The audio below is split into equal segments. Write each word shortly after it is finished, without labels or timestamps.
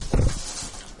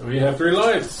We have 3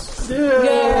 lives.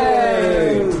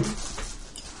 Yay!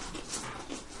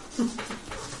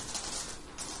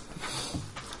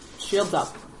 Shields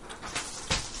up.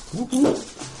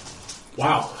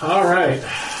 Wow. All right.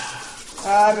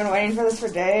 I've been waiting for this for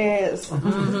days.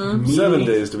 7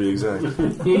 days to be exact.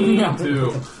 Me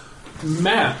too.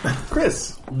 Matt,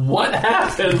 Chris. what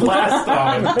happened last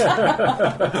time?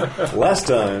 Last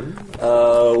time,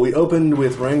 we opened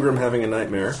with Rangram having a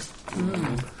nightmare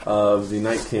of the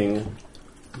Night King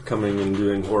coming and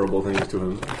doing horrible things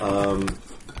to him.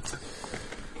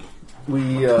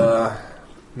 We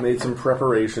made some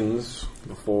preparations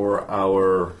for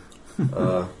our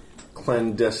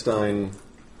clandestine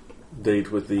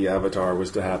date with the Avatar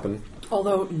was to happen.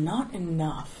 Although not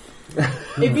enough.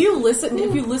 If you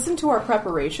listen to our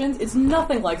preparations, it's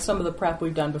nothing like some of the prep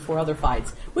we've done before other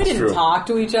fights. We didn't true. talk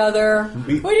to each other.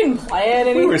 We didn't plan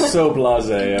anything. We were so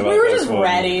blasé about We were this just one.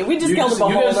 ready. We just killed a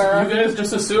beholder. You guys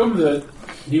just assumed that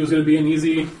he was going to be an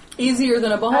easy... Easier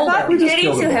than a I beholder. thought just getting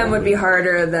killed to him. him would be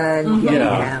harder than getting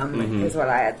Yeah. him, is what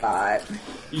I had thought.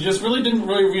 You just really didn't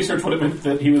research what it meant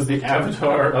that he was the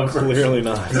avatar of... Clearly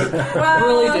not.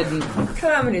 Well, Really didn't.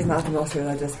 Calamity's not the most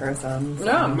religious person.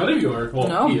 No. None of you are. Well,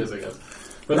 No. he is, I guess.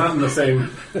 But not in the same...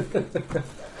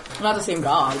 Not the same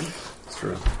god. It's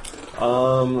true.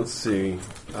 Let's see.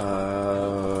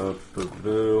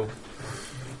 Boo.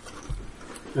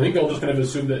 I think I'll just kind of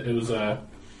assume that it was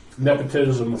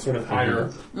nepotism sort of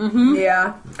higher.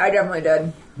 Yeah, I definitely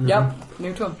did. Yep.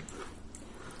 New to him.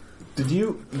 Did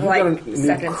you Like, got a new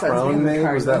second crown session made?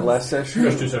 of Was that cards. last session?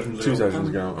 Just 2 sessions ago. 2 sessions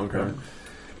ago. Okay.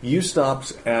 You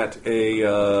stopped at a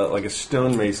like a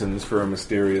stonemasons for a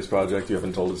mysterious project. You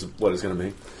haven't told us what it's going to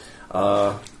be.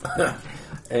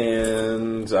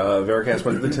 And Veracast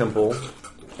went to the temple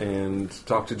and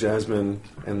talked to Jasmine,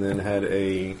 and then had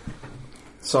a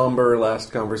somber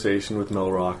last conversation with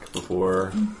Melrock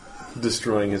before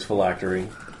destroying his phylactery.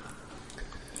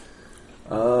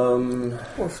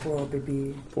 Poor squirrel,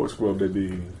 baby. Poor squirrel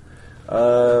baby.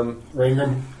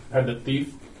 Rangram had the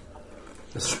thief.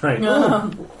 That's right.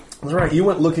 That's right. You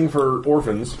went looking for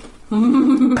orphans.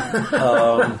 Found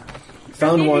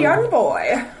one. Young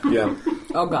boy. Yeah.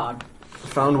 Oh god.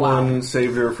 Found one,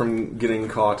 saved her from getting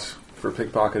caught for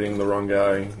pickpocketing the wrong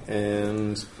guy,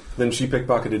 and then she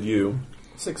pickpocketed you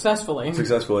Successfully.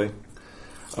 successfully.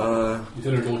 You said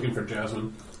you were looking for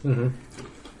Jasmine.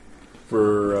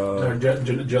 For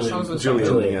Jillian.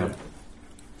 Jillian, yeah.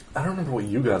 I don't remember what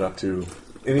you got up to.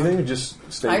 Anything? You just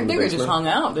stayed I in the think we basement? just hung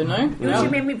out, didn't I? She Yeah.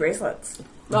 made me bracelets.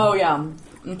 Oh yeah.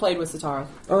 And played with Satara.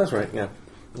 Oh, that's right, yeah.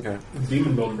 Okay.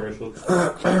 Demon bone bracelets.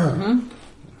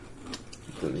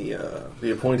 Then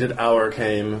the appointed hour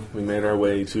came. We made our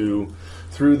way through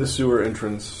the sewer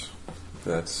entrance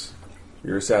that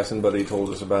your assassin buddy told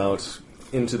us about,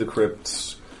 into the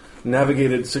crypts,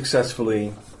 navigated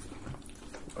successfully,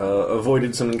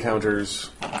 avoided some encounters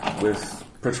with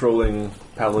patrolling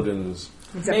paladins.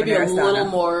 Except Maybe for a Narasana.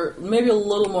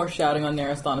 little more shouting on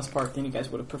Narasthana's part than you guys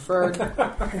would have preferred.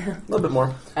 A little bit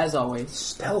more. As always.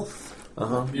 Stealth.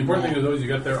 The important thing is always you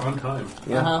got there on time.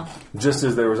 Yeah. Just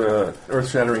as there was a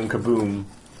earth-shattering kaboom,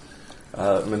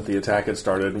 meant the attack had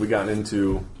started. We got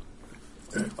into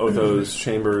Otho's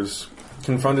chambers,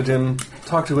 confronted him,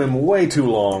 talked to him way too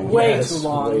long. Way too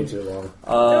long. Way too long.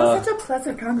 That was such a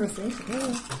pleasant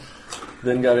conversation.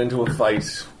 Then got into a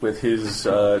fight with his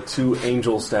 2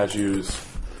 angel statues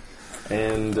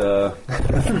and the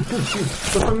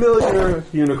familiar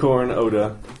unicorn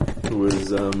Oda, who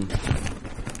was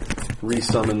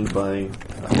resummoned by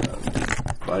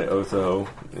Otho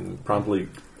and promptly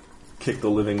kicked the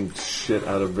living shit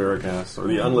out of Veracast, or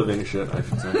the unliving shit, I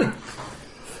should say.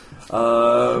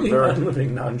 The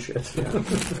unliving non-shit.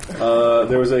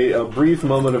 There was a brief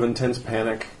moment of intense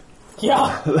panic.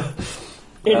 Yeah.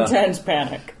 Intense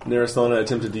panic. Narasana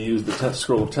attempted to use the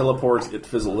scroll of teleport. It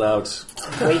fizzled out.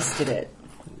 Wasted it.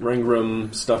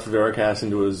 Rangram stuffed Veracast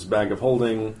into his bag of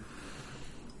holding,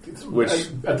 which...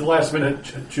 At the last minute,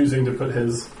 choosing to put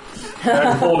his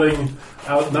bag of holding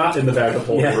out, not in the bag of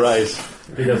holding. Yeah. Right.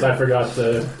 Because I forgot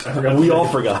We all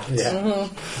forgot. Yeah.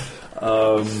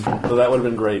 So that would have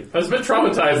been great. I was a bit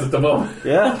traumatized at the moment.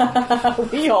 Yeah.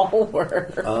 We all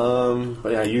were.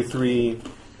 But yeah, you 3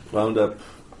 wound up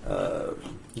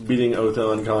beating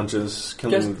Otho unconscious,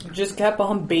 killing... Just kept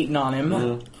on beating on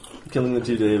him. Killing the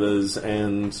 2 devas,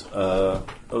 and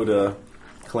Oda...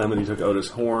 Calamity took Oda's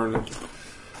horn.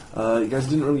 You guys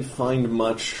didn't really find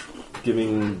much,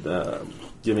 giving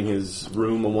his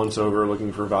room a once-over,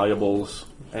 looking for valuables.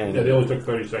 And Yeah, they only took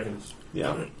 30 seconds.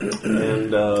 yeah.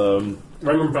 And...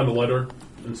 Rangram found a letter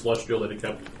in Celestial that he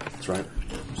kept. that's right.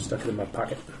 Stuck it in my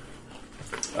pocket.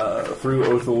 threw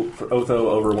Otho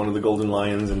over one of the golden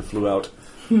lions and flew out.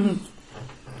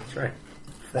 That's right.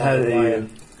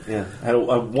 Had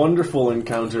a wonderful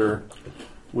encounter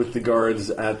with the guards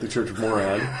at the Church of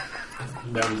Morad.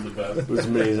 That was the best. It was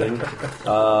amazing.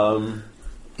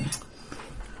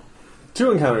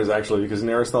 2 encounters, actually, because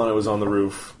Narasthana was on the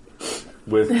roof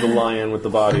with the lion with the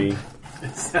body.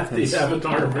 Is that the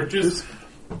Avatar of Riches?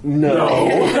 No.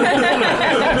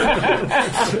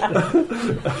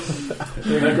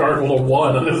 That guard rolled a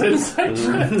 1 on his insight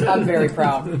check. I'm very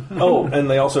proud. Oh, and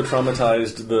they also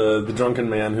traumatized the drunken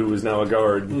man who is now a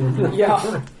guard,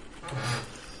 Yeah.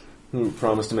 who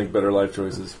promised to make better life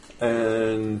choices.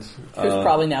 And Who's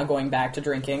probably now going back to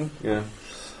drinking. yeah,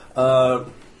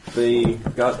 they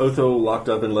got Otho locked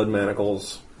up in lead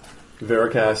manacles.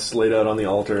 Veracast laid out on the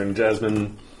altar, and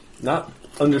Jasmine, not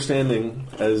understanding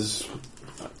as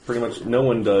pretty much no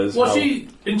one does. Well, she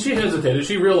hesitated.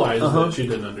 She realized that she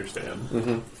didn't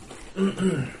understand.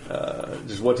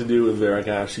 Just what to do with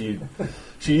Veracast.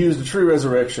 She used a true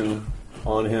resurrection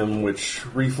on him, which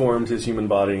reformed his human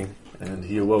body, and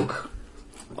he awoke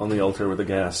on the altar with a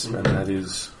gasp, and that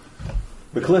is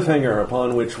the cliffhanger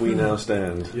upon which we now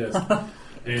stand. Yes.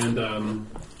 And, and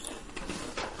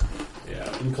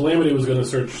Calamity was going to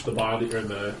search the body, or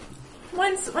the...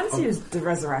 Once the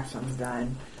resurrection's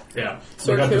done. Yeah.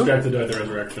 So I got distracted at the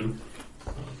resurrection.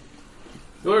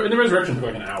 And the resurrection took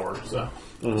like an hour, so...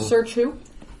 Search who?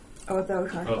 Otho.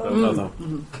 Otho.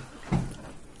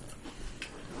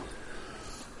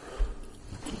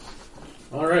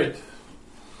 All right.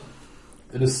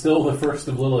 It is still the 1st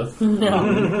of Lilith.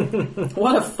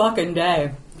 What a fucking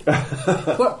day.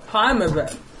 What time is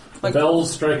it? The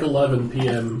bells strike 11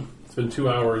 p.m. It's been 2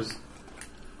 hours.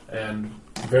 And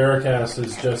Veracast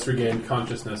has just regained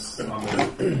consciousness on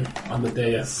the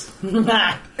dais.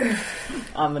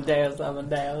 Amadeus. On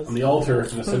the altar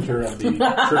in the center of the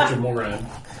Church of Morad.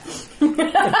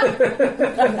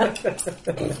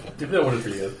 Did that one for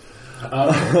you.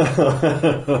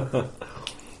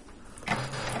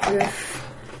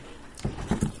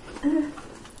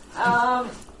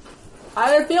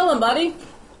 How you feeling, buddy?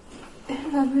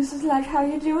 This is like, how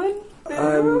you doing?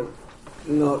 I'm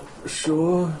not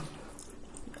sure.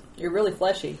 You're really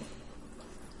fleshy.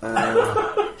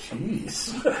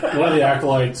 Jeez. One of the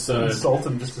acolytes Insult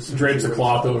him just to drapes a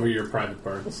cloth over your private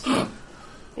parts.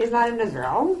 He's not in his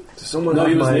room? Does someone No,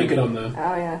 have he was my naked on the...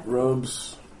 Oh, yeah.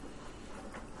 robes?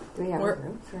 Do we have Where- a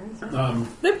room? Sure.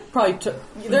 They probably took...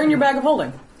 They're in your bag of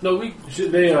holding. No, they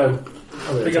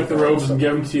pick up the robes and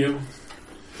give them to you.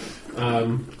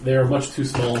 They are much too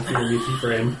small for your leafy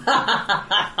frame.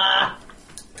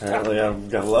 Apparently I've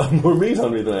got a lot more meat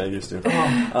on me than I used to.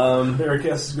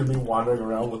 Veracast is going to be wandering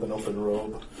around with an open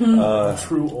robe. A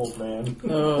true old man.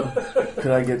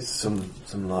 Could I get some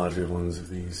larger ones of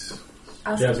these?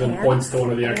 Jasmine points to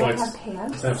one of the I don't acolytes, have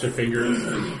pants. snaps her fingers.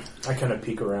 I kind of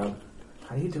peek around.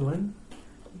 How you doing?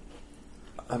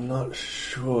 I'm not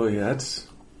sure yet.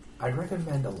 I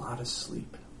recommend a lot of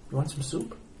sleep. You want some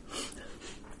soup?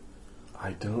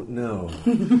 I don't know.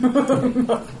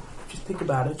 Just think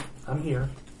about it. I'm here.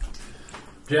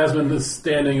 Jasmine is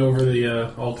standing over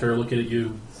the altar looking at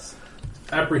you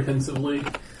apprehensively.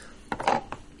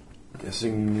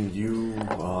 Guessing you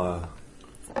are...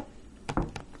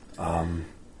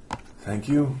 thank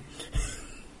you.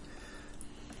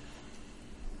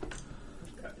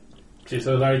 She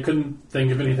says, I couldn't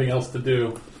think of anything else to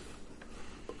do.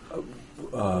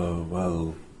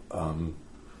 Well,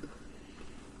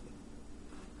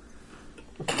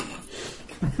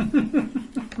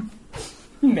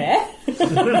 Meh?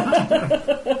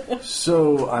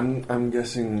 So, I'm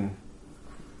guessing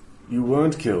you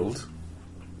weren't killed.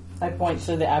 I point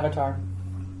to the avatar.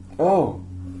 Oh,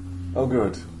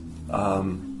 good.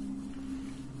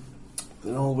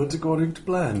 Then all went according to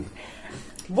plan.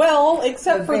 Well,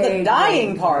 except for the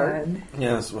dying part.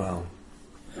 Yes, well.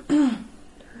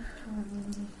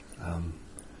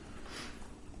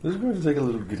 This is going to take a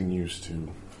little getting used to.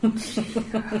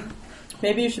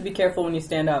 Maybe you should be careful when you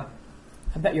stand up.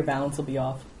 I bet your balance will be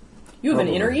off. You have an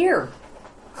inner ear.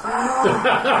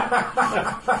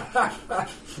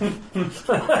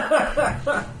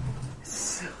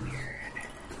 So weird.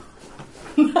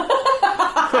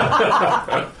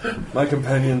 My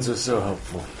companions are so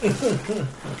helpful.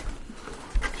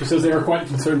 She says they were quite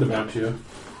concerned about you.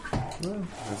 Well,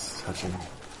 that's touching.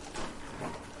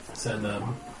 And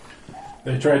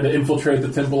they tried to infiltrate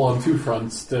the temple on 2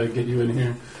 fronts to get you in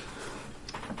here.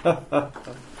 I don't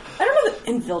know that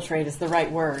infiltrate is the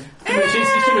right word. She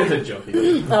meant it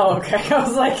joking. Oh, okay. I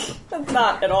was like, that's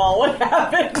not at all what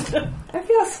happened. I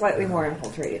feel slightly more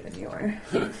infiltrated than you are.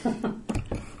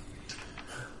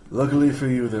 Luckily for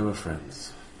you, they were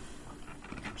friends.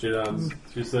 She nods.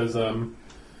 She says,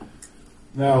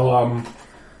 now,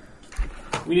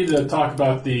 we need to talk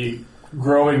about the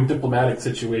growing diplomatic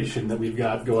situation that we've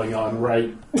got going on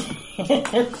right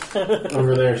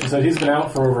over there. She said he's been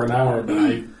out for over an hour,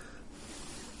 but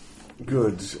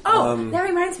Good. That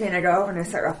reminds me, and I go over and I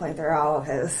start ruffling through all of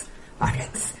his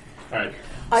pockets. all right.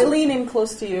 I lean in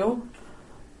close to you.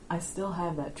 I still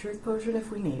have that truth potion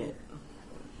if we need it.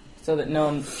 So that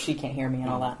she can't hear me and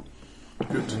all that.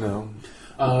 Good to know.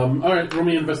 All right, roll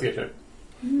me an investigate check.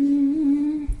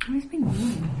 Where's my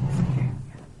name?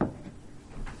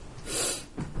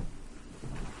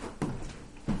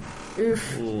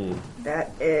 Oof.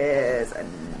 That is a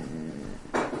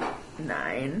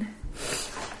 9.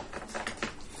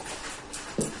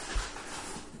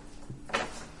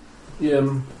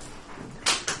 Yeah.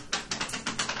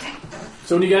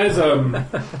 So when you guys,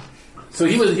 so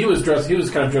he was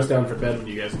kind of dressed down for bed when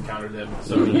you guys encountered him.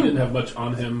 So he didn't have much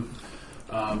on him.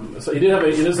 So he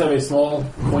does have a small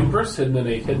coin purse hidden in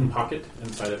a hidden pocket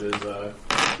inside of his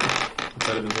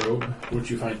robe, which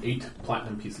you find 8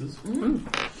 platinum pieces.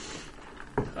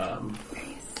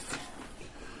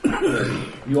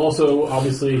 You also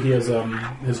obviously he has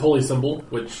his holy symbol,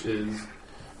 which is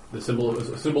a symbol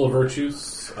of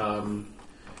virtues, and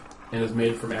is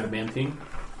made from adamantine.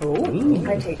 Oh,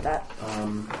 I take that.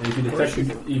 And if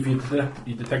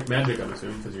you detect magic, I'm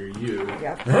assuming because you're you.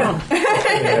 Yep.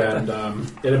 And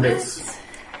it emits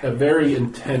a very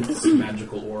intense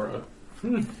magical aura.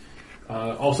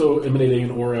 Also emanating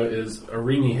an aura is a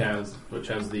ring he has, which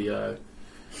has the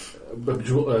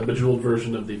bejeweled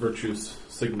version of the virtues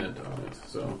signet on it.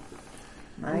 So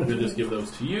I'm going to just give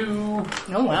those to you.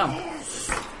 oh wow.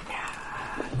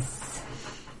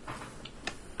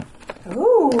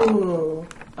 Ooh.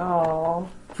 Oh.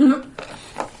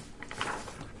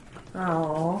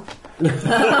 Oh.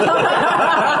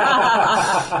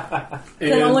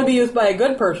 Can only be used by a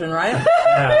good person, right?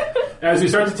 As you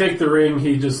start to take the ring,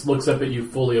 he just looks up at you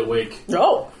fully awake.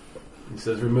 Oh. He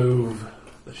says, "Remove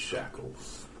the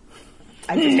shackles."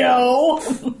 No.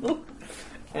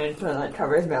 And so I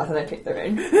cover his mouth and I take the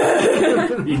ring.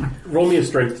 Roll me a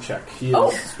strength check. He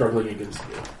is struggling against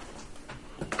you.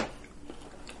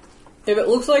 If it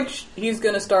looks like he's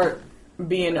going to start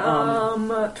being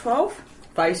 12?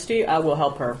 feisty, I will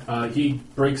help her. He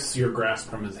breaks your grasp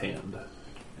from his hand.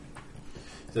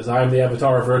 He says, "I am the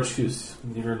Avatar of Virtues.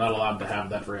 You're not allowed to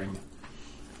have that ring."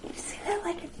 You say that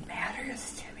like it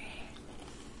matters to me.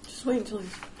 Just wait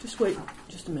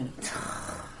just a minute.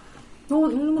 No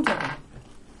one second.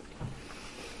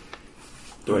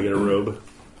 Do I get a robe?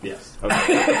 Yes.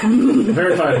 Okay.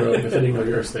 Very fine robe, befitting of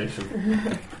your station.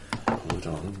 Hold it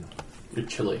on. You're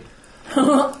chilly.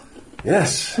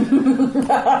 Yes.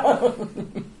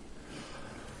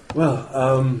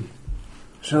 Well,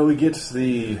 shall we get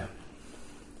the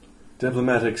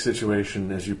diplomatic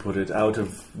situation, as you put it, out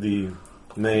of the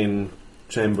main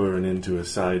chamber and into a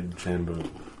side chamber?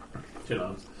 She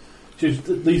nods. She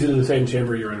leads you to the same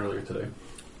chamber you were in earlier today.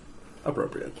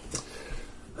 Appropriate.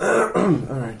 All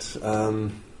right.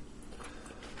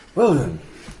 Well then.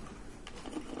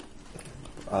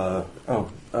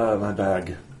 My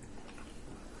bag.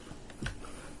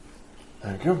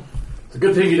 Thank you. It's a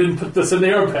good thing you didn't put this in the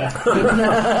air bag.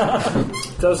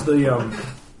 Does the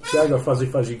bag of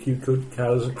fuzzy cute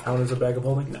count as a bag of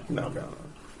holding? No.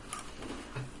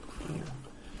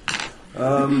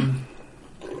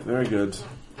 Very good.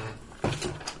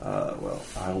 Well,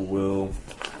 I will.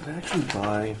 Did I actually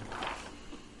buy?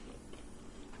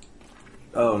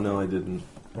 Oh no, I didn't.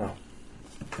 Oh.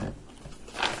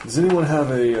 Does anyone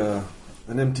have an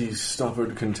empty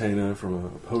stoppered container from a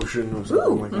potion or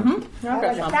something like that?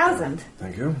 I have 1,000.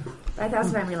 Thank you.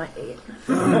 5,000, I mean like 8.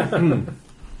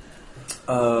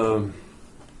 All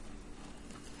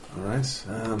right.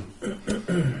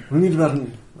 We need about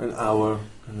an hour,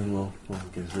 and then we'll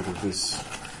get rid of this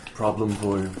problem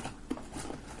for you.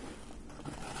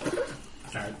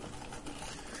 Alright.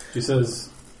 She says,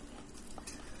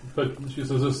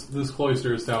 this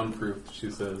cloister is soundproof.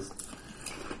 She says,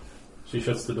 she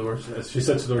shuts the door. As she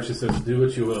shuts the door, she says, "Do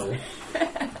what you will."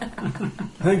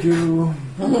 Thank you.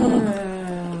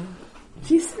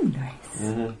 She's so nice.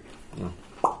 Mm-hmm. Yeah.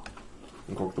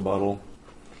 Uncork the bottle.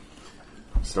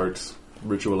 Starts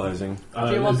ritualizing.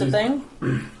 Do you want the thing?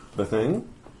 The thing?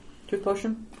 Tooth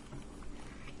potion?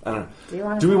 I don't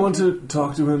know. Do we want to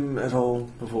talk to him at all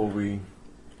before we...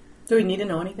 Do we need to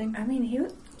know anything? I mean, he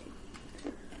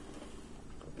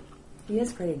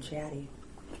is pretty chatty.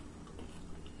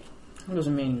 What does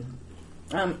it mean?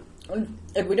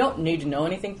 If we don't need to know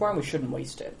anything for him, we shouldn't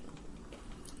waste it.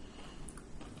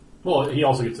 Well, he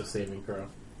also gets a saving throw.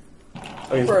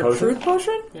 Against For the a potion? truth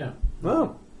potion? Yeah.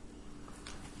 Oh.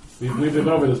 We've been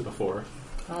over this before.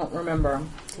 I don't remember.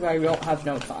 I don't have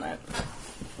notes on it.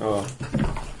 Oh.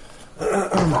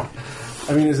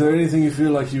 I mean, is there anything you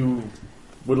feel like you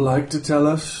would like to tell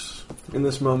us in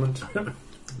this moment?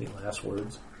 Any last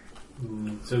words?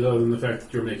 So other than the fact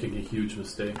that you're making a huge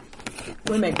mistake.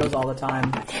 We make those all the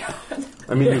time.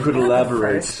 I mean, you could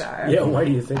elaborate. First time. Yeah, why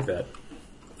do you think that?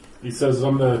 He says,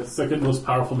 I'm the second most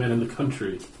powerful man in the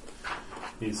country.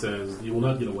 He says, you will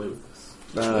not get away with this.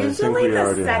 I think Usually we the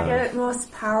already second have.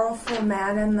 most powerful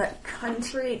man in the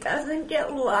country doesn't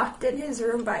get locked in his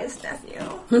room by his nephew.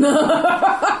 I'm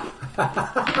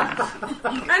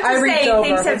just reached saying, over.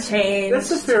 things have changed.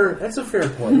 That's a fair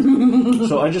point.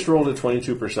 So I just rolled a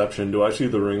 22 perception. Do I see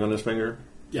the ring on his finger?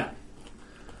 Yeah.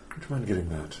 Would you mind getting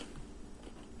that?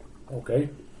 Okay.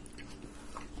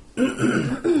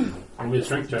 Roll me a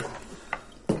strength check.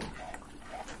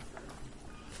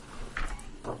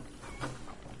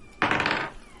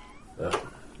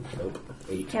 Nope.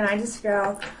 8. Can I just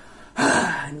go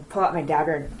and pull out my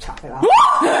dagger and chop it off?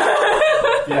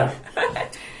 Yeah.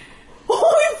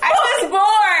 I was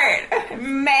bored,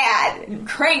 mad, and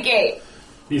cranky.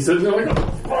 He says,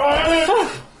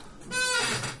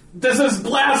 this is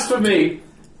blasphemy!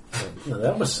 No,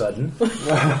 that was sudden.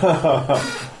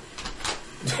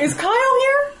 Is Kyle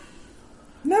here?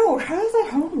 No, how's that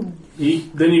home?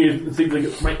 Then you think,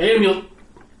 like, my amulet.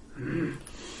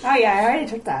 Oh yeah, I already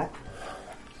took that.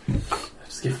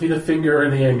 Just give me the finger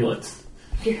and the amulet.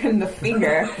 Give him the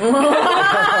finger.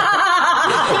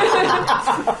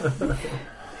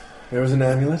 There was an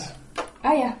amulet?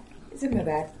 Oh yeah, it's in my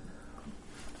bag.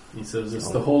 He says, it's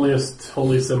the holiest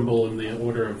holy symbol in the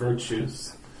order of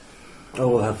virtues. Oh,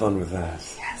 we'll have fun with that.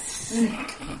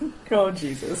 Oh,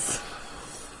 Jesus.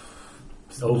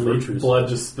 No virtues. Blood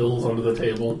just spills onto the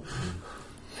table.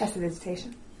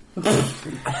 Prestidigitation.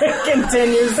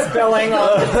 Continues spilling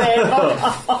on the table.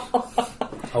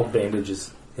 I'll bandage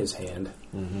his hand.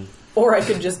 Or I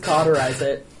could just cauterize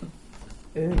it.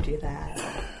 Ooh, do that.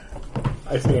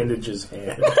 I bandage his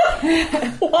hand.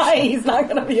 Why? He's not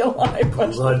going to be alive.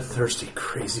 Bloodthirsty,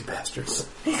 crazy bastards.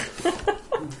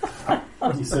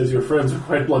 He says, your friends are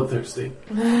quite bloodthirsty.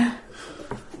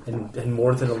 And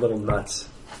more than a little nuts.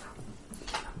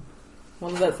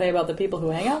 What does that say about the people who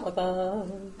hang out with us?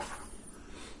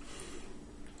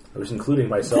 I was including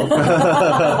myself.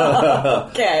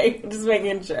 Okay, just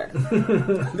making sure. I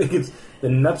think it's the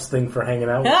nuts thing for hanging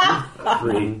out with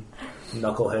you. 3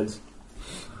 knuckleheads.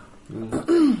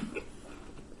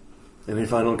 Any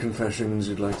final confessions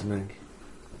you'd like to make?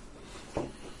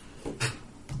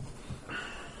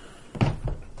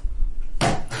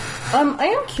 I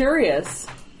am curious.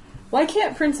 Why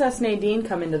can't Princess Nadine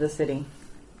come into the city?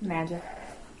 Magic.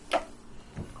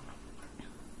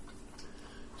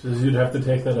 Says you'd have to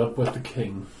take that up with the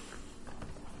king.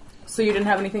 So you didn't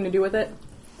have anything to do with it?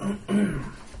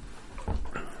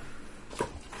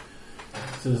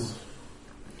 Says,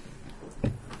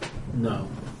 no.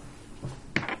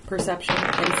 Perception,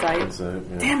 insight. That's it,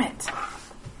 yeah. Damn it.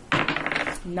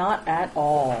 Not at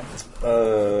all.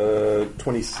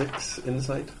 26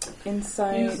 insight.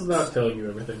 Insight. He's not telling you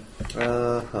everything.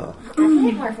 Uh-huh. I can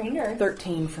make more fingers.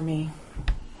 13 for me.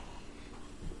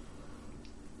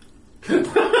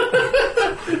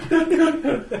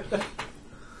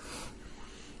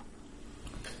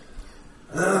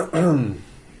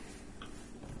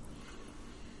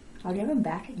 I'll give him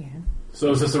back again.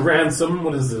 So is this a ransom?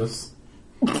 What is this?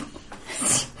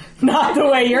 Not the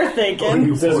way you're thinking.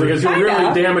 He says, because you're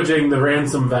really damaging the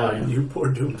ransom value. You poor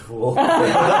doomed fool.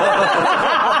 It's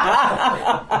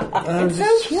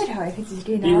so cute how I think he's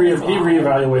doing He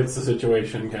reevaluates the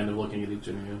situation, kind of looking at each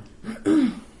of you.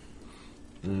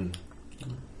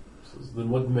 Says, then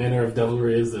what manner of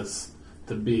devilry is this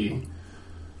to be?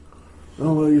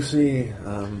 Oh, well, you see, He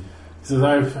says,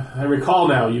 I recall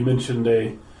now you mentioned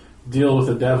a deal with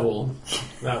the devil.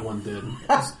 That one did.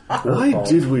 why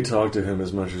did we talk to him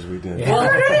as much as we did? Yeah.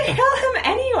 We're gonna kill him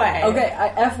anyway. Okay,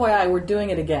 FYI, we're doing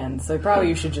it again, so probably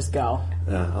you should just go.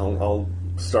 Yeah, I'll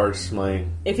start my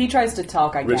If he tries to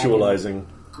talk, I gag him. ritualizing.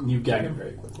 You gag him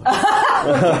very quickly.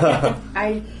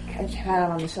 I pat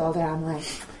him on the shoulder. I'm like,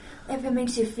 if it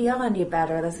makes you feel any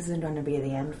better, this isn't going to be the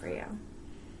end for you.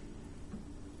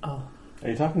 Oh. Are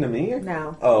you talking to me?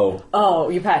 No. Oh. Oh,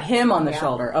 you pat him on the Yeah.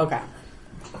 shoulder. Okay.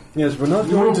 Yes, we're not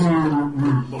going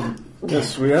to...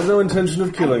 Yes, we have no intention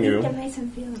of killing I think you. it makes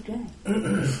him feel good.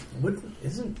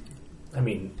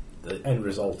 The end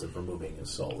result of removing his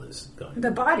soul is going The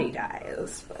body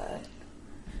dies, but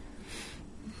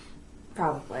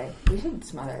probably we should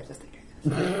smother it just in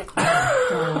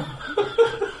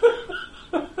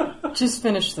case. Just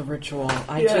finish the ritual.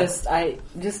 I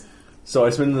just. So I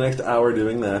spend the next hour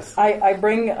doing that. I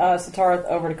bring Satarth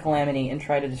over to Calamity and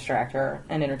try to distract her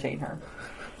and entertain her,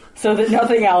 so that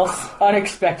nothing else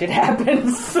unexpected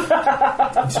happens.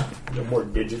 No more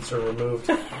digits are removed.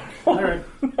 All right.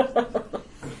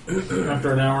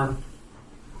 After an hour,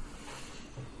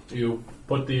 you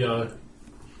put the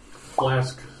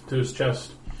flask to his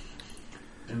chest,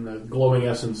 and the glowing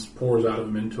essence pours out of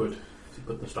him into it. You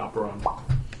put the stopper on.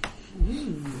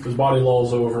 His body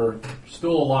lolls over,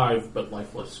 still alive but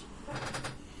lifeless.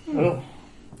 Well,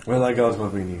 I got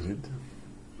what we needed.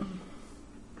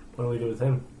 What do we do with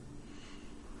him?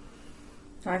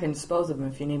 I can dispose of him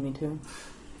if you need me to.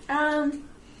 Can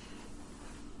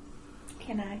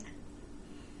I?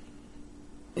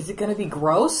 Is it going to be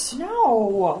gross?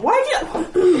 No. Why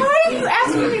are you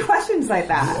asking me questions like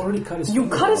that? You already cut his You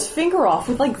finger cut his off. finger off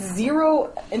with like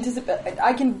zero anticipation.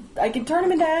 I can turn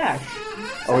him into ash.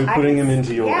 Are we putting him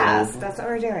into your Yes, orb? that's what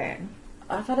we're doing.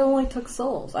 I thought it only took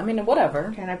souls. I mean,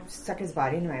 whatever. Can I suck his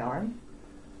body into my arm?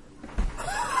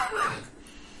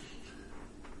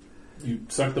 You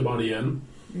suck the body in.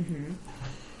 Mm-hmm.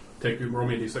 Roll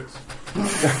me a d6.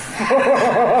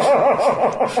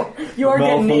 You're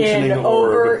getting in Malfunctioning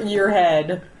over orb. your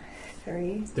head.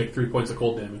 3. Take 3 points of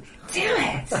cold damage.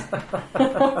 Damn it!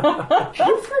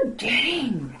 Keep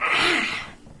forgetting.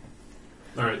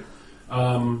 All right.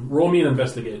 Roll me an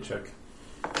investigate check.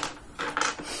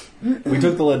 We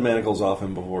took the lead manacles off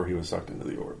him before he was sucked into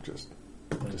the orb. Just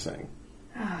saying.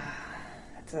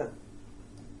 That's a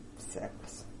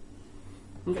 6.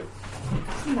 Okay.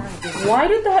 Why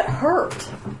did that hurt?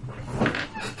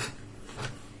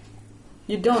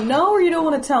 You don't know, or you don't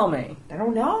want to tell me? I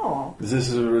don't know. Is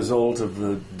this a result of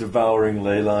the devouring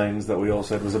ley lines that we all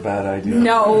said was a bad idea?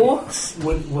 No.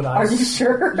 Would I? Are you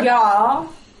sure? Yeah.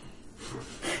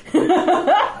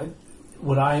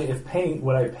 Would I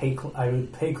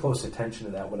pay close attention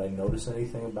to that? Would I notice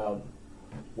anything about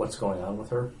what's going on with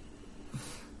her?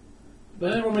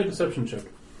 Then roll me a deception check.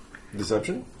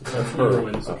 Deception? Roll me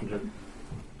a deception check.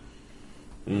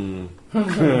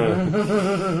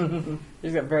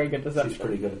 She's got very good She's deception.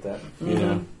 pretty good at that.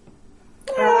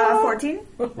 Yeah. 14.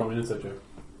 Roll me an insight check.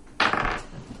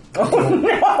 Oh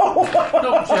no!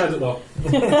 No, she has it well.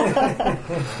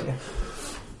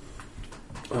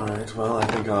 Alright, well, I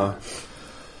think our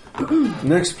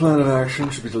next plan of action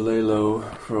should be to lay low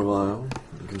for a while.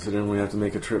 Considering we have to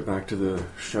make a trip back to the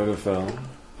Shadowfell,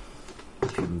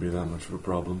 it shouldn't be that much of a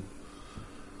problem.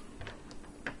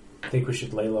 Think we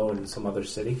should lay low in some other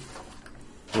city?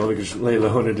 Well, we could lay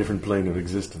low in a different plane of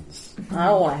existence. I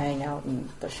don't want to hang out in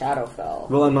the Shadowfell.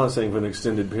 Well, I'm not saying for an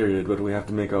extended period, but we have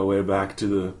to make our way back to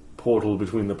the portal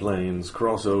between the planes,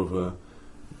 cross over,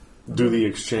 do the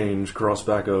exchange, cross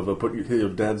back over, put your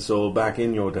dad's soul back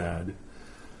in your dad.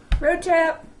 Road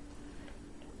trip.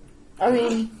 I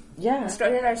mean, yeah.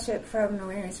 Started our ship from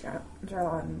the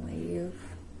draw and leave.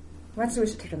 Once we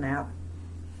should take a nap.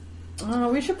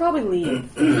 We should probably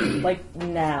leave, like,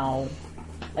 now,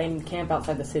 and camp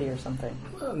outside the city or something.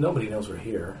 Well, nobody knows we're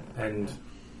here, and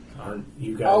aren't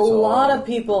you guys A all... lot of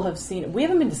people have seen it. We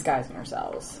haven't been disguising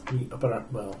ourselves.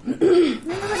 Well, Nobody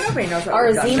knows what Our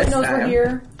we've done Azima this knows we're time.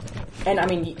 here. And, I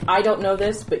mean, I don't know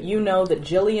this, but you know that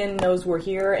Jillian knows we're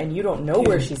here, and you don't know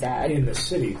where she's at. in the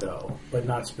city, though, but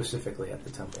not specifically at the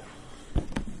temple.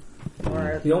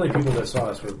 Or The only people that saw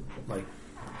us were, like,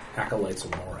 acolytes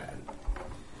of Morad.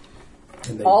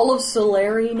 And they, All of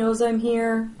Solari knows I'm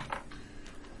here.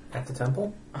 at the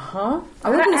temple? Huh? I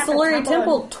went to the At the Solari temple.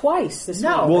 Temple twice this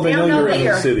No. week. Well, they They know don't you're know in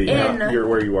that the city, you're not in- you're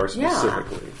where you are Yeah.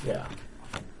 specifically. Yeah.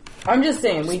 I'm just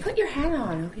saying, Just put your hat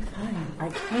on. It'll be fine. I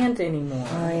can't anymore.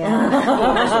 Oh,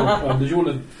 yeah. So, did you want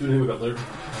to do anything with that letter?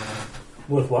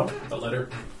 With what? That letter?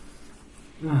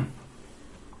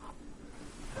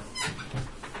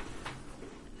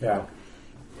 Yeah.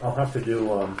 I'll have to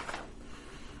do a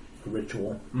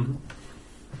ritual. Mm-hmm.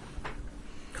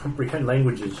 Comprehend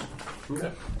languages.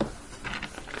 Okay.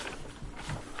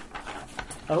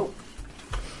 Oh.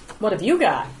 What have you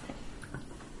got?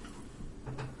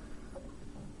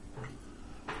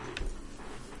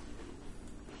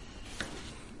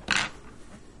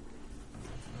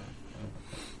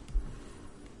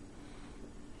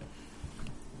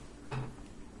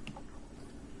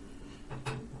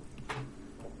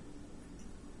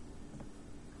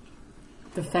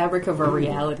 The fabric of our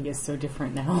reality is so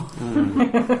different now.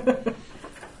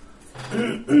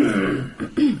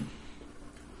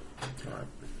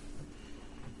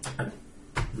 I'm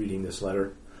reading this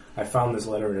letter. I found this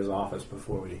letter in his office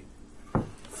before we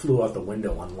flew out the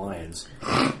window on lions.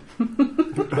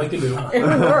 Like you do. It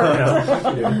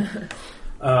worked.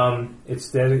 It's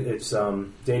dated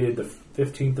the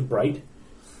 15th of Bright,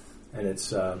 and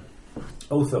it's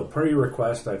Otho. Per your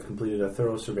request, I've completed a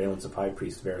thorough surveillance of High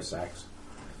Priest Verisax.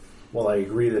 While I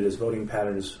agree that his voting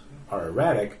patterns are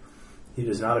erratic, he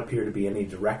does not appear to be any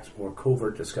direct or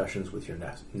covert discussions with your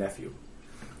nephew.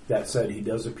 That said, he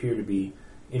does appear to be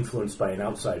influenced by an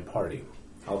outside party.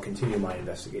 I'll continue my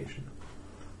investigation.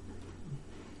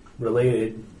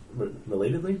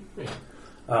 Relatedly,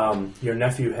 your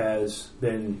nephew has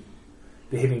been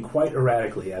behaving quite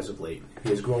erratically as of late. He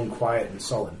has grown quiet and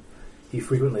sullen. He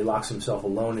frequently locks himself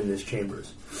alone in his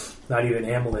chambers. Not even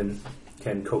Amelin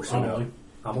can coax him out.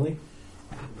 Amelie?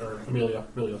 Or Amelia,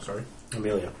 sorry.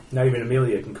 Amelia. Not even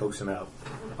Amelia can coax him out.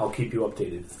 I'll keep you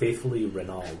updated. Faithfully,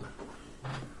 Renaud.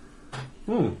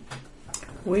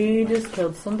 We just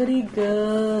killed somebody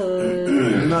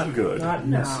good. Not good. Not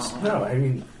necessarily. No, I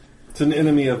mean... It's an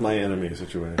enemy of my enemy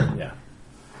situation. Yeah.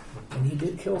 And he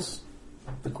did kill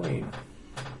the queen.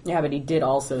 Yeah, but he did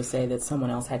also say that someone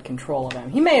else had control of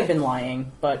him. He may have been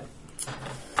lying, but...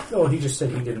 No, he just said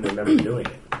he didn't remember doing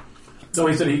it. No,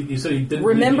 he said he didn't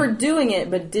remembered doing it,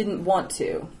 but didn't want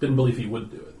to. Didn't believe he would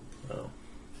do it. Oh.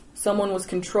 Someone was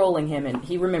controlling him, and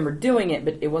he remembered doing it,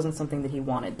 but it wasn't something that he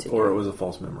wanted to. Or it was a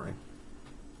false memory.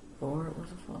 Or it was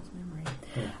a false memory.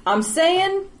 I'm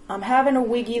saying I'm having a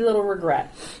wiggy little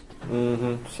regret.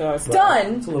 Mm-hmm. So it's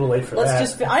done. It's a little late for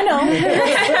that. I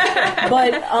know.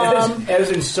 But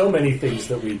as in so many things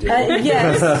that we do.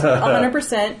 Yes,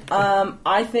 100%.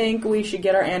 I think we should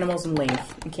get our animals and leave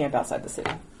and camp outside the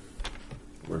city.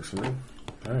 Works for me.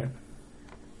 All right.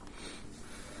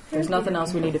 There's nothing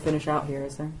else we need to finish out here,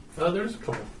 is there? There's a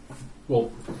couple.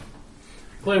 Well,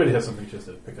 Calamity has something just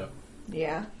to pick up.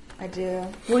 Yeah, I do.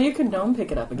 Well, you could gnome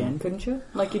pick it up again, couldn't you?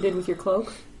 Like you did with your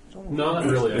cloak? No, not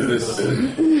really.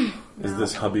 Is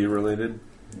this hubby related?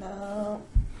 No.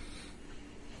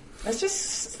 Let's just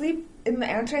sleep in the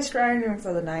anti-scrying room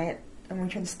for the night, and we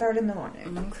can start in the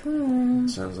morning. Okay.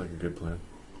 Sounds like a good plan.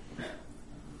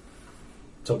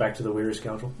 So back to the weary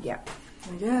scoundrel? Yeah.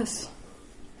 I guess.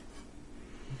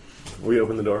 We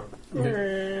open the door.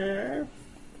 Okay.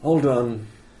 Hold on.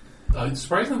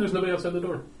 Surprisingly, there's nobody outside the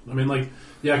door. I mean, like,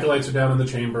 the acolytes are down in the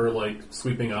chamber, like,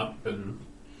 sweeping up,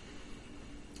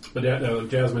 but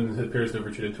Jasmine appears to have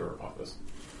retreated to her office.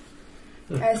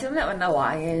 I assume that when the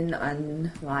lion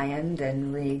unlioned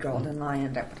and re-golden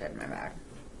lioned, I put it in my bag.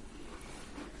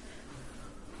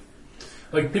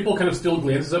 Like, people kind of still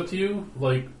glances up to you,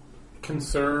 like,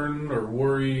 concern or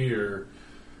worry or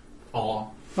awe.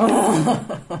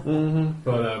 Mm-hmm.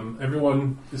 But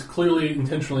everyone is clearly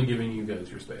intentionally giving you guys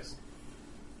your space.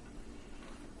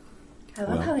 I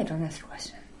love how they don't ask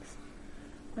questions.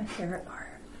 My favorite part.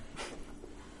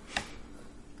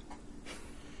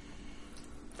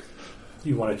 Do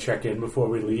you want to check in before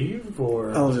we leave,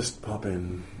 or...? I'll just pop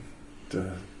in.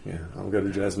 I'll go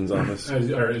to Jasmine's office. As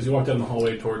you walk down the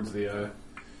hallway towards the...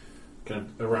 kind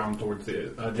of around towards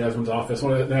the Jasmine's office,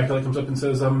 one of the acolyte comes up and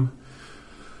says,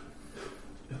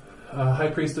 High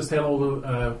Priestess Hannibal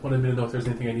wanted me to know if there's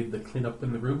anything I need to clean up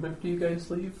in the room after you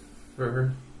guys leave.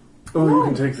 Or... Oh, you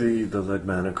can take the lead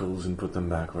manacles and put them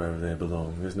back wherever they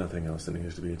belong. There's nothing else that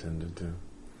needs to be attended to.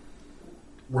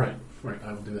 Right,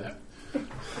 I will do that.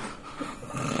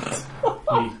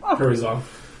 He hurries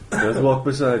off. Death walk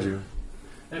beside you.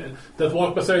 Death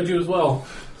walk beside you as well.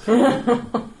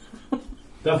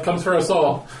 Death comes for us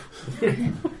all. Well,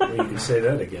 you can say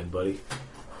that again, buddy.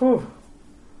 Whew.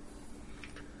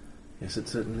 Yes, it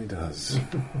certainly does.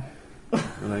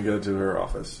 And I go to her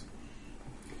office.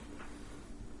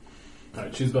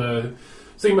 Alright, she's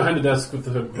sitting behind a desk with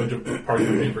a bunch of party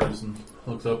papers and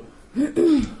looks up.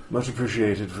 Much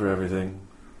appreciated for everything.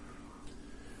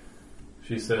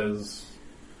 She says...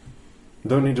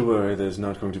 Don't need to worry, there's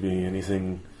not going to be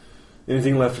anything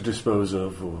left to dispose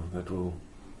of or that will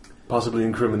possibly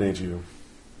incriminate you.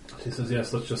 She says,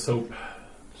 yes, let's just hope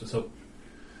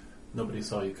nobody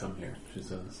saw you come here, she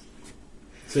says.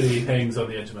 City hangs on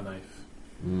the edge of a knife.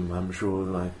 I'm sure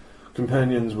my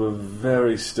companions were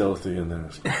very stealthy in their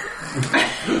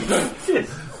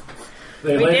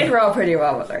We did roll pretty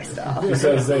well with our stuff. She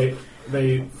says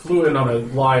they flew in on a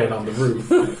lion on the roof.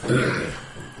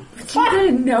 But you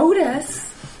didn't notice.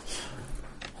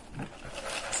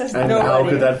 Says And nobody. how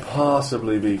could that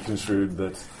possibly be construed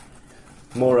that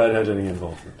Morad had any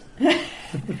involvement?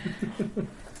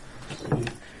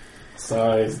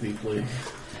 Sighs deeply.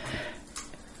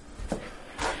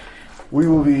 We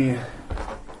will be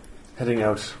heading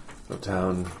out of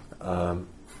town. I'm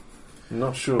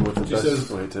not sure what the best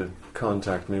way to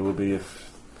contact me will be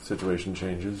if the situation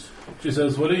changes. She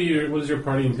says, what is your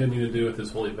party intending to do with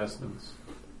his holy vestments?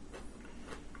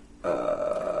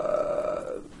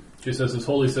 She says his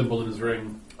holy symbol in his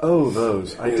ring. Oh,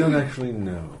 those. I don't actually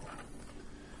know.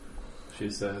 She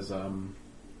says,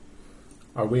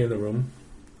 Are we in the room?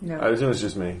 No. I assume it's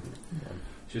just me.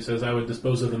 she says, I would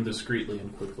dispose of them discreetly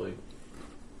and quickly.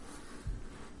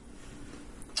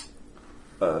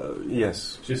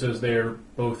 Yes. She says they're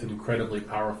both incredibly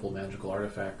powerful magical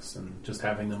artifacts, and just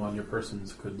having them on your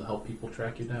persons could help people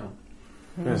track you down.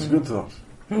 Yes, good thought.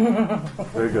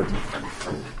 Very good.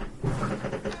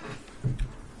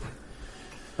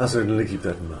 I'll certainly keep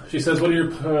that in mind. She says, what are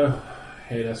your... I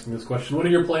hate asking this question. What are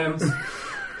your plans?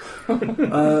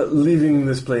 Leaving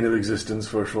this plane of existence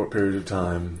for a short period of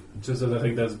time, She says, I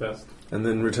think that's best. and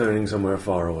then returning somewhere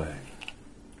far away.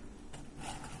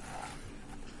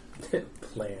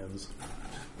 Plans.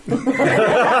 That's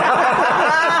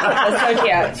so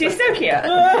cute. She's so cute.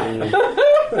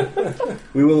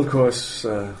 We will, of course,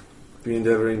 be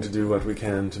endeavoring to do what we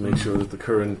can to make sure that the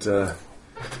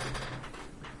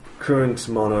current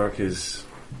monarch is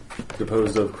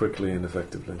disposed of quickly and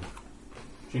effectively.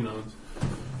 She nods.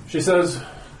 She says,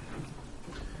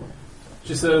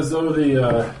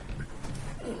 though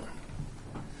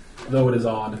though it is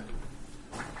odd,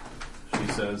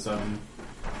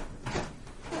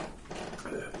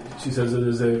 she says it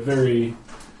is a very,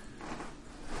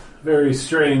 very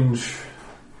strange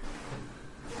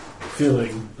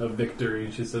feeling of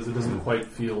victory. She says it doesn't quite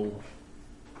feel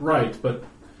right, but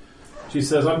she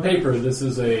says on paper this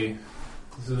is a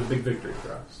big victory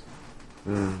for us.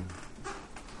 Mm.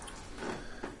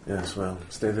 Yes, well,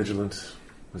 stay vigilant,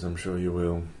 as I'm sure you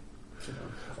will.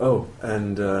 Oh,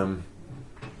 and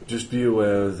just be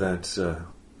aware that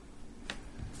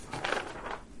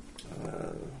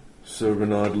Sir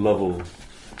Bernard Lovell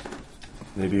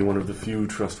may be one of the few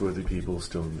trustworthy people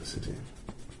still in the city.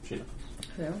 She knows.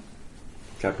 Who?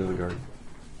 Captain of the Guard.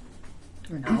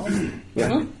 No.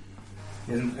 Yeah.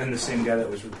 And the same guy that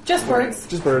was... Just words.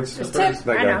 Just birds. Just birds. tip.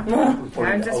 That I guy. know.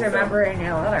 I'm just remembering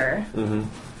your letter. Mm-hmm.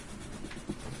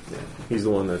 Yeah. He's the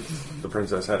one that the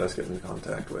princess had us get in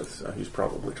contact with, so he's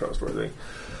probably trustworthy.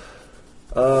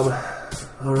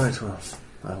 Alright, well,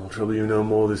 I will trouble you no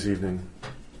more this evening.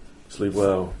 Sleep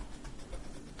well.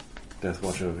 Death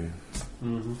watch over you.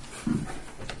 Mm-hmm.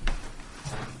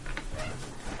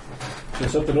 She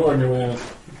shut the door on your way out.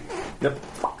 Yep.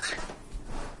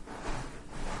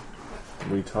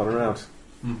 We taught her out.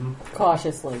 Mm-hmm.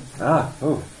 Cautiously. Ah,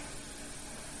 oh,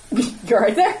 You're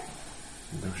right there?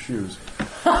 no shoes.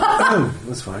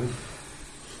 That's fine.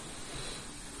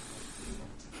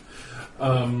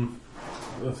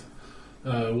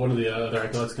 One of the other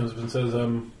acolytes comes up and says,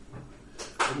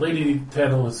 Lady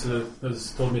Tannel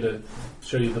has told me to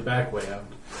show you the back way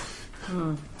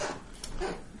out.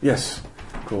 Yes,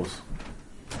 of course.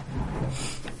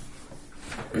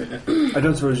 I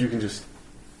don't suppose you can just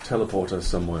teleport us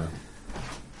somewhere.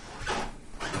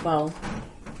 Well,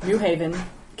 New Haven,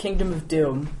 Kingdom of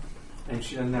Doom. And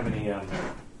she doesn't have any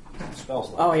spells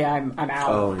left. Oh yeah, I'm out.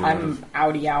 Oh, yeah. I'm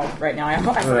outie out right now. I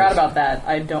forgot about that.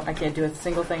 I can't do a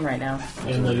single thing right now.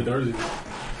 And Lady Darcy.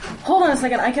 Hold on a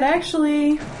second. I could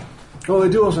actually. Oh, they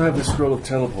do also have the scroll of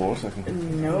teleport. I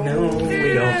can... No, No,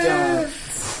 we don't.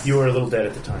 You were a little dead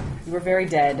at the time. You were very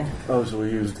dead. Oh, so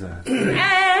we used that.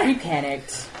 We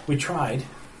panicked. We tried.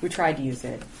 We tried to use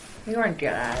it. You weren't good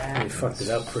at We it. fucked it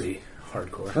up pretty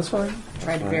hardcore. That's fine.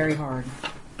 Tried very hard.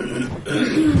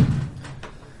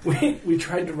 We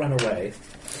tried to run away,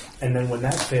 and then when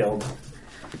that failed,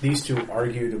 these two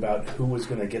argued about who was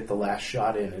going to get the last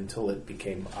shot in until it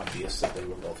became obvious that they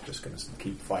were both just going to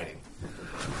keep fighting.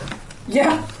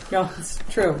 Yeah. No, it's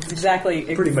true. Exactly.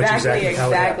 Pretty much exactly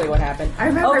how it happened. what happened. I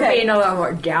remember Okay. being a little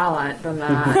more gallant than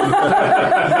that.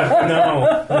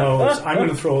 No, I'm going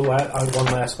to throw one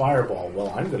last fireball.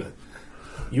 Well,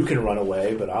 you can run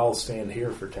away, but I'll stand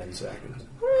here for 10 seconds.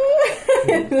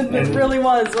 It really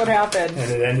was what happened.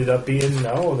 And it ended up being,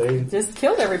 they Just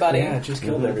killed everybody. Yeah, it just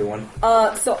killed everyone.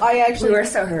 So I actually We were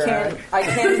so heroic.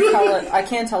 I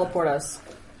can teleport us.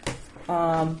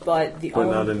 But the But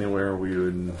only not anywhere we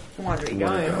would... Where are we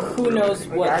going? who knows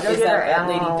what gotta is get our at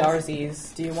Lady animals.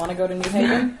 Darcy's. Do you want to go to New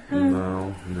Haven?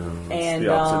 No. It's And,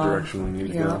 the opposite direction we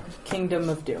need to go. Kingdom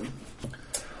of Doom.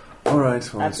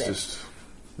 Alright, well, That's let's it. just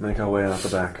make our way out the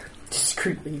back.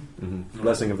 Discreetly. Mm-hmm.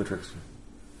 Blessing of the trickster.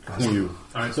 On you.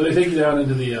 Alright, so they take you down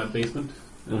into the basement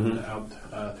and Mhm.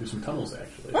 out through some tunnels,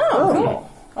 actually. Oh, cool.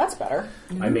 That's better.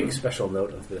 I make special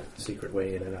note of the secret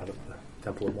way in and out of the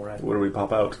Temple of Morat. Where do we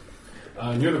pop out?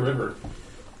 Near the river.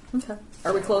 Okay.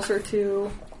 Are we closer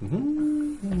to?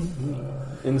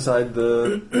 Inside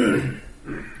the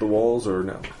walls or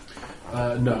no?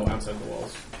 No, outside the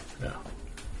walls. No.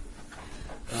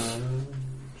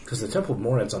 Because the Temple of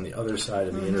Morad's on the other side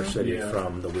of the inner city Yeah.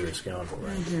 from the Weird Scoundrel,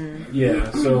 right? Yeah,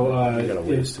 so You got a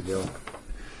ways to go.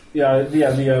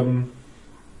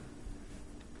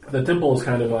 The temple is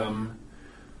kind of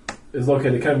is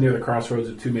located kind of near the crossroads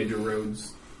of two major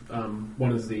roads.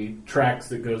 One is the tracks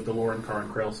that goes to Lorenkar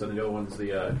and Krelson, and the other one's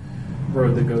the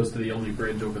road that goes to the only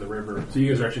bridge over the river. So you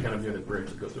guys are actually kind of near the bridge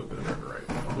that goes over the river, right?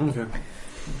 Okay.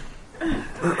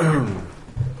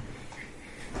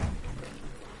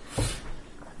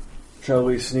 Shall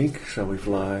we sneak? Shall we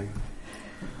fly?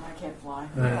 I can't fly.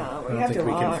 I don't think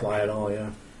we can fly at all, yeah.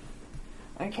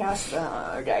 I cast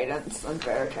guidance on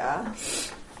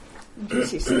Verica. Do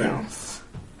see something else.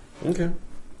 Okay.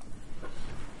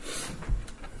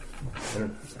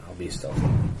 I'll be stealthy.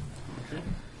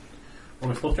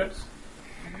 What are stealth checks?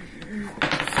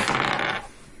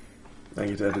 I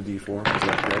get to add a D4. Is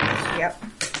that correct? Yep.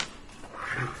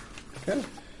 Okay.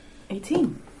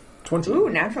 18. 20. Ooh,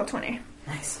 natural 20.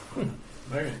 Nice.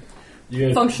 Alright. You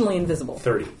guys, Functionally invisible.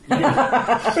 30. you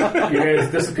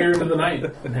guys disappear into the night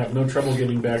and have no trouble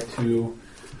getting back to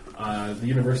the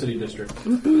university district,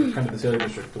 kind of the sailor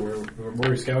district, where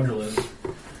Weary Scoundrel is.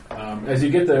 As you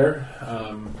get there,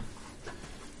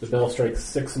 the bell strikes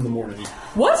 6 in the morning.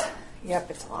 What?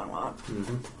 Yep, it's a long walk.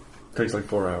 Takes like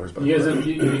 4 hours. But You guys didn't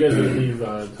leave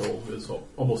until it's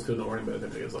almost 2 in the morning by the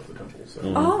time you guys left the temple. So.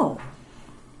 Oh.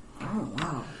 Oh,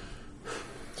 wow.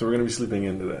 So we're going to be sleeping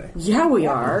in today. Yeah, we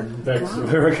are. In fact,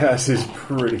 Veracast is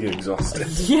pretty exhausted.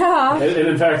 Yeah. and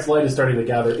in fact, light is starting to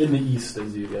gather in the east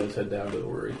as you guys head down to the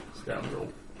Weary Scoundrel.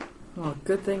 Well,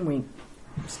 good thing we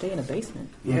stay in a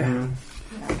basement. Yeah.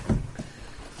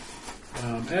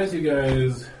 As you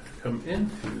guys come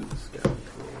into the Scoundrel,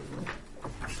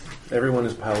 Everyone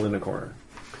is piled in a corner.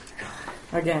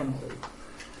 Again.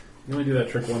 you only do that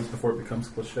trick once before it becomes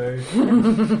cliche.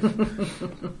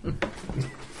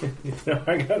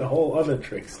 I got a whole other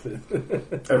tricks.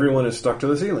 Everyone is stuck to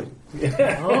the ceiling.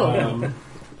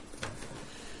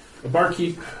 A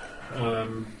barkeep.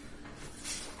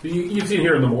 You've seen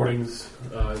here in the mornings.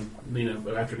 Nina,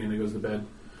 after Nina goes to bed,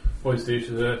 points to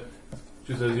you.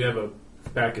 She says, "You have a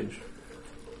package."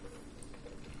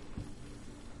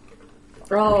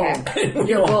 Oh, Okay.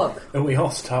 your book. And we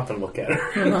all stop and look at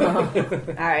her.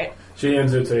 Alright. She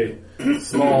hands it a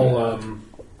small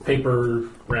paper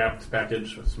wrapped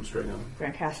package with some string on it. We're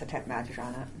going to cast a type magic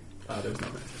on it. There's no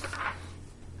magic.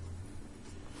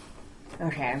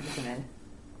 Okay, I'm just going to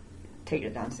take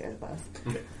it downstairs with us.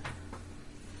 Okay.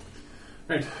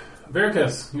 Right.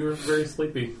 Veracast, you were very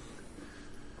sleepy.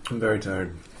 I'm very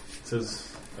tired. This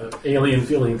is an alien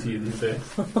feeling to you these days.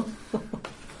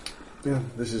 Yeah,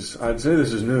 I'd say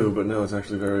this is new, but no, it's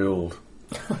actually very old.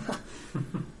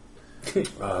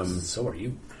 So are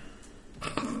you.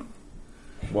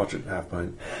 Watch it, half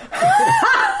pint.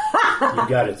 You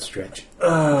got it, Stretch.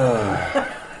 Oh,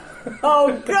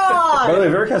 God! By the way,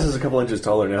 Veracast is a couple inches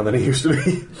taller now than he used to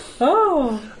be.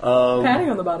 Oh. Patting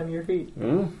on the bottom of your feet.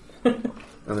 On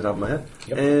the top of my head.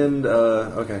 Yep. And,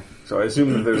 okay. So I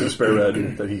assume that there's a spare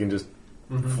bed that he can just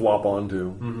flop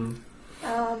onto.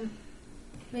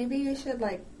 Maybe you should,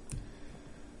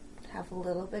 have a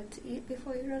little bit to eat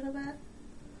before you go to bed.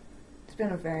 It's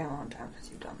been a very long time since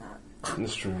you've done that.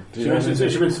 That's true. She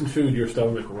mentioned food, your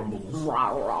stomach rumbles.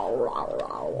 I'm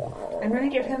going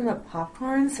to give him the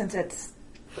popcorn since it's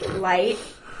light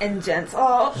and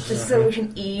gentle, just so we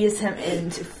can ease him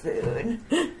into food.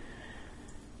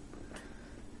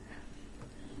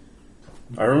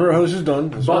 I remember how this is done.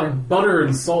 That's fine. Butter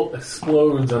and salt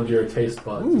explodes under your taste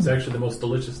buds. It's actually the most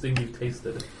delicious thing you've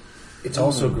tasted. It's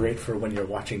also great for when you're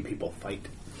watching people fight.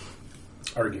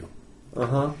 Argue.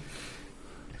 Uh-huh.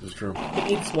 This is true.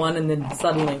 He eats one and then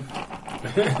suddenly...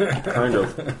 Kind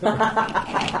of.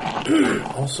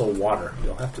 Also water.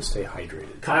 You'll have to stay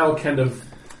hydrated. Kyle kind of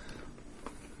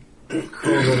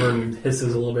curls over and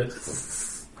hisses a little bit.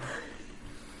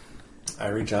 I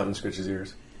reach out and scratch his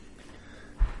ears.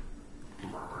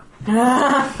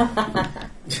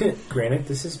 Granted,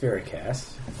 this is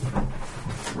Veracast.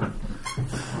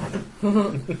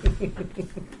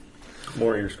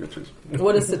 More ear scratches.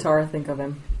 What does Satara think of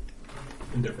him?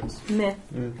 Indifference. Meh.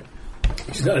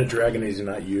 He's not a dragon, he's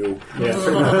not you. Yeah.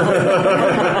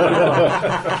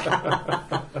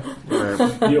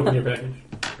 Right. You open your package.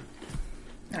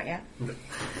 Not yet.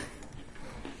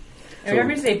 Okay. Every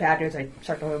time you say package, I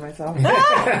chuckle with myself.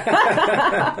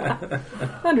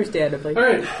 Understandably.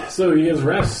 Alright, so you guys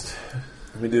rest.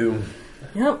 We do.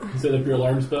 Yep. Set up your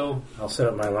alarm spell. I'll set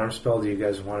up my alarm spell. Do you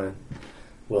guys want to...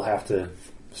 We'll have to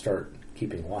start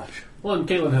keeping watch. Well, and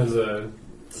Caitlin has a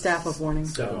Staff of warning.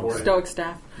 staff of warning. Stoic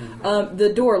staff.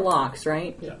 The door locks,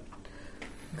 right? Yeah.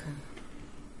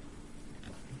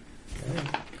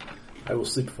 I will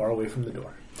sleep far away from the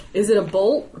door. Is it a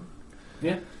bolt?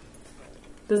 Yeah.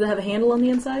 Does it have a handle on the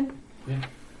inside? Yeah.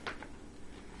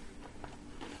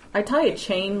 I tie a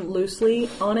chain loosely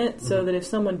on it so that if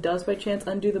someone does by chance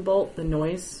undo the bolt, the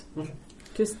noise.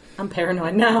 I'm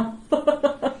paranoid now.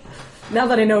 Now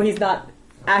that I know he's not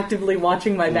actively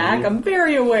watching my back, I'm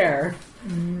very aware.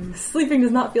 Sleeping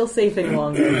does not feel safe any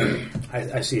longer.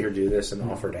 I see her do this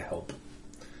and offer to help.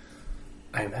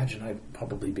 I imagine I'd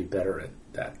probably be better at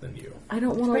that than you. I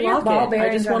don't want Put to your lock ball it. I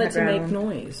bearings just want on it the to make ground.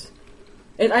 noise.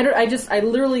 And I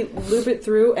literally loop it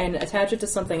through and attach it to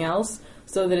something else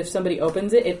so that if somebody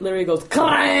opens it, it literally goes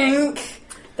clank.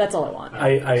 That's all I want.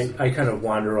 I kind of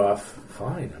wander off.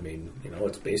 Fine. I mean,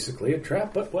 it's basically a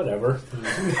trap, but whatever.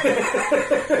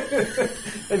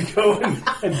 and go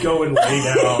and lay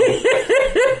down.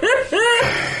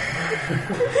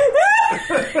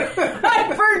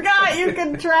 I forgot you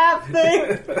can trap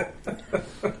things.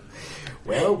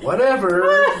 Well,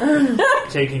 whatever.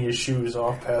 Taking his shoes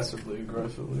off passively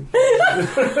aggressively. I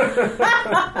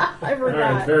Alright,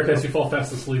 forgot. Veracast, you fall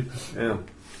fast asleep. Yeah.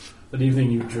 That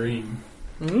evening you dream.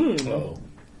 Oh.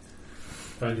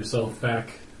 Find yourself back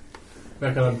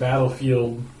on a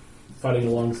battlefield fighting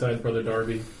alongside Brother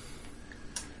Darby.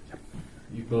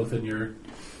 You both in your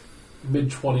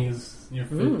mid-20s, your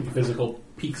physical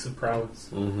peaks of prowess.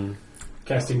 Mm-hmm.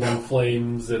 Casting down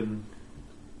flames and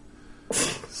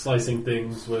slicing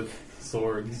things with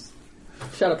swords.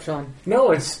 Shut up, Sean.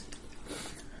 No,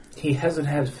 he hasn't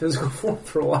had physical form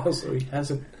for a while, so he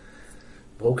hasn't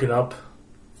woken up.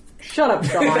 Shut up,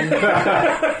 Sean.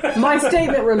 My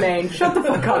statement remains. Shut the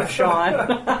fuck up, Sean.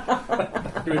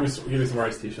 Give me some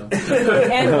iced tea, Sean.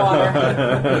 And water.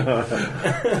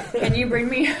 Can you bring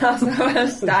me also a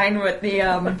stein with the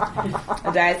a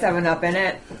Diet 7-Up in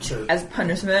it as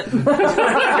punishment?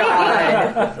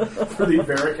 God. For the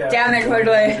Veracast. Damn it,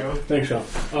 quickly. Thanks, Sean.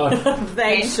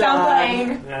 Thanks, Sean.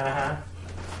 Something. Uh-huh.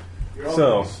 You're all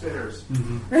So. spitters.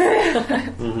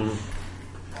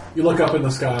 You look up in the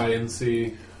sky and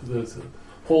see the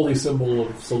holy symbol of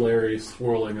Solari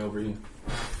swirling over you.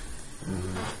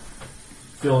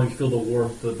 Feel the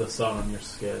warmth of the sun on your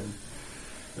skin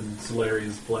and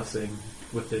Solari's blessing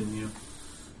within you.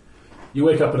 You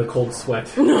wake up in a cold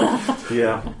sweat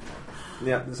Yeah.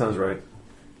 Yeah, that sounds right.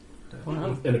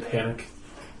 in a panic.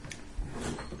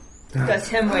 That's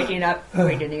him waking up,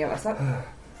 waiting to give us up.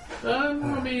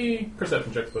 Let me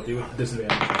perception checks both of you with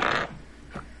disadvantage.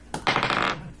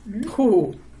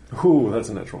 Ooh, Ooh, that's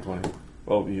a natural 20.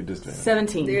 Oh, you disadvantage.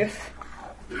 17. Ugh.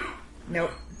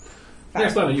 Nope.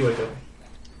 Next time you wake up.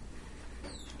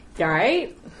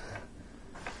 Alright.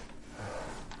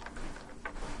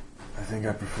 I think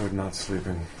I preferred not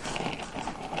sleeping.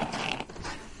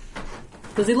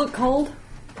 Does he look cold?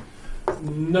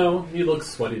 No, he looks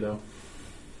sweaty though.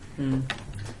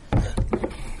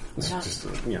 It's just,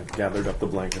 gathered up the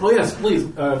blanket. Oh yes, please,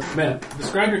 Matt,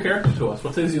 describe your character to us.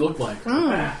 What does he look like? He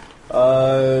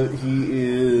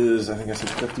is, I think I said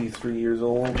 53 years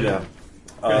old. Yeah.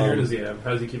 What kind of hair does he have?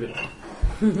 How does he keep it?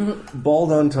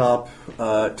 Bald on top,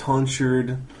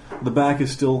 tonsured. The back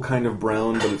is still kind of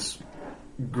brown, but it's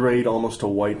grayed almost to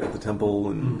white at the temple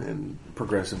and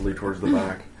progressively towards the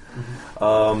back.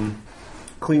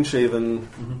 Clean shaven.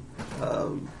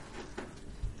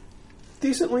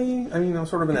 Decently,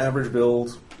 sort of an average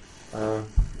build.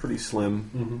 Pretty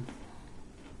slim.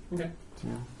 Okay.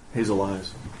 Hazel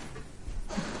eyes.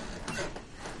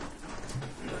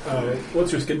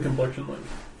 What's your skin complexion like?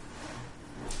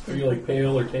 Are you like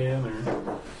pale or tan or?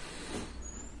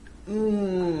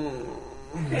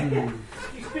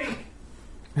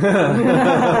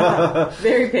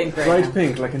 Very pink right Bright now.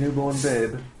 pink, like a newborn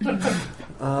babe.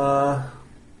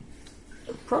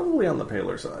 Probably on the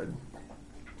paler side.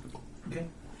 Okay.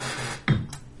 I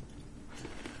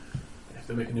have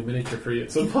to make a new miniature for you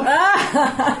at some point.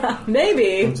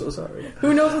 Maybe. I'm so sorry.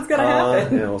 Who knows what's gonna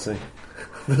happen? Yeah, we'll see.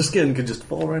 The skin could just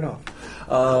fall right off.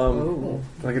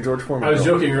 Like a George Foreman. I was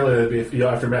film. joking earlier that if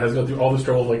after Matt has gone through all this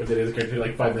trouble of like updating his character,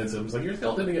 like 5 minutes, and was like, "You're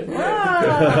skeleton again."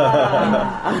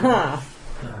 That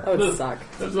would suck.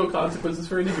 There's no consequences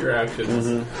for any of your actions.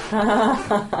 It's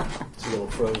a little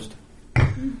frozen.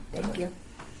 Thank you.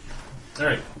 All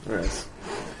right. All right.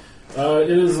 It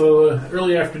is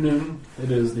early afternoon. It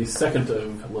is the 2nd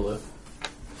of Lilith.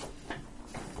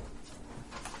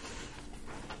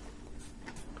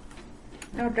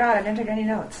 Oh God, I didn't take any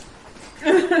notes.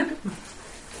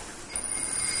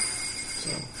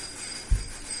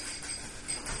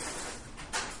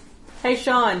 Hey,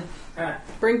 Sean.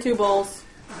 Bring 2 bowls.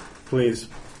 Please.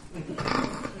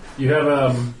 You have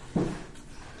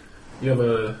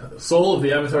a soul of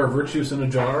the Avatar of Virtues in a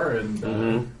jar,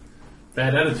 and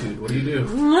Bad attitude. What do you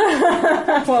do?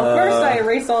 Well, first I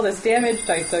erase all this damage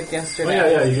I took Oh yesterday.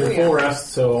 yeah. You get full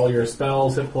rest, so all your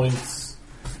spells, hit points,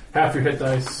 half your hit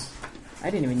dice. I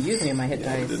didn't even use any of my hit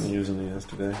I dice. didn't use any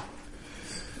yesterday.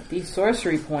 These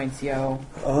sorcery points, yo.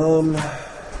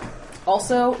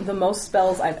 Also, the most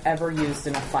spells I've ever used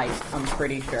in a fight, I'm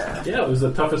pretty sure. Yeah, it was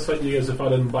the toughest fight you guys have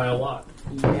fought in by a lot.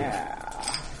 Yeah.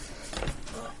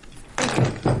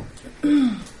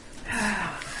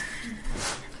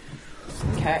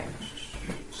 Okay.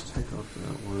 Let's take off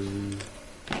that one.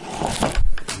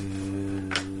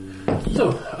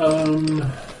 So,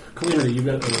 Kalina, you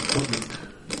got an appointment.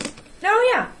 Oh,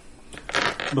 yeah.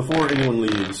 Before anyone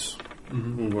leaves,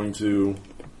 I'm going to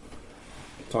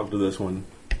talk to this one.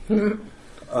 Those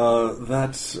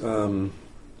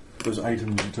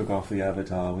items you took off the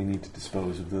avatar, we need to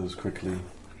dispose of those quickly.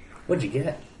 What'd you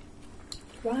get?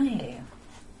 Why?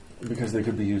 Because they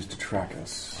could be used to track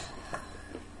us.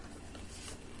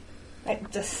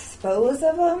 Like, dispose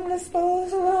of them,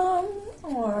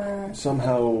 or...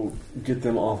 Somehow get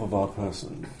them off of our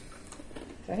person.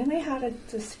 Is there any way how to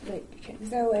just, like, is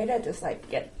there a way to just, like,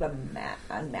 get them,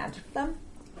 unmagic them?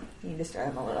 You destroy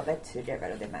them a little bit to get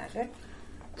rid of the magic?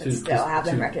 But still have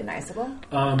them recognizable?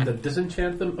 To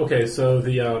disenchant them? Okay, so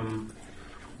the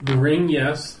ring,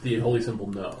 yes. The holy symbol,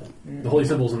 no. The holy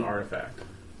symbol is an artifact.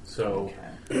 So,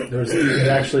 it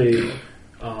actually...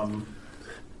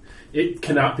 it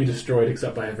cannot be destroyed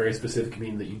except by a very specific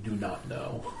mean that you do not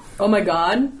know. Oh my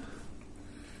god.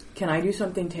 Can I do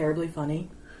something terribly funny?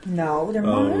 No, they're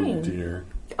Oh mine. dear.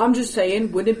 I'm just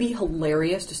saying, wouldn't it be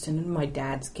hilarious to send him to my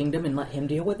dad's kingdom and let him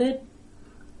deal with it?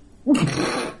 It's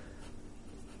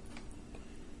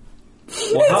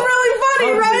really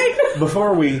funny, right?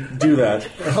 Before we do that,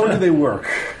 how do they work?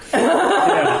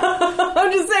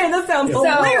 I'm just saying, that sounds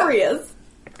hilarious.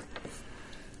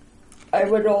 I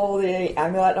would roll the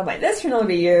amulet on my list can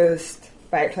only be used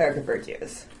by a cleric of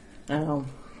virtues. Oh.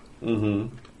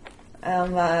 Mm-hmm.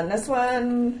 And then this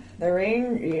one, the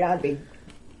ring, you gotta be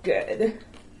good.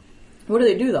 What do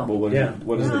they do, though? Well,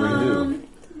 what does the ring do?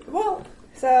 Well,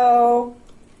 so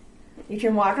you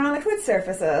can walk on liquid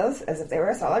surfaces as if they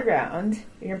were solid ground.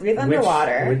 You can breathe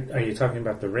underwater. Are you talking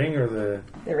about the ring or the...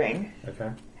 The ring. Okay.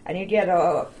 And you get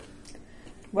a...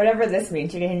 Whatever this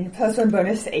means, you get +1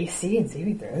 bonus to AC and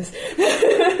saving throws.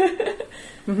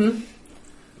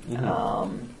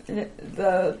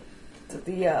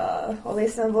 The holy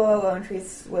symbol alone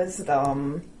increases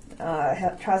wisdom,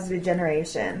 causes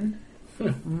regeneration.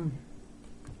 And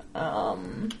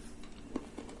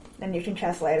you can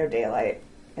cast light or daylight,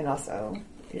 and also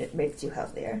it makes you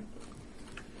healthier.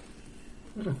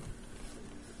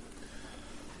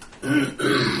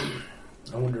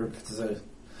 I wonder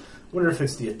if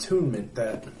it's the attunement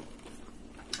that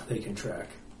they can track.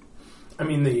 I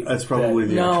mean, that's probably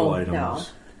the actual items. No.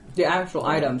 The actual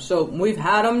items. So we've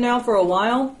had them now for a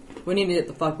while. We need to get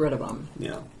the fuck rid of them.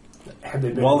 Yeah. Have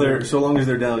they been so long as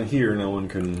they're down here, no one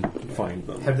can find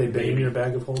them. Have they been in your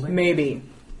bag of holding? Maybe.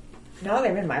 No,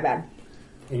 they're in my bag.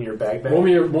 In your bag? Roll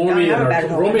me an bag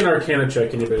Arcana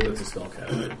check, anybody that's a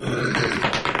spellcaster.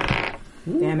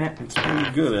 Damn it. It's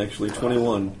pretty good, actually.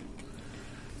 21.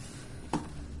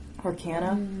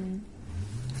 Arcana?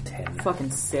 10.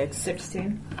 Fucking 6.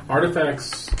 16.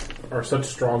 Artifacts are such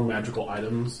strong magical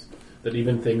items that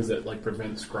even things that like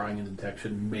prevent scrying and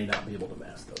detection may not be able to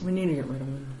mask them. We need to get rid of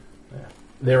them. Yeah.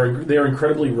 They're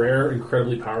incredibly rare,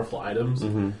 incredibly powerful items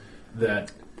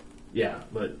that,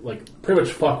 but like pretty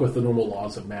much fuck with the normal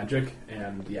laws of magic.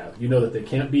 And you know that they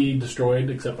can't be destroyed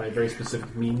except by very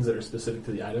specific means that are specific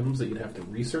to the items that you'd have to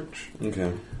research.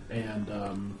 Okay. And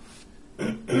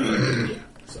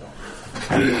so.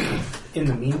 In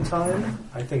the meantime,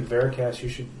 I think Veracast, you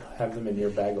should have them in your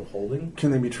bag of holding.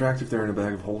 Can they be tracked if they're in a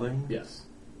bag of holding? Yes.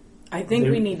 I think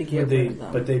we need to get rid of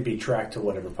them. But they'd be tracked to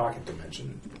whatever pocket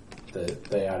dimension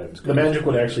the items go. The magic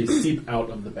would actually seep out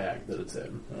of the bag that it's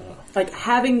in. Like,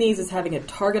 having these is having a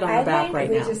target on the back right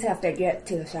we now. just have to get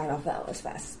to the Shadowfell as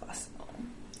fast as possible.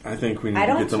 I think we need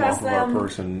to get them off of our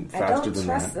person faster than that. I don't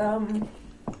trust them.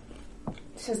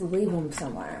 Just leave them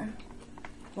somewhere.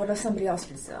 What if somebody else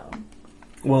gets them?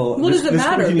 Well, what does it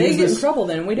matter? They get in trouble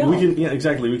then, we don't.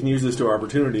 Exactly. We can use this to our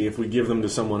opportunity if we give them to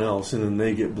someone else and then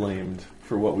they get blamed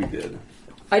for what we did.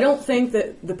 I don't think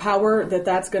that the power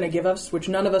that's going to give us, which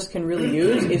none of us can really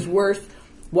use, is worth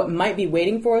what might be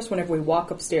waiting for us whenever we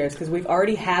walk upstairs, because we've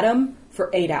already had them for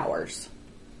 8 hours.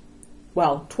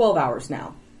 Well, 12 hours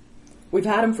now. We've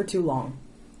had them for too long.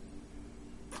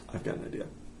 I've got an idea.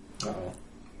 Uh-oh.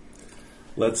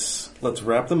 Let's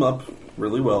wrap them up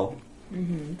really well.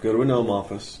 Go to a gnome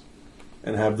office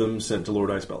and have them sent to Lord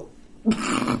Icebelt.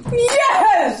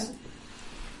 Yes!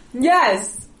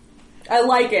 Yes! I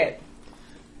like it.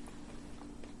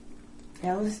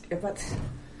 But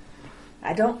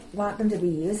I don't want them to be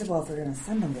usable if we're going to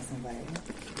send them to somebody.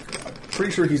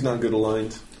 Pretty sure he's not good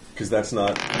aligned, because that's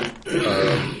not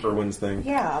Erwin's thing.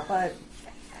 Yeah, but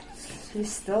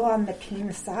he's still on the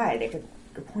team's side. They could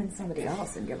appoint somebody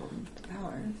else and give them the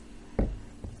power.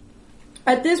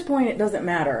 At this point, it doesn't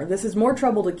matter. This is more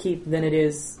trouble to keep than it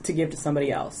is to give to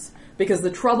somebody else. Because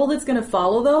the trouble that's going to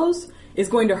follow those is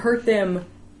going to hurt them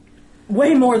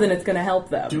way more than it's going to help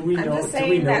them. Do we I'm know? just Do we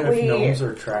saying know that if gnomes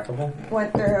are trackable?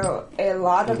 Went through a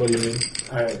lot of... What do you mean?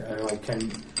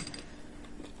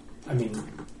 I mean,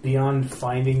 beyond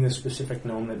finding the specific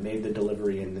gnome that made the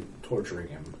delivery and torturing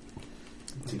him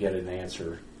to get an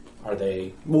answer, are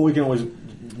they... Well, we can always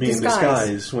be in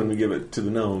disguise when we give it to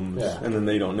the gnomes, and then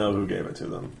they don't know who gave it to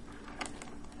them.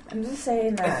 I'm just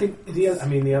saying that... I think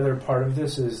the other part of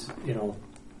this is,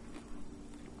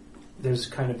 there's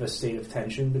kind of a state of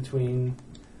tension between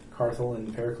Carthel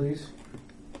and Pericles.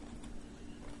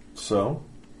 So?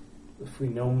 If we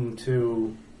know him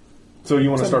to... So you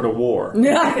want to start a war?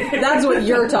 Yeah, that's what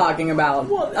you're talking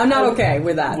about. I'm not okay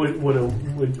with that.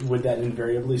 Would that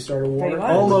invariably start a war?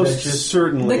 Almost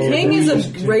certainly. The king is a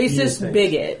racist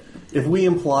bigot. If we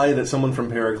imply that someone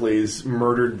from Pericles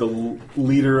murdered the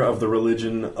leader of the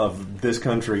religion of this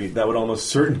country, that would almost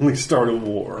certainly start a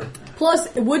war.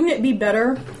 Plus, wouldn't it be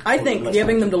better? I think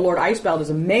giving them to Lord Icebelt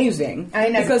is amazing. I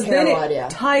think that's because a terrible then it idea.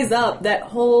 ties up that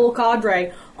whole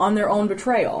cadre on their own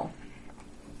betrayal.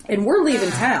 And we're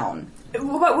leaving town.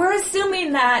 But we're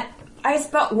assuming that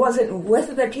Icebelt wasn't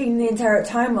with the king the entire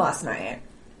time last night.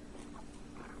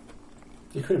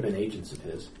 It could have been agents of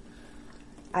his.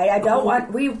 I don't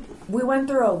want... We went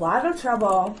through a lot of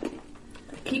trouble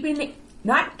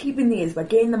not keeping these, but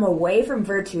getting them away from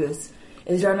Virtus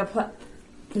is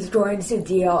going to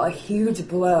deal a huge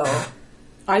blow.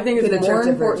 I think it's more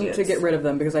important Virtues. to get rid of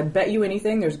them, because I bet you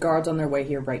anything there's guards on their way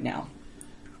here right now.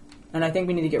 And I think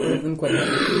we need to get rid of them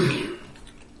quickly.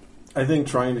 I think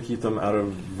trying to keep them out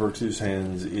of Virtu's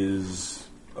hands is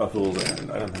a fool's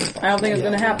errand. I don't think it's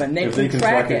going to happen. if they can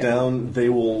track it down, they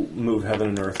will move heaven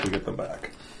and earth to get them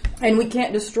back. And we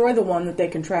can't destroy the one that they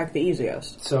can track the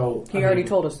easiest. So He already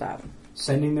told us that.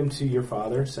 Sending them to your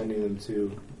father, sending them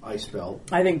to Icebelt.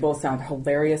 I think both sound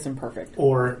hilarious and perfect.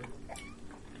 Or,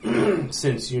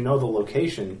 since you know the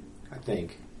location, I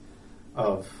think,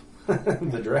 of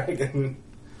the dragon,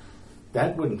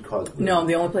 that wouldn't cause... No,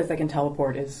 the only place I can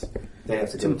teleport is They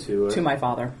have to go to my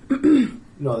father.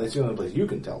 No, that's the only place you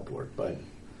can teleport, but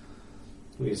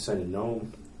we just send a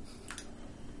gnome.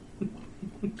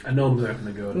 A gnome's not going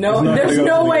to go. No, not there's gonna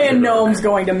go no to the way a Gator. gnome's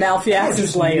going to Malfias's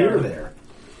Just lair. near there.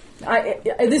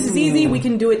 This is easy. We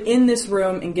can do it in this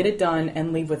room and get it done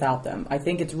and leave without them. I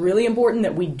think it's really important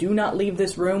that we do not leave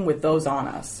this room with those on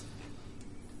us.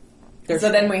 So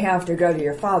then we have to go to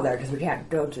your father, because we can't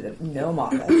go to the gnome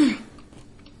office.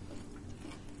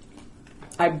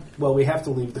 Well, we have to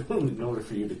leave the room in order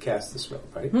for you to cast the spell,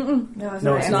 right? No,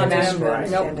 it's not anti-shrine.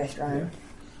 Nope. Anti-shrine.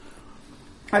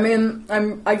 I mean,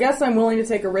 I guess I'm willing to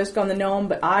take a risk on the gnome,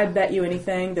 but I bet you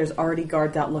anything there's already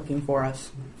guards out looking for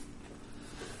us.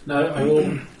 Now, I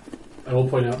will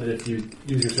point out that if you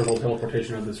use your circle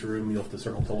teleportation out of this room, you'll have to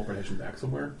circle teleportation back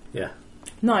somewhere. Yeah.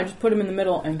 No, I just put them in the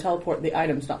middle and teleport the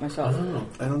items, not myself. Oh.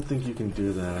 I don't think you can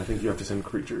do that. I think you have to send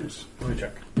creatures. Let me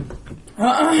check.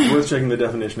 It's worth checking the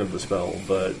definition of the spell,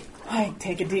 but... I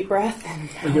take a deep breath and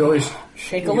We can always,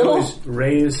 shake we a can little. always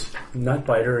raise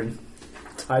Nutbiter and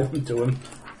tie them to him.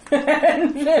 Oh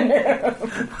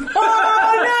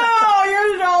no,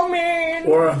 you're so mean!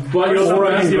 Or Or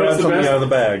I can grab something out of the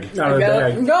bag. out of the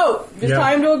bag. Goat! Just Yeah.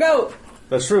 tie him to a goat.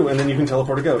 That's true, and then you can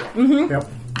teleport a goat. Yep.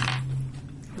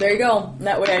 There you go.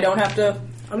 That way I don't have to...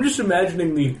 I'm just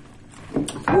imagining the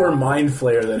poor mind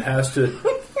flayer that has to...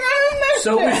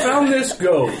 So we found this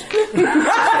goat.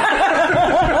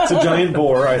 It's a giant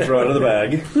boar I throw out of the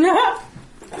bag.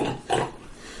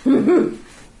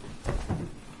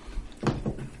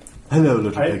 Hello,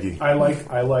 little piggy. I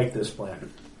like this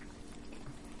plan.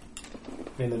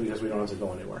 Mainly because we don't have to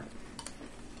go anywhere.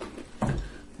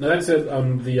 Now that said,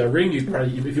 the ring, you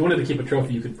probably, if you wanted to keep a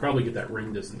trophy, you could probably get that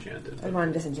ring disenchanted. I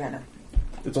want to disenchant it.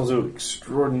 It's also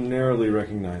extraordinarily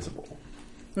recognizable.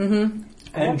 Mm-hmm.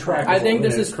 And trackable. I think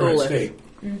this in is its current foolish. state.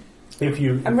 If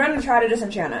you... I'm going to try to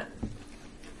disenchant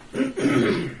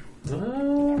it.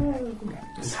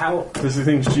 How... This is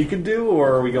things she could do,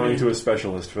 or are we going to a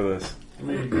specialist for this?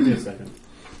 Give me a second.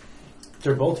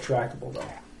 They're both trackable, though.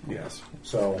 Yes.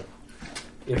 So,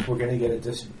 if we're going to get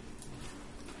it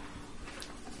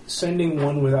sending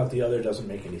one without the other doesn't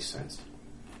make any sense.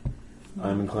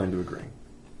 I'm inclined to agree.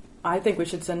 I think we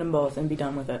should send them both and be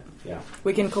done with it. Yeah.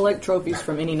 We can collect trophies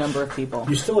from any number of people.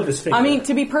 You still have his finger. I mean,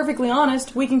 to be perfectly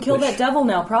honest, we can kill that devil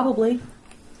now, probably.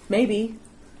 Maybe.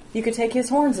 You could take his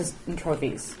horns as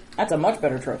trophies. That's a much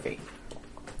better trophy.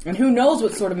 And who knows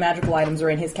what sort of magical items are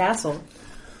in his castle.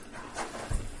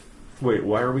 Wait,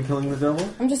 why are we killing the devil?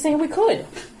 I'm just saying we could.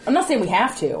 I'm not saying we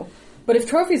have to. But if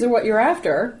trophies are what you're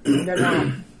after, they're not.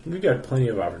 We've got plenty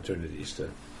of opportunities to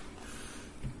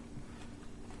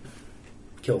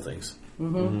kill things.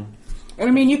 And I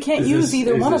mean, you can't use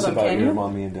either one of them, about can your you?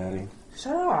 mommy and daddy?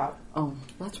 Shut up. Oh,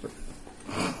 that's...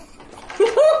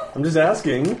 I'm just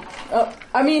asking.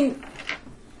 I mean,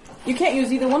 you can't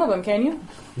use either one of them, can you?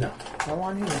 No. I don't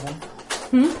want to use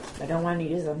them. I don't want to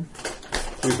use them.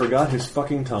 We forgot his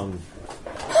fucking tongue.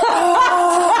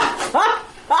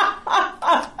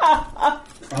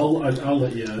 I'll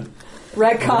let you.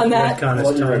 Retcon that. Retcon I'll let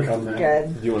his you tongue. retcon that.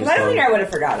 Good. Do you want Because I don't to think I would have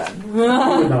forgotten. You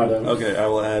would not have. Okay, I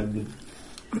will add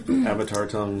avatar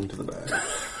tongue to the bag.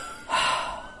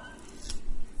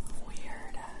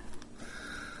 Weird.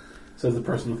 Says the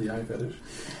person with the eye fetish.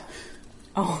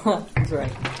 Oh, that's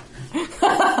right.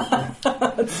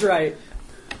 That's right.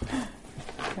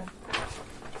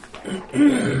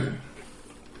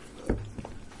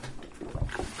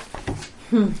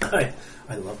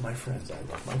 I love my friends. I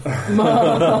love my friends.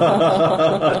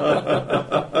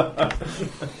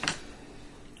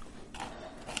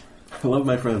 I love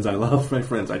my friends. I love my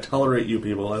friends. I tolerate you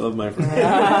people. I love my friends.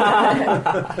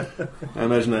 I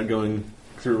imagine that going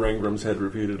through Rangram's head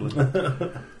repeatedly.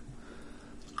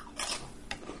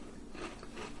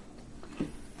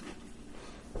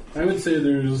 I would say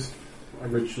there's a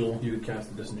ritual you could cast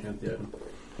to disenchant the item.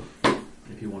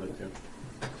 If you wanted to.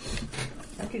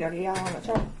 Okay, yeah, I want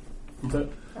to try. What's that?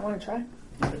 I want to try.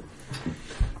 Okay.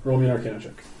 Roll me an Arcana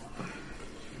check.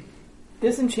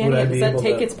 Disenchantment, Would I does be that able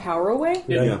take to- its power away?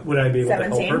 Would I- Yeah. Would I be able to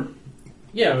 17? help her?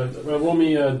 Yeah, roll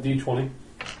me a d20.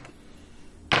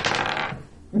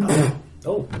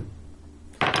 Oh.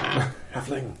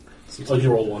 Halfling. Oh,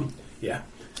 you roll one. Yeah.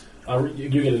 You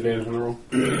get advantage on the roll.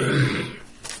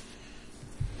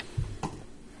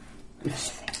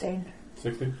 16.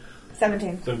 16?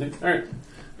 17. 17? Alright.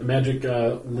 The magic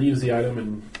leaves the item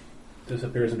and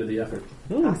disappears into the ether.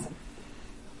 Awesome.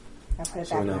 I'll put it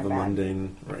So back now in the my bag.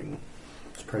 mundane ring.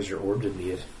 Surprised your orb didn't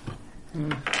eat it.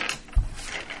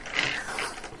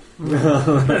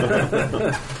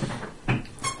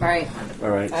 Alright.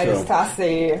 Alright, I so just toss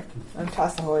the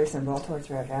holy symbol towards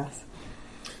her, I guess.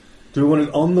 do we want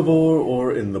it on the boar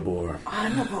or in the boar?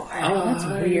 On the board. That's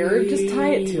weird. Just tie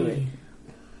it to it.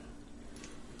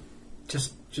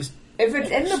 Just If it's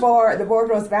in the board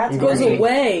goes back to Goes where he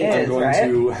away. is, I'm going right?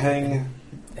 to hang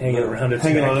hang it around its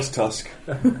it neck. on its tusk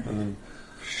and then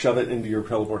shove it into your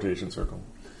teleportation circle.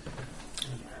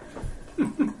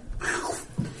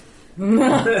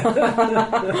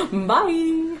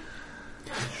 Bye.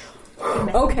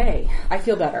 Okay, I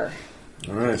feel better.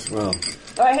 Alright, well,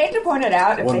 Oh, I hate to point it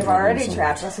out, if One they've problem already solved.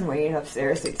 trapped us and waiting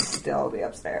upstairs, they'd still be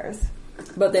upstairs.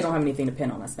 But they don't have anything to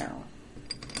pin on us now.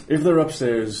 if they're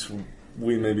upstairs,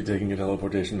 we may be taking a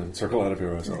teleportation and circle out of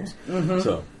here ourselves.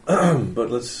 So, but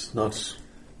let's not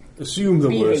assume the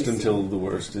Be worst hasty. until the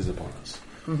worst is upon us.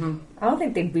 I don't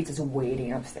think they'd be just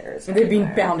waiting upstairs. They'd be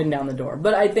anywhere. bounding down the door.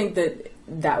 But I think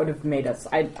that would have made us...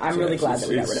 I'm really glad that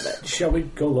we got rid of it. Shall we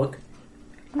go look?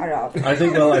 I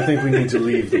don't know. I think we need to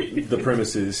leave the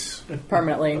premises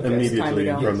Permanently. It's time to immediately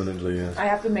and go. permanently, yeah. I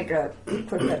have to make a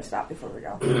quick pit stop before we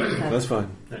go. That's fine.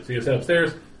 Alright, so you head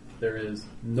upstairs. There is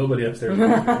nobody upstairs.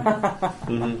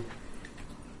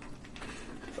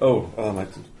 Oh,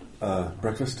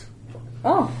 breakfast?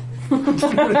 Oh.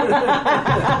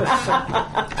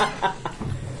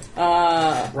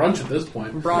 Brunch at this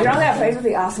point. You know that place with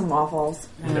the awesome waffles?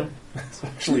 Yep. It's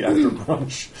actually after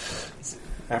brunch. It's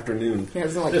afternoon. Yeah,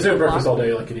 it's like They serve 2 breakfast all o'clock.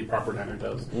 day like any proper diner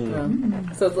does.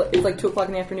 Yeah. So it's like 2 o'clock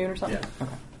in the afternoon or something?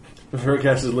 Yeah.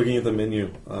 Hurricane is looking at the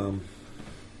menu. Oh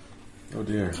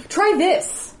dear. Try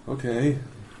this! Okay.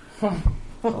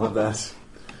 I'll have that.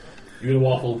 You get a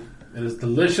waffle. It is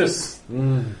delicious.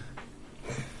 You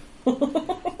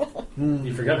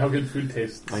forgot how good food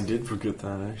tastes. I did forget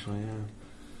that, actually,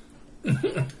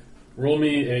 yeah. Roll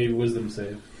me a wisdom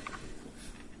save.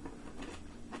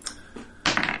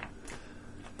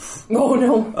 Oh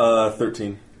no.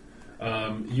 13.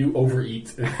 You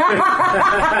overeat.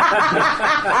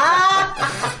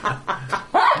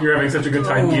 You're having such a good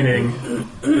time eating.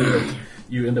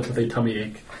 You end up with a tummy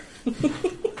ache.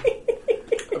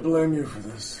 I blame you for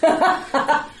this.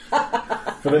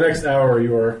 For the next hour,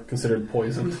 you are considered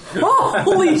poisoned.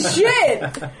 Holy shit!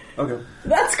 Okay.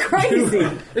 That's crazy.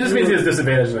 It just means he has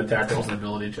disadvantage in attack rolls and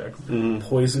ability checks.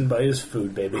 Poisoned by his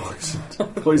food, baby.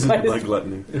 Poisoned by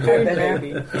gluttony. Been there.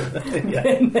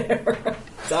 Been there.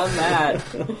 Done that.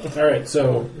 All right,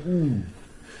 so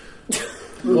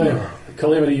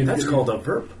Calamity, That's called a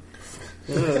verb.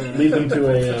 lead them to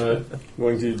a. I'm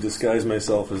going to disguise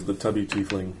myself as the tubby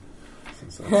tiefling.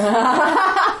 Since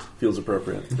that feels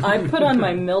appropriate. I put on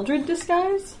my Mildred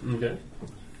disguise. Okay.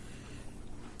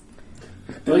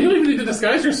 Well, you don't even need to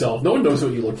disguise yourself. No one knows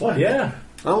what you look like. Yeah.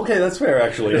 Okay, that's fair,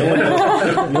 actually.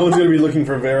 No one's going to be looking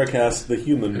for Veracast the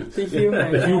human. The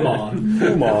human. The human.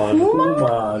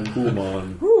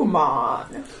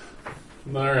 Human.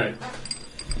 All right.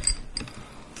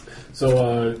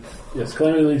 So, yes,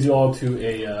 Calamity leads you all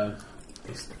to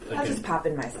I'll just pop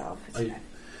in myself. It's a- okay.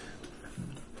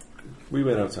 We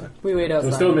wait outside. We wait So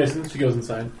outside. Stonemason, she goes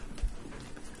inside.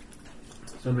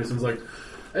 Stonemason's like,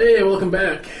 "Hey, welcome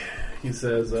back." He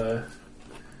says,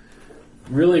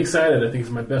 "Really excited. I think it's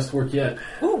my best work yet."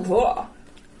 Ooh, cool.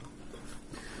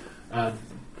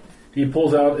 He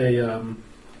pulls out a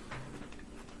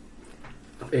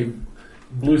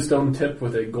blue stone tip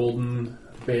with a golden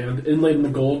band. Inlaid in the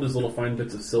gold is little fine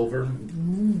bits of silver.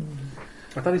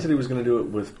 I thought he said he was going to do it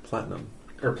with platinum.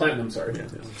 Or platinum, sorry. Yeah,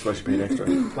 so I should pay extra.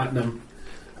 Platinum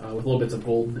with little bits of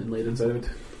gold inlaid inside of it.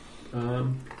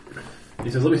 He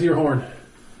says, "Let me see your horn."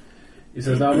 He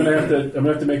says, "Now I'm gonna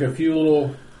have to make a few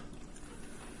little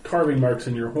carving marks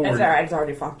in your horn." That's alright, it's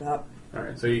already fucked up. All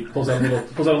right. So he pulls out a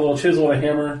little chisel and a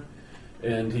hammer,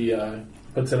 and he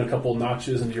puts in a couple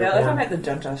notches into your Yeah, like horn. I'm at the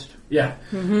dentist. Yeah.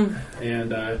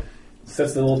 And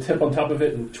sets the little tip on top of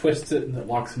it and twists it, and it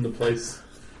locks into place.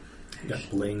 Got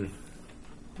bling.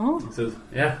 Oh. He says,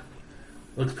 "Yeah,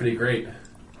 looks pretty great."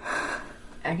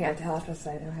 I can't tell if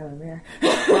I don't have a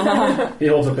mirror. He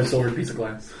holds up a silver piece of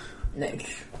glass.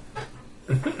 Nice.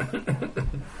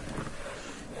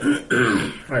 All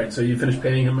right. So you finished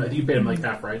paying him. You paid him like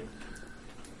half, right?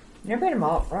 You paid them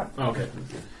all up front. Oh, okay.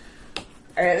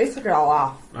 Or at least took it all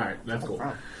off. All right. That's Up cool.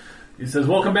 front. He says,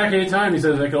 "Well, come back anytime." He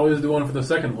says, "I can always do one for the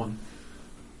second one."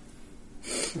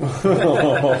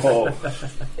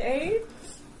 Hey?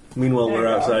 Meanwhile, we're There you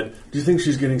go. outside. Do you think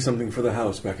she's getting something for the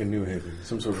house back in New Haven?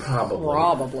 Some sort of... Probably.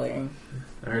 Probably. All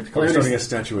right. We're starting a Calamity,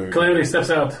 statuary. Calamity steps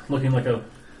out looking like a...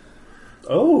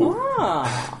 Oh!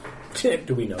 Ah.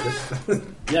 Do we notice?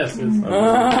 Yes. It's,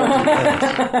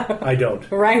 I don't.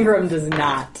 Rangram does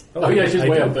not. oh, yeah, she's I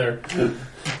way do. up there.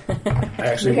 I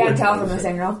actually You can't would tell from notice the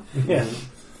it. signal. Yeah.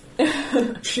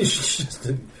 She's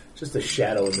just a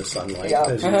shadow in the sunlight, Yeah.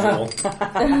 as usual.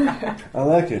 I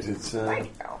like it. It's I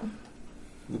know.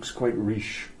 looks quite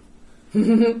riche. I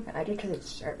do because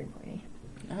it's sharp and pointy.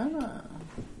 Ah.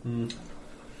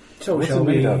 So What's shall it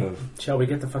made we, out of? shall we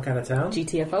get the fuck out of town?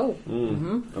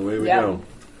 GTFO. Away we Yep. go.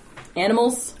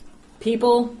 Animals,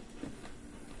 people,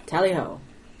 tally ho.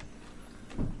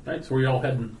 All right, so where you all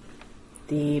heading?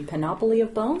 The Panoply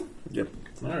of Bone? Yep.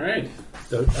 All right.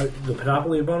 The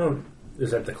Panoply of Bono,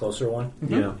 is that the closer one?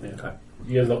 Yeah. Okay.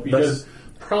 You guys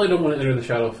probably don't want to enter the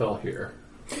Shadowfell here.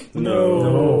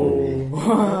 No.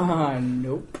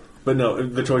 Nope. But no,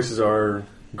 the choices are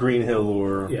Green Hill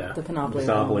or Yeah. The Panoply.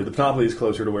 Panoply. The Panoply is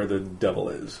closer to where the devil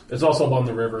is. It's also on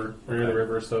the river, or near the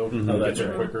river, so you Oh, get that's there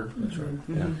right. quicker. That's right.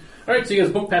 Yeah. All right, so you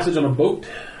guys book passage on a boat.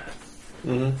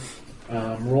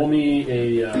 Roll me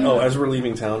a... Oh, as we're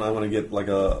leaving town, I want to get like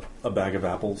a bag of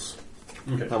apples.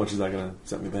 okay, How much is that going to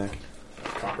set me back?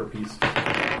 copper piece.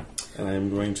 And I'm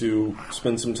going to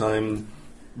spend some time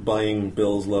buying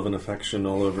Bill's love and affection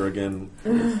all over again.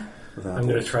 With I'm going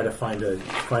to apples. try to find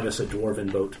us a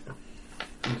dwarven boat.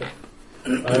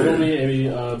 Roll me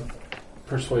a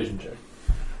persuasion check.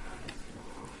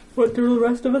 What do the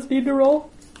rest of us need to roll?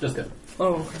 Just him.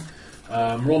 Oh,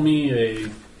 okay. Roll me a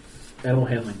animal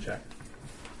handling check.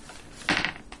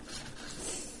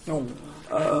 Oh.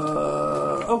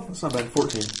 That's not bad.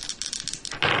 14.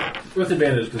 With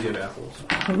advantage because you have apples.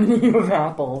 You have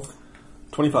apples.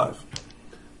 25.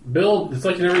 Bill, it's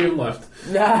like you never even left.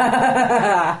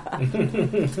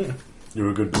 You're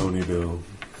a good pony, Bill.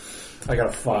 I got a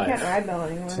I 5. can't ride Bill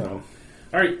anymore. So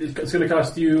All right, it's going to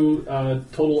cost you a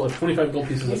total of 25 gold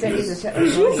pieces He of said he's a piece.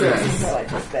 Shetland pony. He's like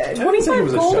this big. I didn't say he 25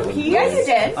 was a gold Shetland piece? pony. Yeah, you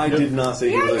did. I did not say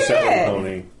he Yeah, was a you Shetland did.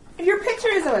 pony. Your picture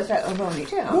is of a Shetland pony,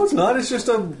 too. No, it's not. It's just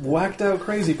a whacked out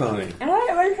crazy pony. And I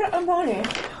thought it was a Shetland pony.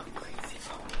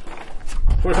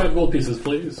 25 gold pieces,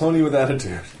 please. Pony with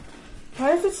attitude.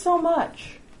 Why is it so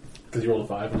much? Because you rolled a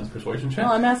 5 on his persuasion check.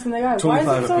 No, I'm asking the guy. Why is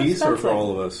 25 it so a piece expensive? or for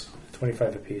all of us?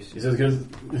 25 apiece. He says, because...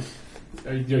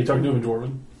 Are you talking to him in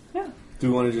Dwarven? Yeah. Do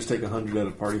we want to just take 100 out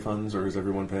of party funds, or is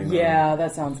everyone paying that? Yeah,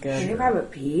 that sounds good. 25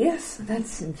 apiece? That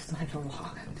seems like a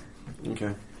lot.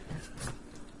 Okay.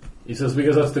 He says,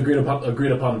 because that's the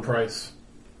agreed upon price.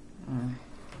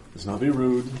 Let's not be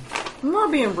rude. I'm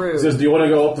not being He rude. says, do you want to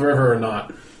go up the river or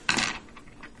not?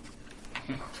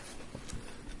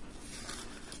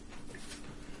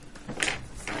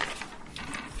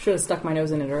 Should have stuck my nose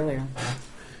in it earlier.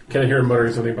 Can I hear him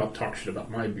muttering something about talk shit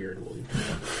about my beard? Will you?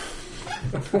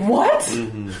 What?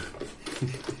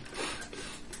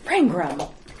 Brain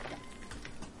grumble.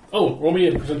 Oh, roll me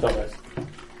a percentile, guys.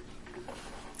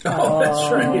 Oh,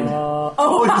 that's right.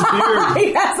 Oh, his beard.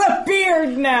 he has a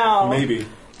beard now. Maybe.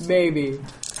 Maybe.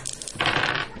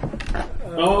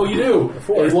 Oh, you do.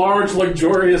 A large,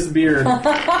 luxurious beard.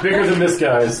 Bigger than this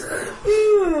guy's.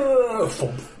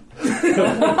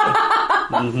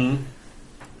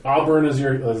 Auburn is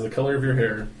the color of your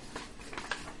hair.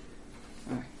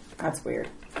 That's weird.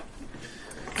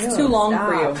 It's too long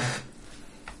for you.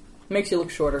 Makes you look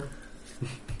shorter.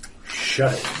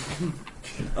 Shut it.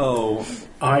 Oh,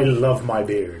 I love my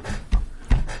beard.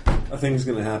 a thing's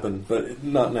going to happen, but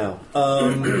not now.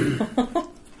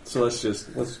 So let's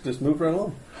just move right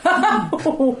along.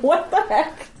 What the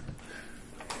heck?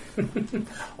 Can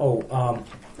I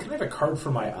have a card for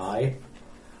my eye?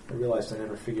 I realized I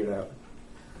never figured out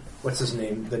what's his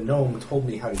name. The gnome told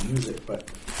me how to use it, but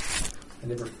I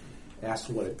never asked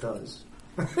what it does.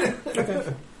 All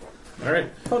right.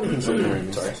 Funny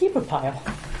considering. Sorry. Keep a pile.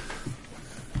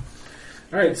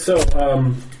 All right, so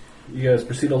you guys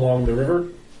proceed along the river.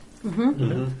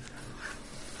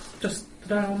 Just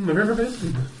down the river bit.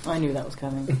 I knew that was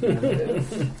coming.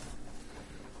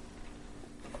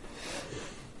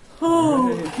 Oh,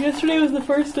 yesterday was the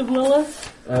first of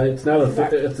Lilith. It's now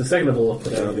it's the second of the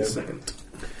Lilith. Yeah, the second.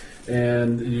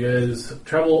 And you guys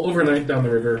travel overnight down the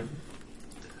river.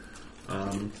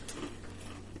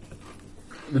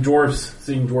 The dwarves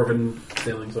sing dwarven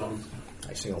sailing songs.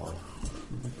 I sing along.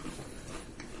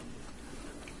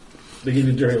 They give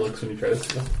you dirty looks when you try to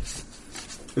sing.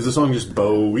 Is the song just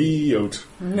Bowie Oat?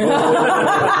 What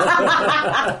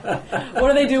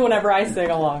do they do whenever I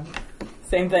sing along?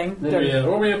 Same thing?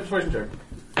 Roll me a persuasion check.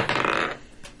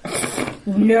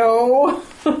 No.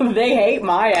 They hate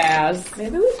my ass.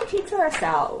 Maybe we should teach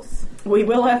ourselves. We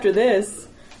will after this.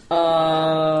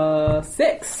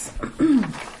 6.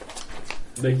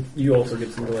 You also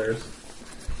get some glares.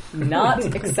 Not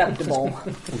acceptable.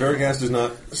 Veracast does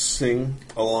not sing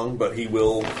along, but he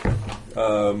will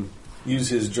use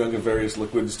his jug of various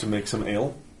liquids to make some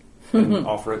ale and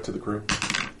offer it to the crew.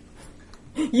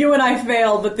 You and I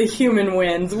failed, but the human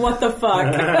wins. What the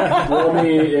fuck? Roll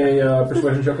me a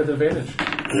persuasion check with advantage.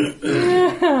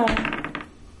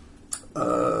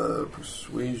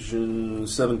 Persuasion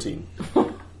 17.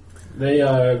 They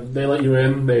let you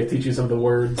in. They teach you some of the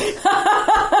words.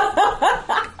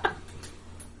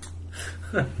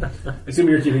 I assume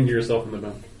you're keeping to yourself in the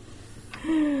boat.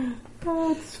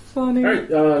 That's funny. All right,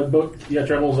 boat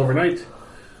travels overnight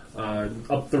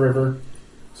up the river.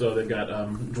 So they've got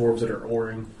dwarves that are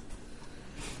oaring.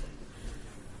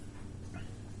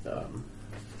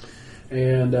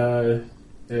 And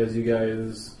as you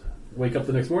guys wake up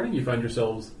the next morning, you find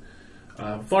yourselves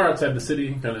far outside the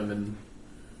city, kind of you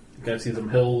guys see some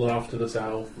hills off to the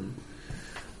south and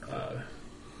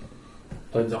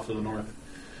plains off to the north.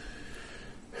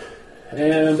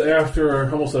 And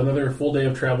after almost another full day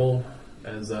of travel,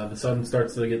 as the sun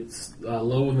starts to get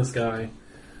low in the sky,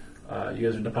 you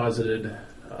guys are deposited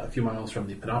a few miles from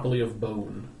the Panoply of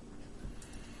Bone.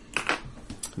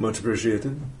 Much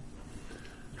appreciated.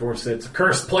 Dwarf said, it's a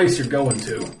cursed place you're going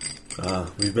to.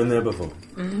 We've been there before.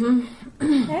 I didn't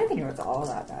think it was all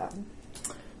that bad.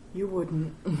 You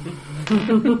wouldn't.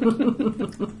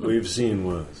 We've seen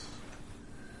worse.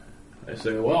 I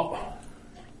say, well,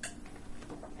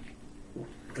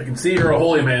 I can see you're a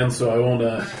holy man, so I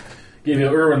won't give you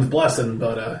Irwin's blessing,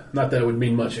 but not that it would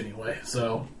mean much anyway.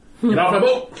 So, get off my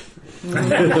boat!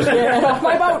 Get off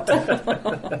my boat!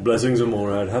 Blessings and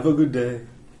Morad. Have a good day.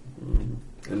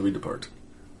 And we depart.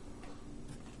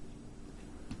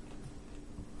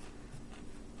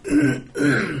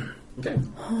 Okay.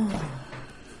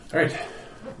 Alright.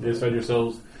 You guys find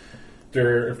yourselves,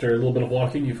 after a little bit of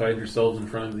walking, you find yourselves in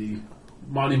front of the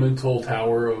monumental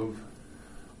tower of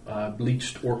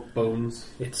bleached orc bones.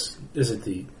 Is it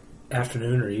the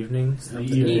afternoon or evening? It's the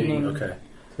evening. Okay.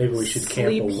 Maybe we should camp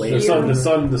Sleep away. here. The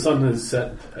sun is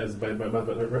set as by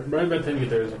the time you get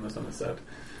there is when the sun is set.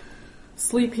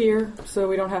 Sleep here, so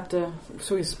we don't have to.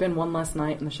 So we spend one last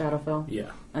night in the Shadowfell.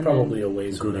 Yeah. And Probably a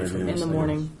ways Good away idea. from In the this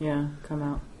morning, come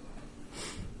out.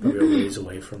 thing. Probably a ways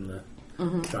away from the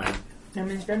giant. I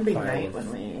mean, it's going to be Fire. night when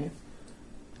we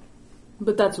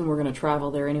But that's when we're going to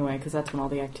travel there anyway, because that's when all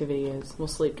the activity is. We'll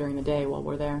sleep during the day while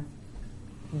we're there.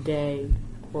 Day,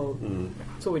 quote.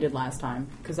 That's what we did last time,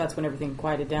 because that's when everything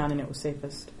quieted down and it was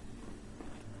safest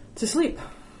to sleep.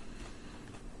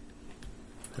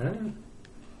 Alright.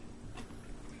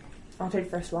 I'll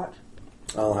take first watch.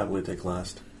 I'll happily take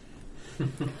last.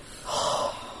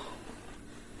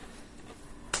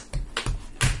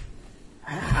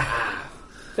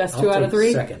 That's I'll 2 out of take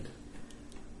 3? Second.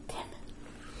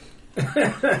 You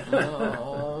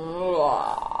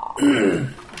You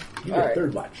get Alright.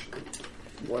 third watch.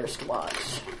 Worst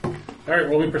watch. Alright,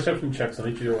 roll me perception checks on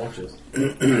each of your watches.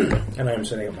 And I am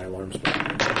setting up my alarms.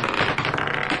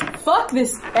 Fuck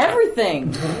this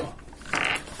everything!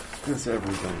 That's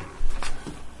everything.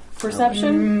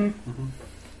 Perception?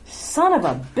 Son of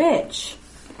a bitch!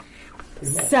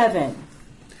 7.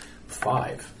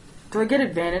 5. Do I get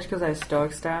advantage because I have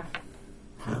stoic staff?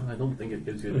 I don't think it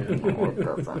gives you an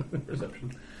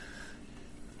perception.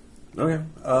 Okay.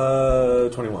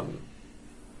 21.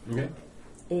 Okay.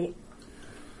 8.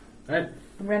 Alright.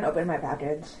 I'm going to open my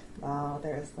package while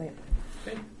they're asleep.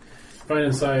 Okay. Find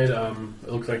inside,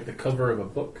 it looks like the cover of a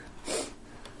book.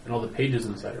 And all the pages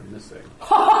inside are missing.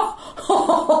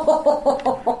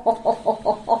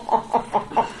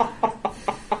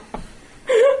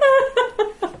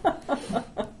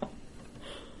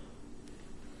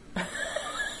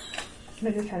 I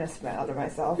just kind of smiled to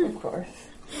myself, of course.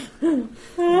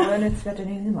 One expected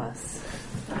anything less.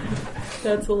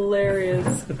 That's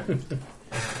hilarious.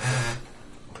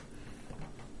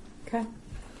 Okay.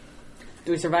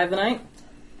 Do we survive the night?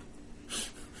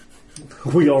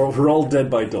 We're all dead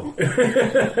by dawn.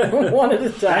 One at a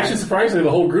time. Actually, surprisingly,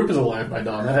 the whole group is alive by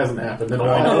dawn. That hasn't happened in a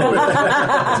while.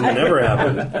 It's never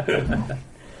happened.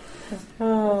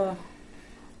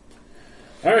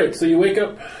 Alright, so you wake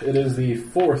up. It is the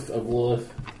 4th of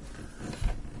Lilith.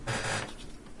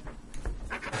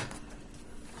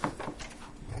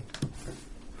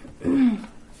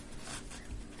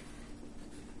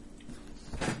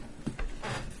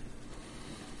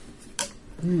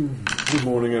 Good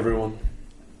morning, everyone.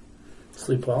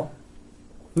 Sleep well?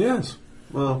 Yes.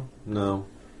 Well, no.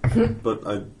 But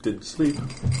I did sleep.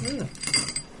 It's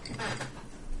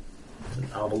a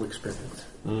novel experience.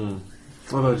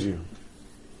 What about you?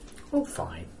 Oh,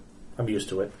 fine. I'm used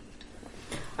to it.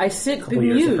 I sit A couple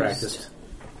years of bemused. practice.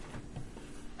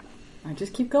 I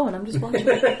just keep going. I'm just watching.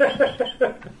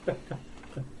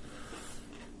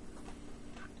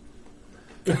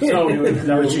 So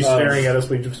Now that she's staring at us,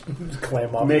 we just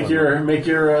clam up. make your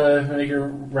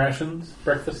rations,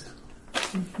 breakfast.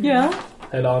 Yeah.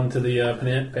 Head on to the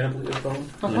panoply phone.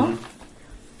 Uh-huh.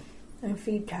 And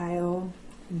feed Kyle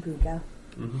and Buga.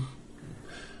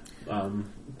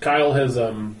 Kyle has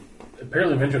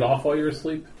apparently ventured off while you were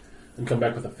asleep and come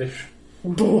back with a fish.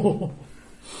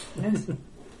 Yes.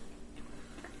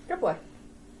 Good boy.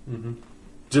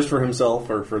 Just for himself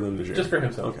or for them to share? Just for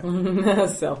himself. Okay.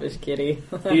 Selfish kitty.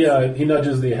 He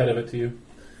nudges the head of it to you.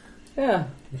 Yeah.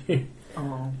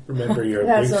 Oh. Remember, you're a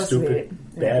That's big, so stupid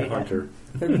sweet. bad Yeah. hunter.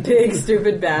 Big,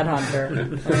 stupid, bad hunter.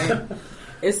 Right.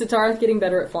 Is Sitarth getting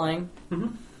better at flying?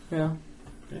 Yeah.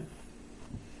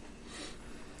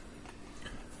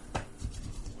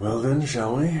 Well then,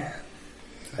 shall we?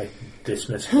 I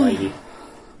dismiss Whitey.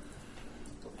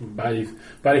 Body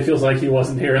feels like he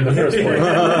wasn't here in the first place.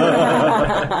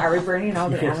 Are we burning all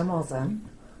the animals then?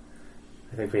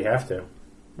 I think we have to.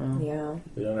 Yeah.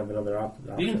 We don't have another You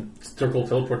option.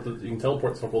 can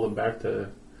teleport circle them back to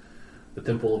the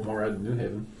Temple of Morad in New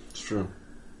Haven. It's true.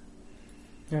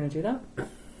 You want to do that?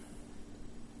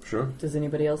 Sure. Does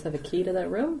anybody else have a key to that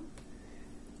room?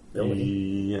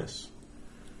 Yes.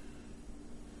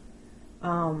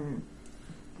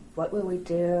 What will we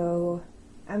do?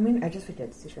 I mean, I guess we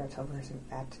could teach our teleportation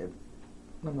back to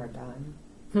when we're done.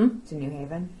 To New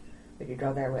Haven. We could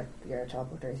go there with your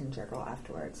teleportation circle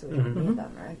afterwards, so we can meet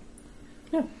them, right?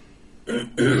 Yeah.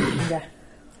 Yeah.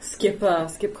 Skip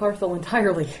Carthel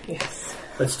entirely. Yes.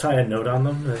 Let's tie a note on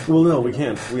them. Well, no, we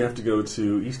can't. We have to go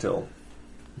to East Hill.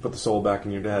 Put the soul back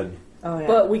in your dad. Oh yeah.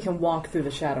 But we can walk through the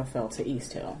Shadowfell to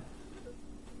East Hill.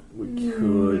 We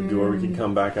could, or we could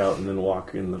come back out and then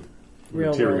walk in the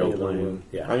Real material world. plane.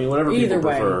 Yeah. I mean, whatever Either people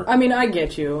way. prefer. I mean, I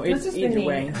get you. This It's is either the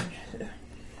way.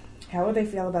 How would they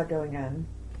feel about going in?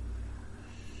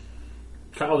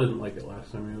 Kyle didn't like it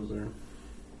last time he was there.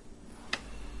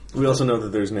 We also know that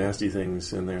there's nasty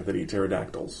things in there that eat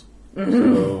pterodactyls.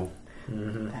 So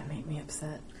That made me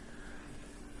upset.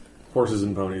 horses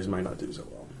and ponies might not do so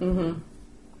well.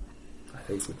 I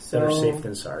think it's better safe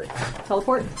than sorry.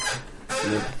 Teleport?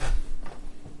 Yep.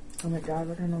 Oh my god,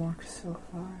 we're gonna walk so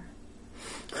far.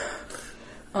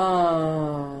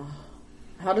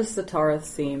 How does Satara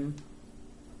seem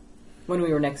when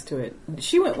we were next to it?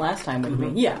 She went last time with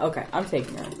me. Yeah, okay. I'm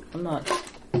taking her. I'm not...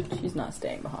 She's not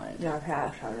staying behind. No,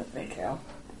 Cash, I would think so.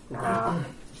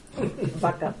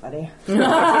 Fucked up, buddy.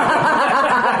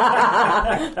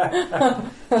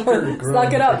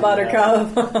 Suck it up,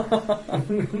 Buttercup.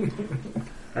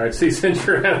 Alright, so you sent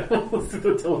your animals to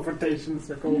the teleportation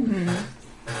circle.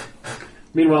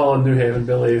 Meanwhile, in New Haven,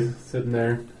 Billy's sitting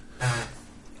there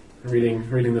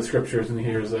reading the scriptures, and he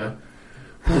hears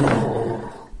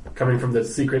coming from the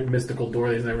secret mystical door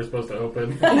that he's never supposed to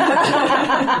open.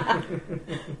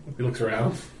 He looks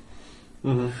around.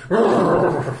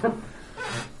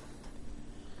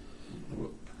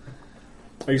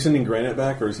 Are you sending Granite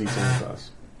back, or is he sending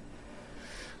us?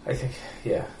 I think,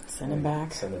 yeah. Send him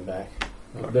back. Send him back.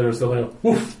 Then there's the little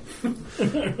woof.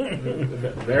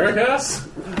 Veracast?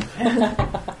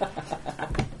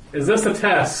 Is this a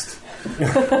test?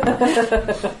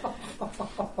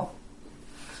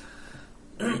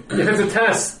 If it's a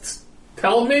test,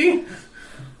 tell me.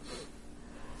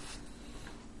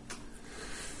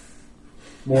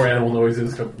 More animal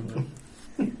noises come from them.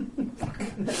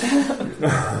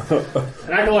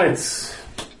 Acolytes,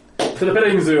 to the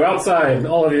petting zoo outside,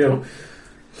 all of you.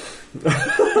 To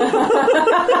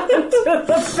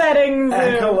the petting zoo.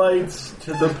 Acolytes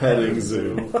to the petting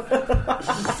zoo.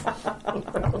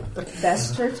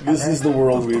 Best church This is the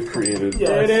world we've created.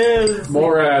 It is.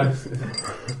 Morad,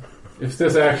 if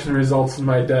this action results in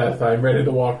my death, I am ready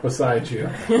to walk beside you.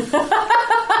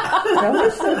 That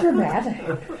was so dramatic.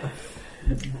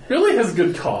 Billy has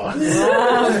good cause.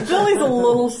 Billy's a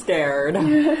little scared.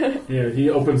 Yeah, he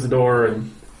opens the door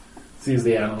and sees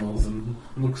the animals and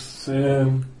looks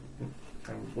in,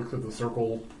 kind of looks at the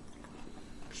circle,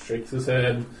 shakes his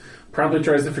head, promptly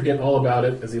tries to forget all about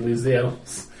it as he leaves the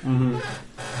animals.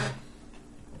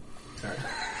 Alright.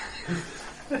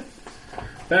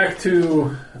 Back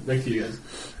to you guys.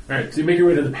 Alright, so you make your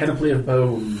way to the Panoply of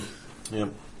Bone. Yep.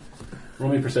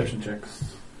 Roll me perception checks.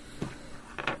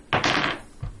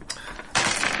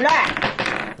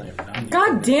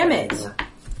 God damn it.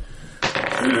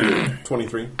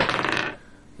 23.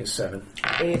 He's 7.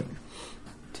 8.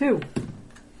 2.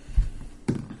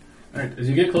 Alright, as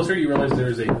you get closer, you realize there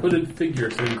is a hooded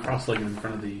figure sitting cross-legged in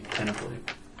front of the panoply.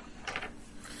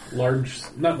 Large,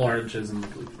 not large as in,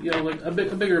 like a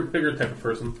bigger type of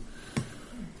person.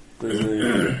 There's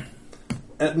a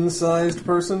Etten-sized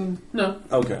person? No.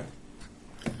 Okay.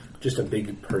 Just a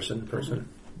big person.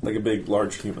 Like a big,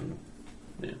 large human.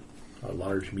 Yeah. A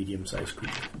large, medium-sized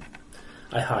creature.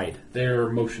 I hide. They're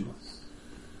motionless.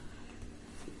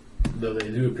 Though they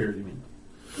do appear to be,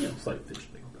 slight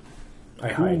fidgeting. I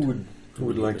hide. Who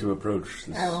would like to approach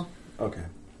this? I will. Okay.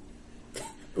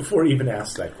 Before you even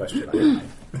ask that question, I hide.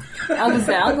 I'll just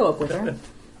say, I'll go up with her.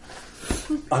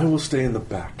 I will stay in the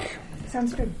back.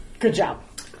 Sounds good. Good job.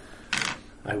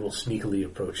 I will sneakily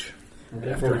approach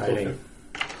Okay, after hiding.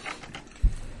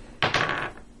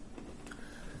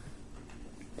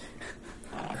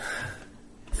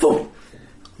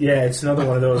 Yeah, it's another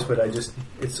one of those, but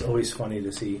it's always funny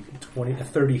to see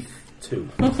 32.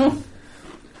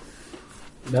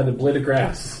 Now the blade of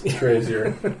grass is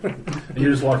crazier. And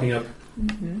you're just walking up.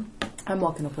 I'm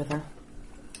walking up with her.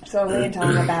 So we're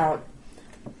talking about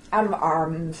out of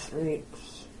arm's reach.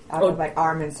 Out of like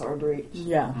arm and sword reach.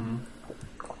 Yeah.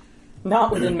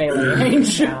 Not within melee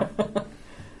range. No.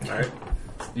 Alright.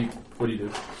 What do you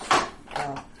do?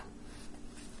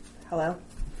 Hello?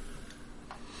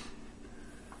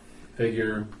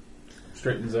 Figure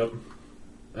straightens up.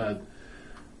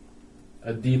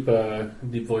 A deep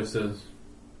voice says,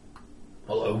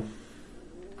 "Hello."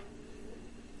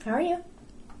 How are you?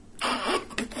 I'm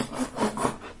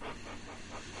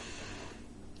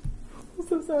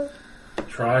so sorry.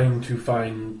 Trying to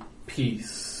find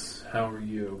peace. How are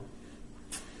you?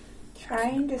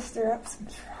 Trying to stir up some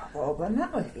trouble, but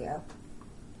not with you.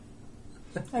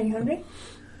 Are you hungry?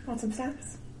 Want some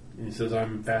snacks? And he says,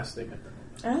 "I'm fasting at the moment."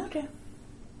 Oh, okay.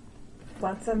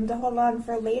 Want some to hold on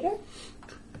for later?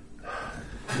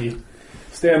 He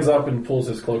stands up and pulls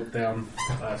his cloak down.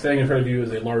 Standing in front of you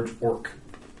is a large orc.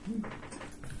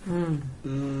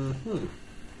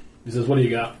 He says, "What do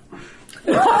you got?"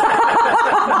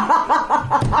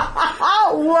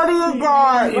 What do you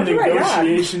got? The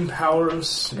negotiation power of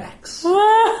snacks.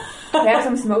 I have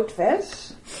some smoked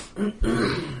fish.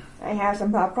 I have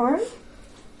some popcorn.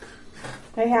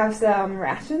 I have some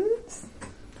rations.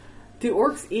 Do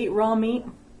orcs eat raw meat?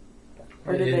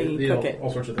 Or do they eat cook it? all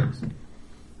sorts of things.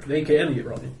 They can eat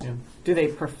raw meat. Yeah. Do they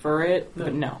prefer it?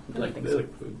 But no, I don't Like, think they so.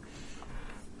 like food.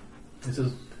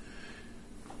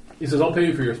 He says, "I'll pay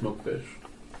you for your smoked fish."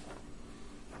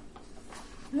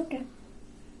 Okay.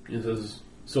 He says,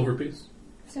 silver piece.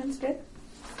 Sounds good.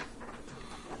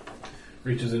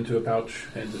 Reaches into a pouch,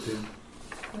 hands it to you.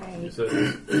 He Right.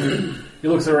 says, he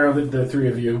looks around at the three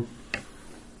of you.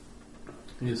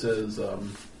 He says,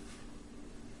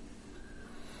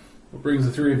 what brings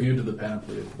the three of you to the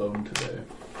Panoply of Bone today?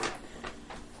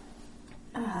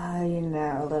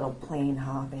 A little plane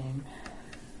hopping.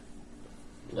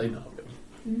 Lane hopping.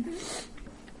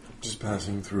 Just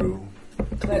passing through.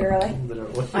 Literally.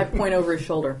 Literally. I point over his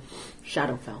shoulder.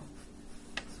 Shadowfell.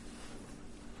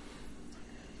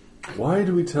 Why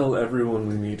do we tell everyone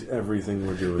we meet everything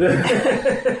we're doing?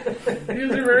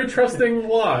 He's a very trusting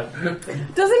lot.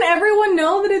 Doesn't everyone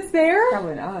know that it's there?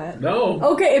 Probably not. No.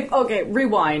 Okay,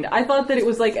 rewind. I thought that it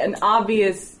was like an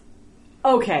obvious...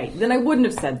 Okay, then I wouldn't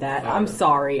have said that. I'm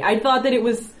sorry. I thought that it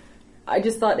was... I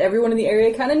just thought everyone in the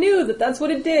area kind of knew that that's what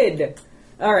it did.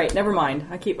 Alright, never mind.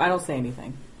 I don't say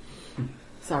anything.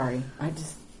 Sorry.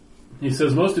 He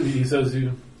says, most of you, he says,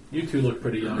 you two look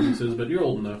pretty young. He says, but you're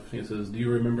old enough. He says, do you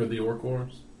remember the Orc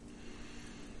Wars?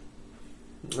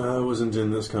 I wasn't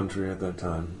in this country at that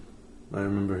time. I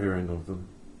remember hearing of them.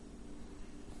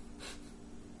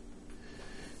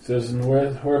 He says, and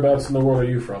whereabouts in the world are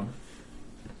you from?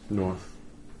 North.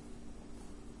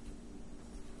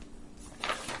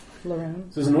 Lorraine?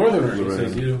 He says, northerner. He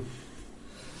Lorraine.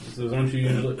 says,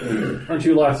 aren't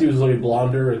you lots usually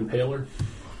blonder and paler?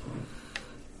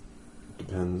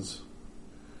 Depends.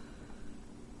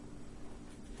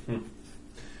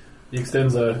 He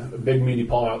extends a big meaty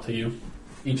paw out to you.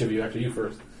 Each of you, actually, you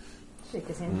first. Shake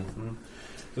his hand.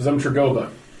 He says, I'm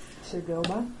Chergoba.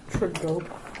 Chergoba. Chergoba.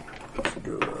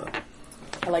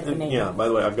 I like the name. Yeah, by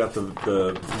the way, I've got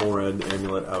the Mored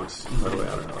amulet out. By the way,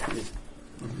 I don't know if he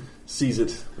sees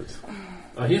it.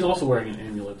 But He's also wearing an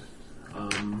amulet.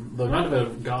 Though not of a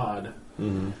god.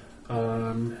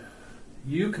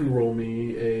 You can roll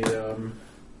me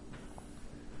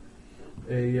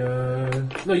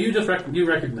no, you just you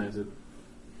recognize it.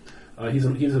 He's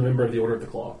a member of the Order of the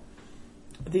Claw.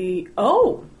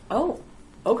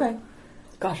 Okay.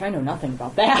 Gosh, I know nothing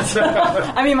about that.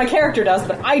 I mean, my character does,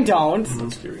 but I don't.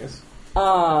 that's curious.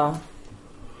 From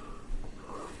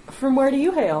where do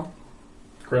you hail?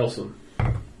 Krelson.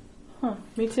 Huh,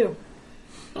 me too.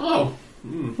 Oh.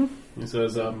 He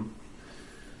says, yeah,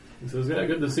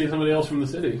 good to see somebody else from the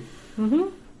city.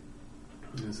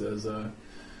 He says,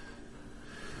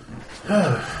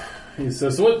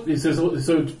 so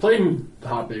it's plane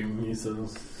hopping, he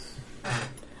says.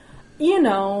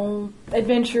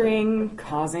 Adventuring,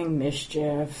 causing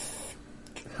mischief,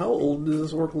 How old does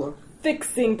this orc look?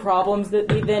 fixing problems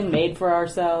that we then made for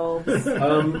ourselves.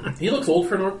 He looks old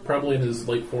for an orc, probably in his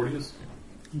late 40s.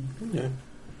 Okay.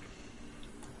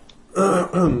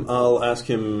 I'll ask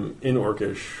him in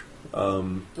Orcish.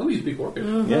 Oh, you speak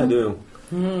Orcish. Yeah, I do.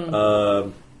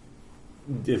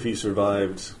 If he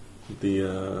survived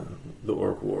the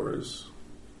Orc Wars,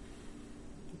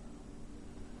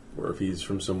 or if he's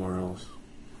from somewhere else.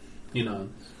 He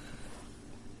nods.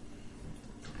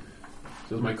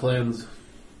 Says, my clan's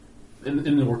in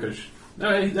the Orcish.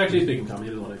 No, he's actually speaking common. He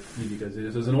doesn't want to leave you guys. He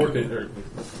says, an Orcish. He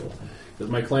says,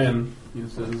 my clan. He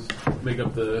says, make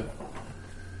up the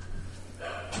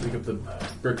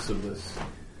bricks of this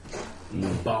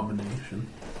abomination.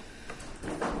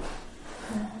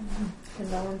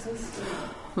 Condolences.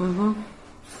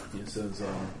 He says,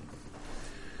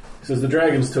 the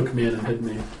dragons took me in and hid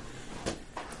me.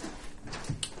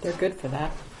 They're good for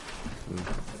that.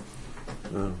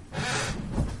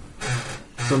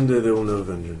 Someday they will know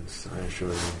vengeance, I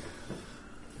assure you.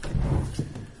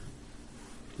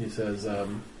 He says,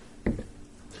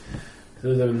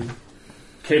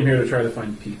 came here to try to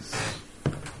find peace.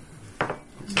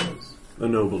 He says, A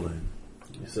noble aim.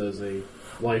 He says, a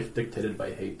life dictated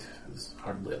by hate is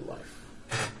hardly a life.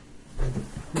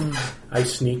 I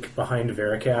sneak behind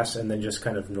Veracast and then just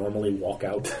kind of normally walk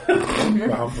out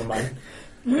from mine.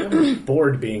 I'm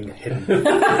bored being hidden. He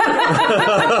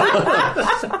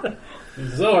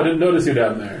says, oh, I didn't notice you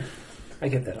down there. I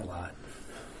get that a lot.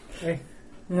 Hey.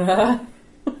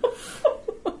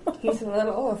 He's a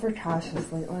little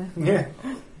overcautious lately. Yeah.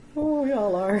 Oh, we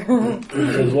all are. He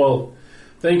says, well,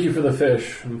 thank you for the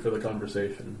fish and for the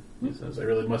conversation. He says, I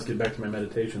really must get back to my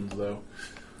meditations, though.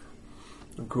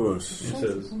 Of course. He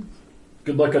says,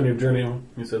 good luck on your journey.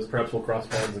 He says, perhaps we'll cross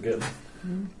paths again.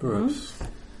 Perhaps.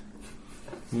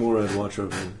 Morad, watch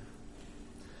over you.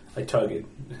 I tug at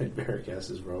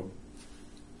Veracast's robe.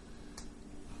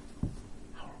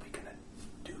 How are we going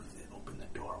to open the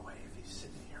doorway if he's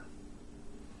sitting here?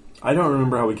 I don't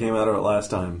remember how we came out of it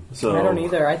last time. So I don't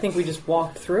either. I think we just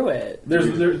walked through it.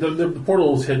 The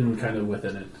portal is hidden kind of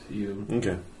within it.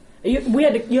 Okay. You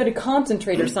had to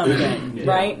concentrate or something, Yeah,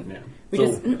 right? Yeah. We So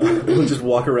just we'll just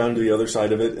walk around to the other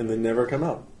side of it and then never come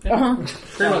out. Pretty much.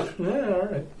 Yeah, all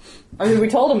right. I mean, we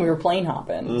told him we were plane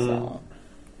hopping, so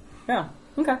yeah,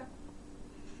 okay.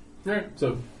 Alright,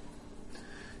 so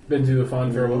been to a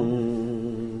fond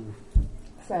farewell.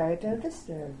 Sorry to have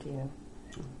disturbed you.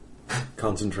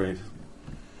 Concentrate.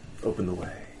 Open the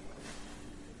way.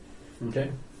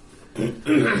 Okay. You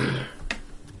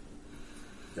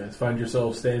guys find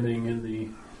yourself standing in the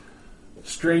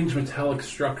strange metallic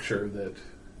structure that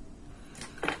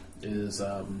is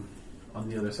on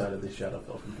the other side of the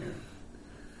Shadowfell from here.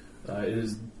 It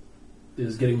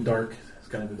is getting dark. It's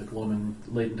kind of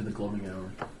late into the gloaming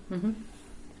hour. Mm-hmm.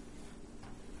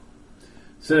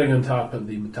 Sitting on top of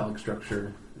the metallic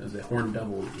structure is a horned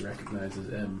devil you recognize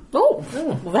as M. Oh,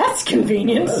 well, that's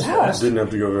convenient. Didn't have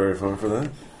to go very far for that.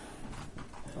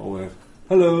 Oh, wait.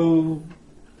 Hello.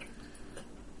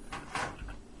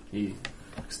 He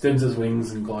extends his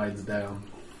wings and glides down.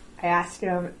 I asked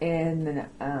him in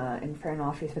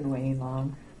Infernal if he's been waiting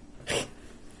long.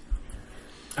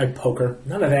 I poke her.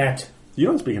 None of that. You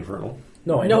don't speak Infernal.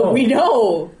 No, I know. No, we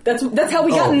know. That's how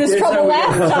we got in this that's trouble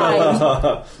how we last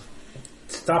time.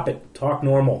 Stop it. Talk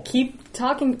normal. Keep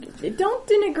talking. Don't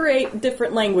denigrate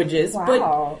different languages,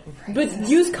 Wow. but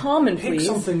use common, Pick please.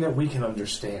 something that we can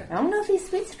understand. I don't know if he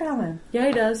speaks common. Yeah,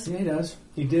 he does. Yeah, he does.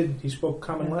 He did. He spoke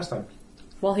common last time.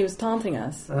 Well, he was taunting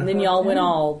us, and then y'all went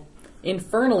all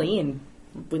infernally, and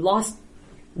we lost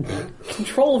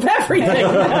control of everything.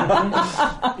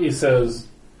 He says,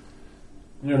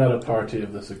 "You're not a party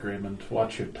of this agreement.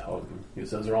 Watch your tongue." He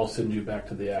says, "Or I'll send you back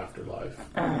to the afterlife."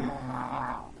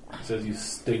 He says, "You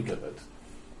stink of it."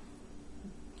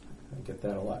 I get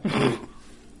that a lot.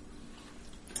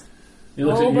 He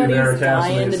looks at you, Nobody's Maricas,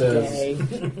 dying and he says,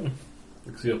 today.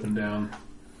 looks you up and down.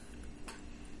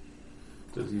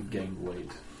 Says, "You've gained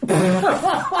weight."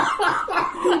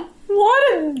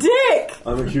 What a dick!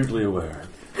 I'm acutely aware.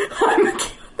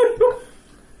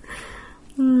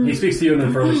 He speaks to you and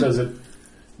Infernal.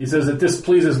 He says, "It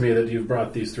displeases me that you've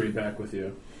brought these three back with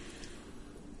you."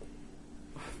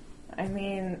 I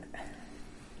mean,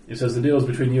 He says, "The deal is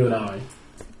between you and I."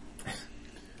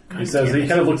 He says, he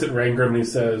kind of looks at Rangram and he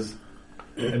says,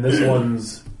 "And this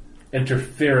one's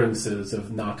interferences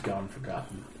have not gone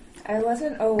forgotten." I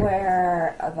wasn't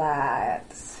aware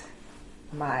that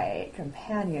my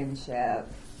companionship,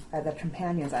 or the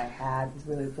companions I had,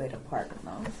 really played a part in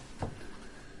those.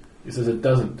 He says, "It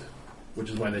doesn't, which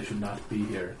is why they should not be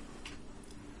here."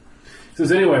 He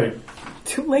says, "Anyway,"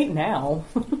 Too late now.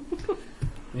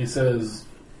 he says,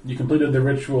 "You completed the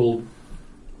ritual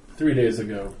 3 days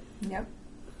ago." Yep.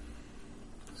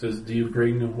 He says, "Do you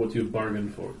bring what you've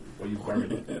bargained for? What you've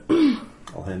bargained?"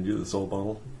 I'll hand you the soul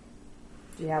bottle.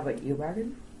 Do you have what you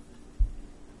bargained?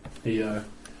 He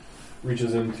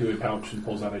reaches into a pouch and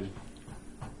pulls out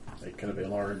a kind of a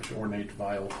large ornate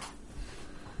vial.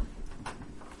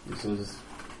 He says,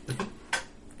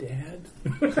 Dad?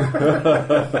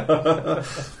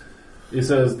 he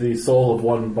says, "The soul of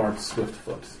one Bart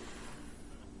Swiftfoot."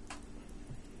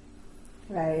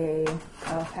 Did I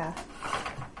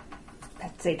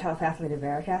telepathically to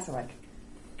Veracast? Or like,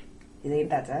 you think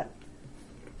that's it?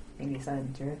 Think he's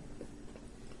telling the truth?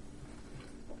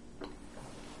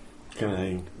 Can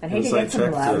I I hate to insight get some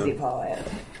check lousy to... poet.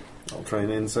 I'll try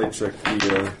and insight check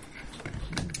the...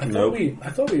 I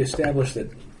thought we established that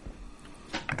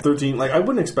 13. Like, I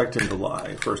wouldn't expect him to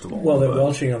lie, first of all. that but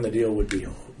welching on the deal would be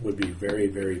very,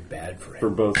 very bad for him. for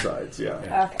both sides,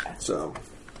 yeah. Okay. So,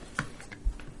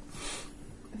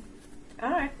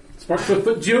 Alright. Spark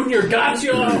Swiftfoot Jr. got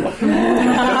you!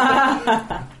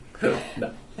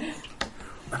 No.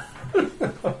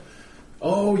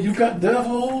 Oh, you got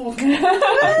devil!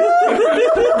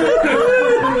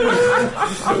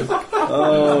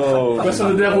 oh, Rest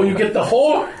of the devil, you get the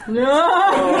whore! No!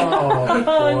 Oh,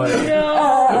 boy.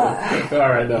 No!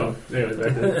 Alright, no. Anyway,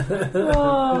 back to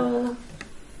Oh.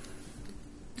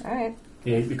 Alright.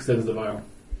 he extends the vial.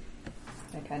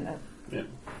 I kind of. Yeah.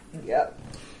 Yep.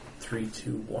 3,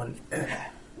 2, 1.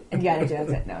 Indiana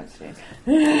Jones it. No, it's strange.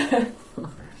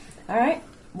 Alright.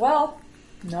 Well,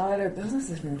 now that our business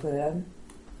is concluded,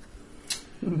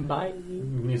 Bye.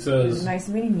 And he it was says, nice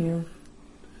meeting you.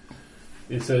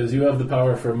 "You have the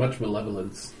power for much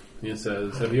malevolence." He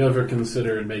says, "Have you ever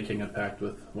considered making a pact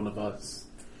with one of us?"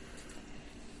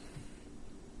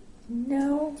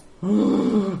 No.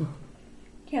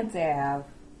 Can't say I have.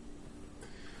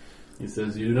 He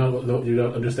says, you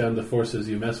don't understand the forces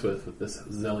you mess with this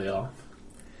Zelioth."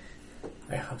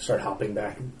 I start hopping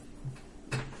back,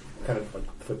 kind of like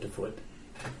foot to foot.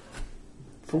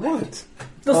 for what?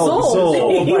 The Oh, soul. the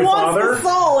soul. He My wants father? the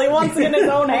soul. He wants it in his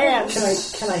own hands.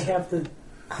 Can I have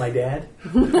my dad?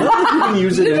 You can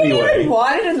use it anyway.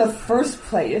 Want it in the first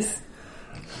place?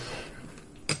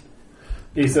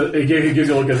 He says, he gives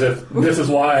you a look as if this is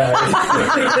why I.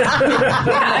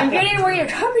 Yeah, I'm getting where you're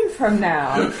coming from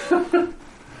now.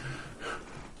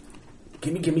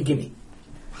 Gimme.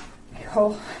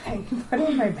 Oh, I put it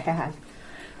in my bag.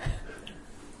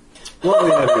 What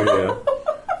we have you here,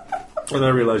 and I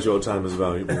realize your time is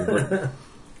valuable, but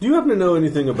do you happen to know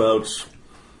anything about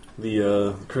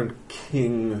the current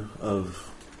king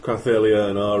of Carthelia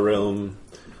in our realm?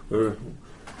 We're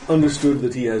understood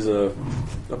that he has a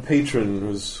patron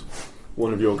who's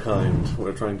one of your kind.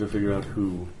 We're trying to figure out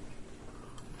who.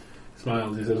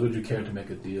 Smiles. He says, "Would you care to make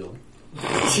a deal?"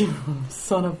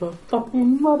 Son of a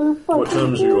fucking motherfucker. What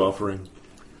terms are you offering?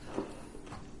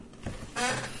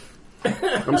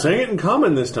 I'm saying it in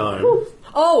common this time.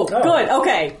 Oh, good.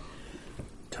 Okay.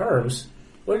 Terms?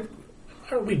 What?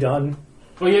 Aren't we done?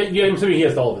 Well, yeah, I'm assuming he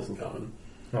has all of this in common.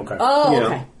 Okay. Oh,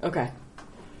 Yeah. okay.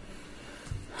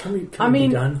 Can we I be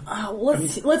done?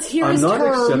 let's hear I'm his not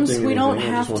terms. accepting We don't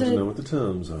anything, I have just want to know to. what the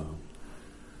terms are.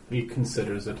 He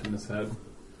considers it in his head.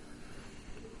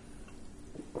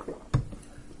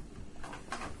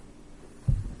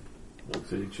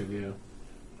 Looks at each of you.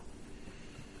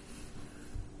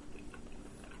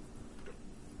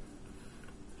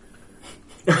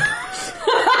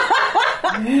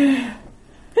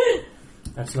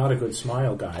 That's not a good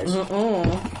smile, guys.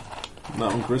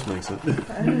 Not when Chris makes it.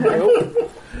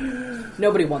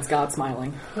 Nobody wants God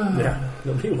smiling. Yeah.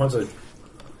 Nobody wants a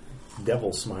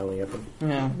devil smiling at them.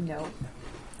 Yeah. No.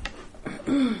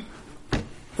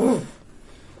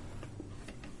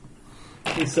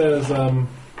 He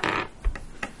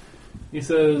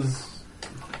says,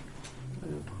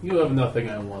 you have nothing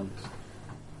I want.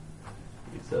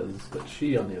 He says, but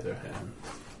she, on the other hand,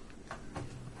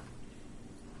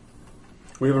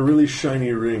 We have a really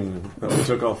shiny ring that we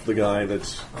took off the guy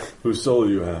whose soul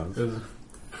you have. is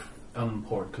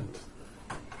unimportant.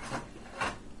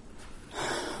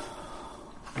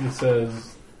 He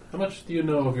says, how much do you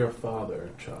know of your father,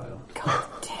 child? God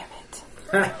damn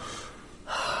it.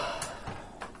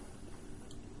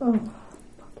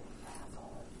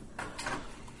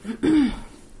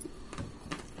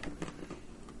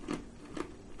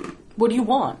 What do you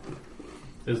want?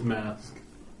 His mask.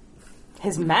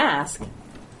 His mask?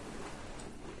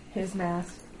 His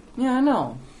mask. Yeah, I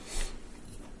know.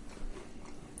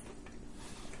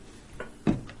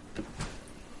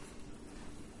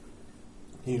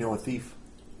 You know a thief.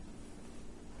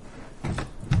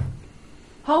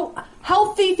 How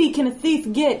thiefy can a thief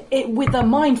get it with a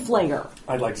mind flayer?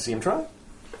 I'd like to see him try.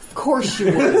 Of course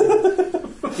you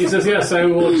would. He says, yes, I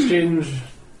will exchange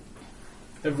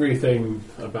everything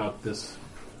about this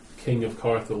king of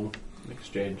Carthel in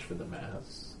exchange for the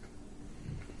mask.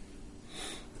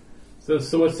 So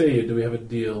what say you? Do we have a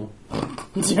deal?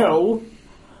 No.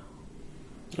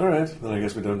 Alright, then I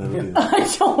guess we don't have a deal.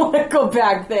 I don't want to go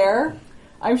back there.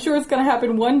 I'm sure it's going to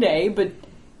happen one day, but...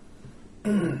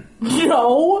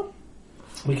 No.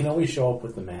 We can always show up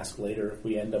with the mask later if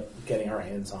we end up getting our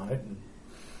hands on it.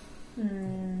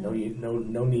 And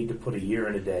no need to put a year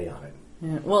and a day on it.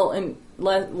 Yeah, well,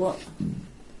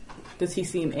 does he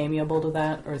seem amiable to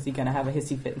that, or is he going to have a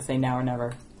hissy fit and say now or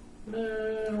never?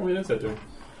 We didn't say to.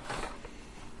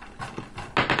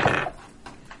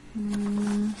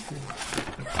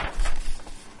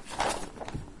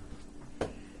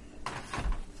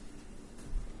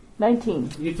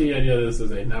 19. You get the idea this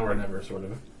is a now or never sort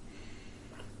of.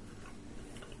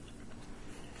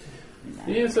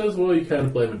 He says, well, you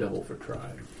can't blame a devil for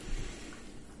trying.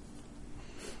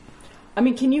 I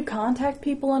mean, can you contact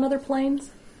people on other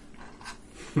planes?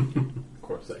 Of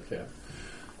course I can.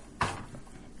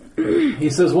 He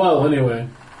says, well, anyway,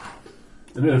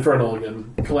 in Infernal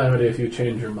again, calamity if you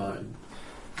change your mind.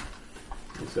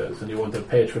 He says, and you want a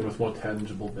patron with more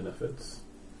tangible benefits.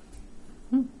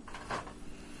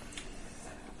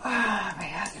 Ah, my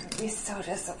husband would be so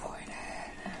disappointed.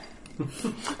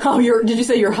 Oh, did you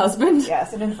say your husband?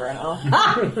 Yes, an Inferno.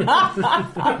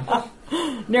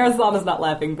 Narasana's not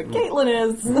laughing, but Caitlin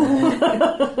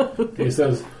is. He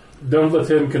says, don't let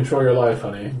him control your life,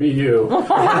 honey. Be you.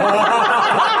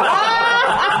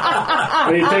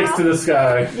 And he takes to the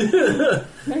sky.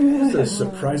 It's a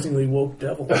surprisingly woke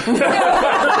devil.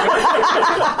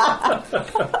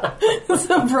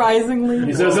 Surprisingly.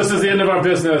 He says, this is the end of our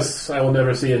business. I will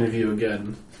never see any of you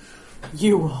again.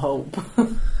 You hope.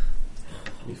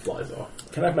 He flies off.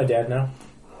 Can I have my dad now?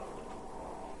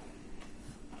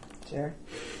 Sure.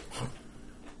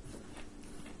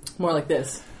 More like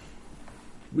this.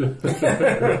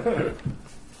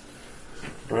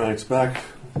 Right, back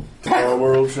to our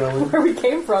world, shall we? Where we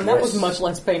came from, that was Yes. much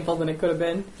less painful than it could have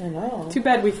been. I know. Too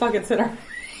bad we fucking sent our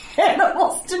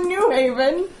animals to New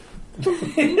Haven. Now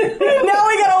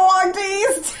we gotta walk to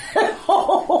East.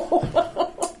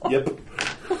 Yep.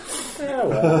 Yeah,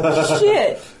 well.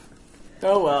 Shit.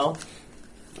 Oh well.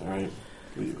 Alright.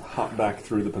 We hop back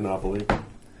through the Panoply.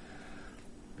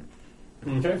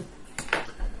 Okay.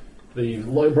 The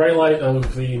bright light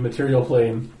of the material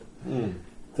plane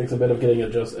takes a bit of getting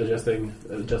adjusting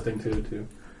to.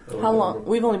 How long?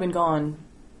 We've only been gone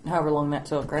however long that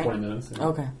took, right? 20 minutes. Yeah.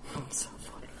 Okay. So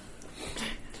funny.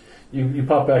 You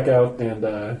pop back out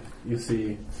and you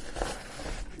see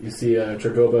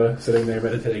Chergoba sitting there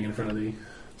meditating in front of the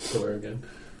door again.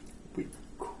 We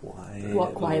quietly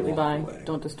Walk quietly by. away.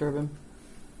 Don't disturb him.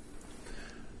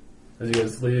 As you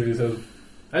guys leave, he says,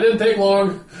 "I didn't take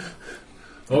long.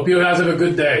 Hope you guys have a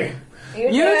good day." You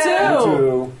too. You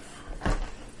too.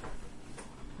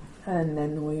 And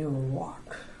then we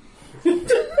walk.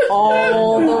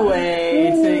 All the way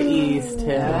to East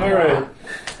Hill. All right.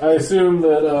 I assume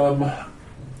that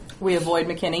We avoid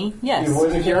McKinney. Yes, you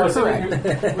avoid the you're chaos.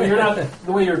 correct. Well, you're not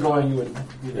the way you're going. You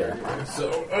wouldn't be there anyway. So,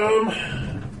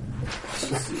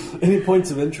 let's see. Any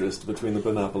points of interest between the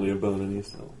Panoply of Bone and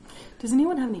East Hill? Does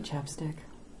anyone have any chapstick?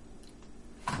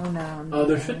 Oh no.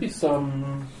 There should be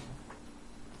some.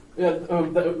 Yeah.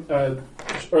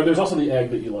 Or there's also the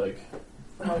egg that you like.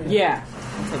 Yeah.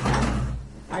 I'll take that.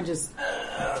 I just...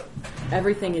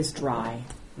 Everything is dry.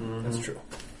 That's true.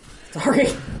 Sorry.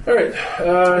 All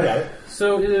right.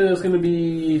 So it is going to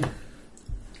be.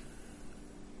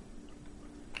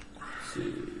 Let's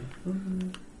see.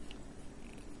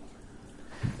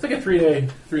 It's like a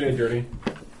three-day journey.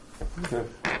 Okay.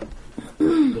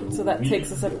 So that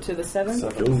takes us up to the 7th?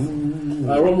 7.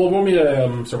 Roll me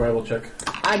a survival check.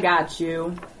 I got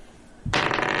you.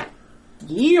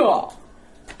 Yeah!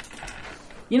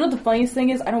 You know what the funniest thing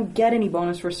is? I don't get any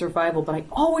bonus for survival, but I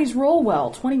always roll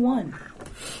well. 21.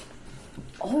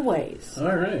 Always.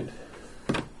 All right.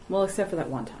 Well, except for that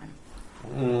one time.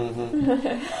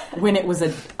 When it was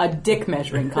a dick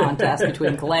measuring contest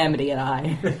between Calamity and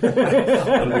I.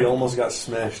 And we almost got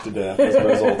smashed to death as a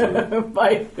result of it.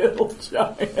 By hill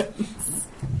giants.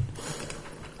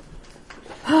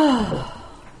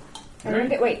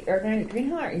 Wait, are we going to Green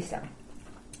Hill or East Hill?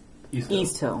 East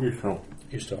Hill. East Hill.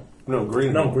 East Hill. No,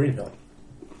 Green No, Hill. Green Hill.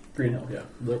 Green Hill,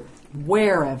 yeah.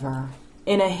 Wherever.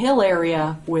 In a hill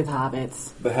area with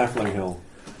hobbits. The Halfling Hill.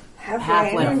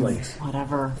 Halflings.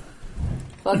 Whatever.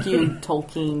 Fuck you,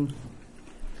 Tolkien.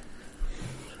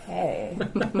 Hey.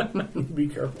 Be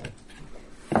careful.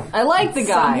 I like the Some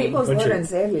guy. people's Bunch Lord of- and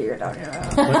Savior you're talking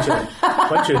about.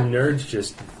 Bunch of nerds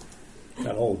just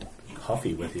got old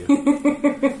huffy with you out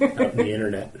in the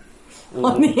internet.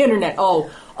 On the internet. Oh,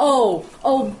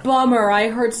 bummer. I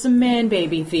hurt some man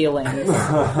baby feelings.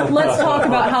 Let's talk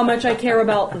about how much I care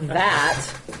about that.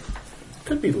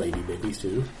 Could be lady babies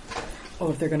too. Oh,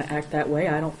 if they're going to act that way,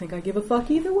 I don't think I give a fuck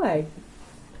either way.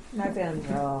 Not them.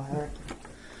 Oh, her.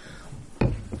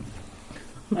 All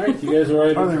right, you guys are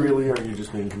ready. Are they really, or are you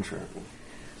just being contrarian?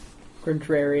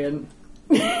 Contrarian.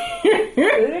 Because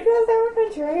that were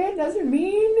contrarian doesn't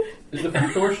mean. Is the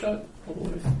front door shut? all the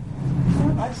way?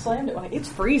 I slammed it. It's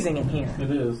freezing in here. It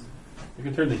is. You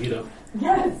can turn the heat up.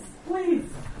 Yes, please.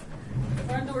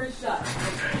 Front door is shut.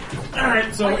 All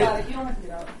right, so I got it. You don't have to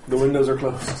get out. The windows are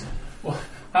closed. well,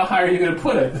 how high are you going to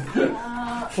put it?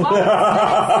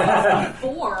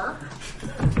 4.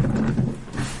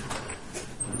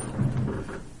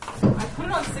 I put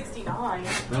it on 69.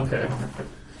 Okay,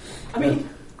 I mean,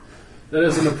 that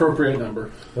is an appropriate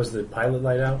number. Was the pilot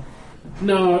light out?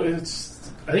 No,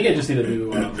 it's. I think I just need to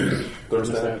do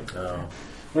Thermostat. No.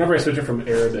 Whenever I switch it from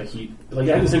air to heat, like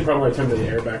I had the same problem where I turned the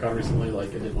air back on recently. Like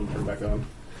I didn't want to turn it back on.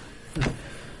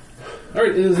 All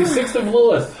right, it is the 6th of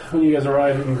Lilith when you guys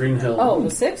arrive in Green Hill. oh, the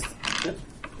 6th?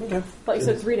 Okay. I thought you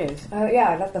said 3 days.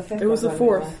 Yeah, that's the 5th. It was the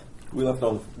 4th. We left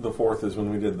on the 4th is when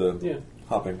we did the Yeah.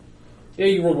 hopping. Yeah,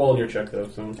 you rolled well on your check though.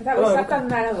 So I thought we slept on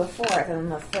the night of the 4th, and then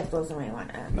the 5th was when we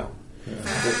went in. No.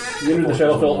 you entered the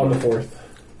Shadowfell on the 4th.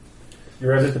 You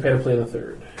arrived at the Panoply on the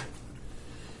 3rd.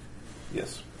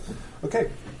 Yes. Okay.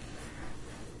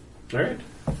 All right.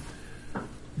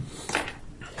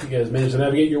 You guys managed to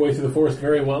navigate your way through the forest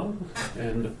very well,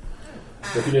 and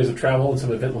after a few days of travel and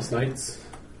some eventless nights,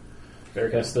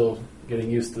 Veracast still getting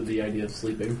used to the idea of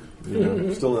sleeping.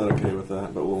 Yeah. Still not okay with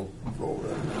that, but we'll roll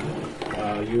with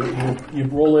that. You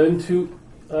roll into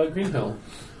Green Hill,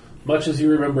 much as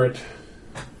you remember it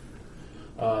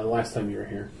the last time you were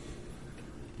here.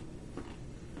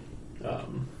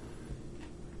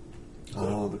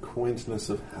 Oh, the quaintness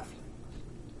of halfling.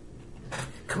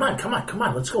 Come on.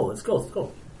 Let's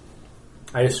go.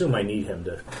 I assume I need him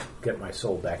to get my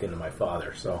soul back into my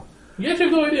father, so... You actually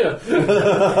have no idea.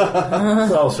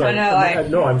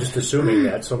 No, I'm just assuming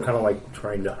that, so I'm kind of like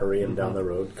trying to hurry him down the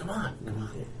road. Come on.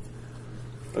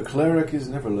 A cleric is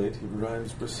never late. He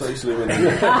arrives precisely when he...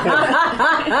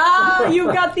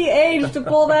 You've got the age to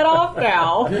pull that off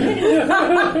now.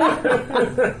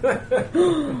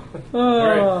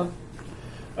 All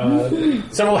right.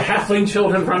 Several halfling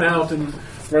children run out and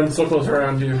run circles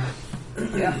around you.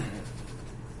 Yeah.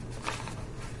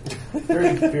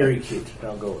 Very, very cute.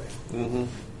 Now go away. Mm-hmm.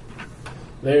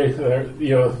 They're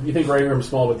you think regular and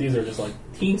small, but these are just like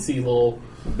teensy little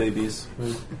Babies.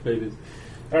 babies.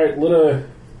 All right, Lita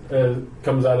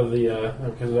comes out of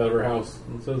her house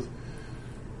and says,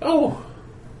 "Oh,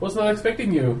 was not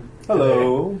expecting you.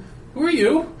 Hello. Who are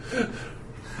you?"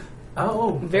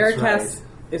 Oh, Veritas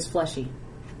is fleshy.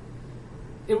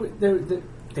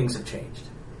 Things have changed.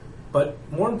 But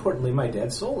more importantly, my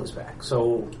dad's soul is back,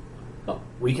 so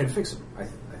we can fix him, I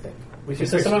think. We She can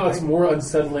says fix somehow him. it's more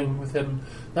unsettling with him.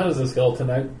 Not as a skeleton,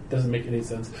 that doesn't make any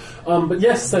sense. But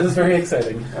yes, that is very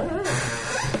exciting.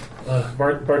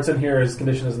 Bart's in here, his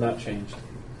condition has not changed.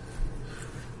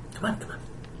 Come on.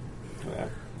 Yeah.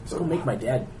 Let's go make my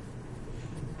dad.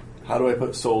 How do I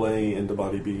put Soul A into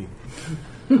Body B?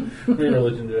 Your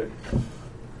religion check.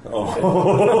 Oh.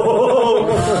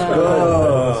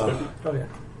 Oh, yeah.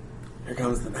 Here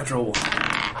comes the natural one.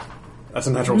 That's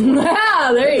a natural 20.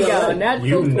 Ah, there you go. Natural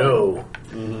You 20. know.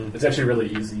 It's actually really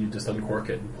easy. You just uncork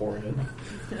it and pour it in.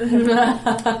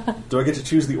 Do I get to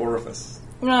choose the orifice?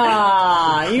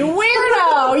 Ah, you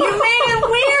weirdo! You made it Up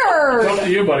weird! to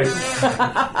you, buddy.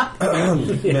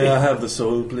 May I have the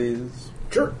soul, please?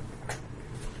 Sure.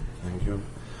 Thank you.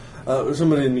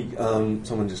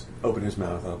 Someone just open his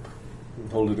mouth up.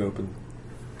 Hold it open.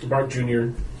 Bart Jr.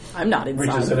 I'm not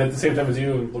reaches inside. in at the same time as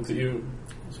you and looks at you.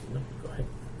 Go ahead.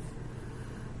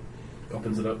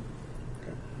 Opens it up.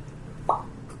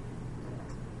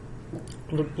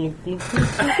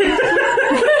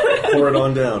 Pour it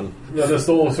on down. Yeah, the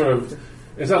soul sort of,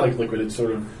 it's not like liquid, it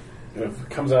sort of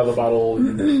comes out of the bottle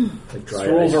and Like dry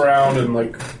swirls ice. around and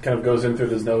like kind of goes in through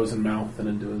his nose and mouth and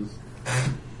into his...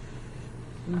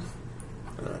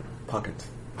 Pocket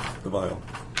the vial.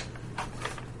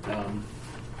 Ren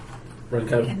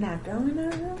kind of Can that go in our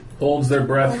room? holds their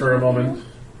breath for a moment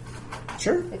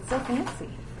Sure. It's so fancy.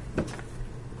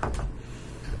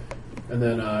 and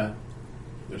then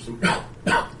there's some...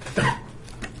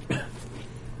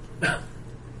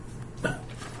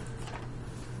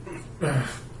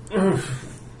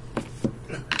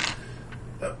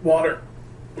 Water.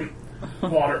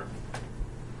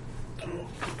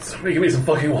 Somebody give me some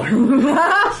fucking water.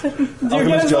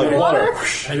 Alchemist jug. water?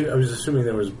 I was assuming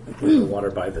there was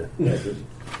water by the exit.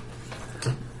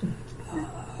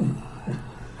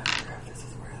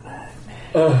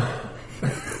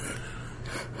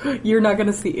 You're not going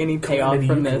to see any payoff Maybe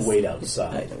from you can this. wait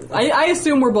outside. I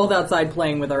assume we're both outside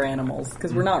playing with our animals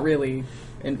because we're not really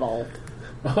involved.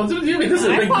 This is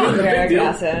a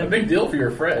aggressive. big deal for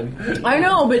your friend. I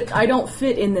know, but I don't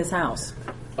fit in this house.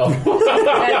 Oh.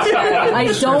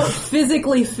 I don't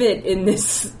physically fit in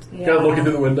this. Kind of looking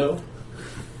through the window.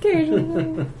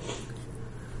 Occasionally.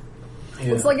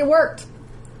 Yeah. Looks like it worked.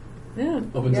 Yeah. He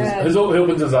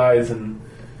opens his eyes and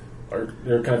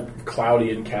they're kind of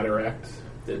cloudy and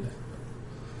cataracted.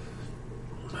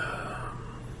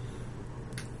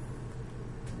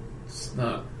 It's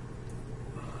not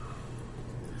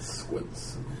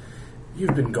squints.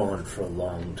 You've been gone for a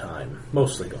long time.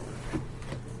 Mostly gone.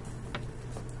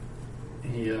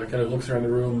 He kind of looks around the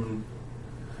room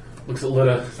and looks at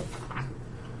Lita.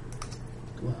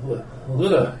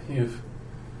 Lita, you've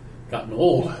gotten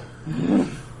old.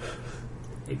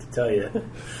 Hate to tell you.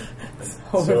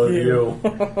 So have you.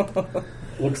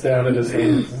 Looks down at his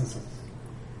hands.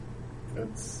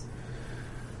 It's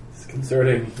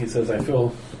concerning. He says, I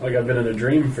feel like I've been in a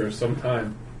dream for some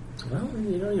time. Well,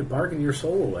 you bargain your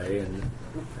soul away, and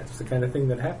that's the kind of thing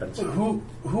that happens. Who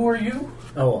are you?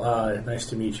 Oh, nice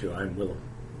to meet you. I'm Willem.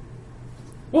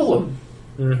 Willem.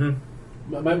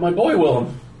 Mm-hmm. My boy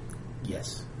Willem.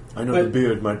 Yes. I know the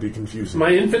beard might be confusing. My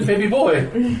infant baby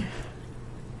boy.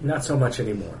 Not so much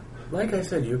anymore. Like I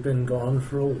said, you've been gone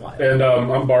for a while. And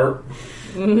I'm Bart.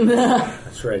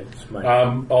 That's right. It's my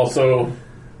Also,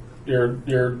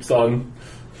 your son.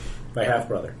 my half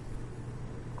brother.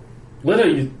 Lita,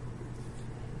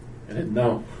 I didn't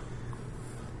know.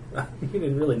 You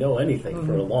didn't really know anything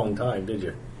for a long time, did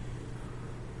you?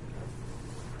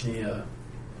 Yeah.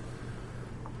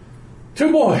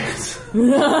 2 boys.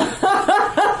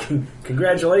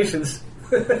 Congratulations.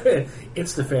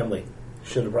 It's the family.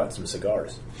 Should have brought some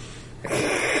cigars.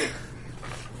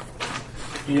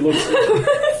 He looks.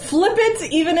 Flip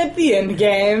it even at the end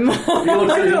game. He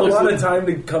looks. I He had a looks lot of time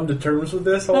to come to terms with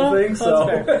this whole thing, so...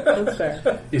 That's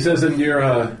fair. He says, "And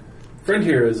your friend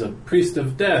here is a priest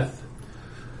of death.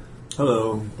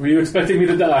 Hello. Were you expecting me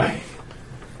to die?"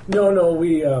 No,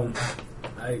 we,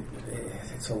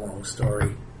 it's a long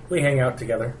story. We hang out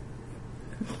together.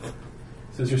 He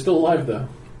says, "You're still alive, though."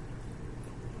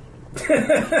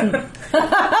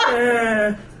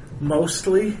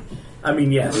 Mostly. I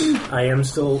mean, yes, I am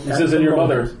still... He says, "And your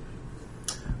mother?"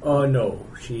 Oh, no.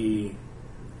 She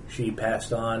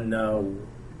passed on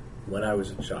when I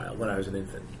was a child, when I was an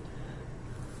infant.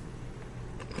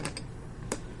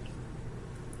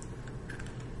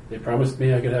 They promised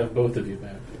me I could have both of you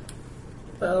back.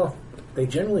 Well, they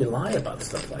generally lie about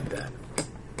stuff like that.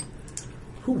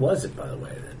 Who was it, by the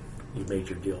way, that you made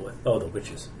your deal with? Oh, the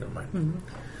witches. Never mind. Mm-hmm.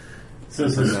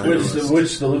 Says the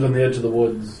witch that lived on the edge of the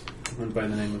woods went by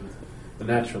the name of the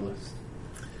Naturalist.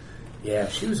 Yeah,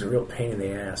 she was a real pain in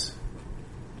the ass.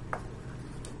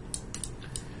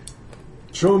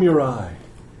 Show him your eye.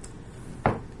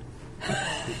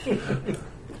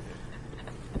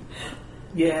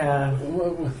 Yeah.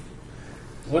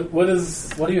 What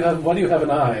do you have? Why do you have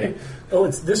an eye? Oh,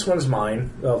 this one's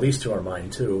mine. Well, these two are mine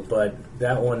too. But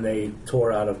that one they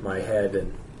tore out of my head,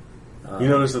 and You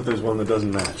notice that there's one that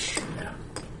doesn't match. yeah.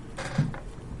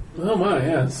 Oh my,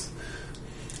 yes.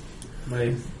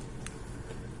 My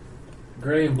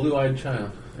gray and blue-eyed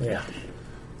child. Yeah.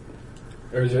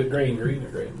 Or is it gray and green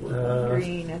or gray and blue?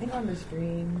 Green. I think one was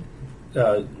green.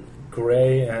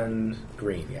 Gray and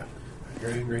green. Yeah.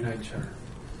 Gray and green-eyed child.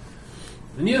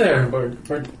 And you there, Bart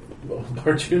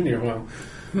Jr., well...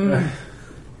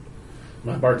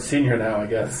 my Bart Sr. now, I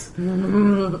guess.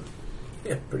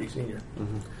 Yeah, pretty senior.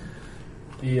 Mm-hmm.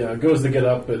 He goes to get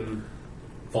up and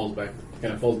falls back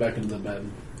into the bed.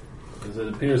 Because it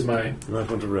appears my You might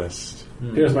want to rest.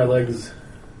 legs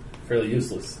fairly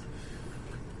useless.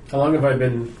 How long have I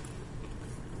been...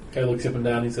 Kind of looks up and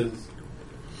down, he says...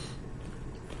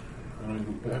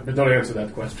 Don't answer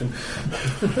that question.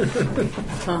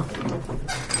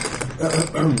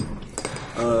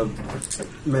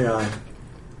 May I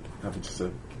have it to say?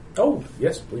 Oh,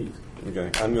 yes, please. Okay,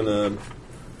 I'm gonna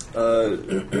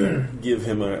give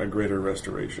him a greater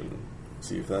restoration.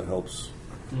 See if that helps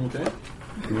Okay.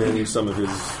 mend some of his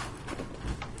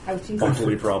Ouchies.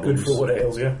 bodily problems. Good for what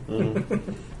ails you.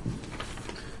 Mhm.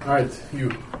 Alright,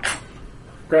 you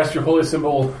grasp your holy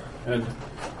symbol and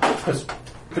just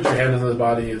put your hand in his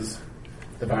body as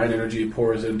divine energy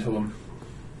pours into him.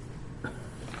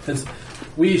 His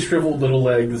wee shriveled little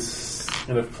legs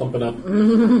kind of clumping up,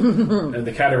 and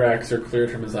the cataracts are cleared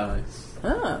from his eyes.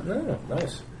 Ah. Oh,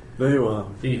 nice. There you are.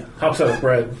 He hops out of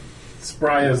bed,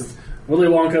 spry as Willy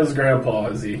Wonka's grandpa,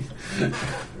 as he...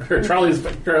 or Charlie,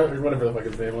 whatever the fuck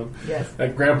his name was. Yes.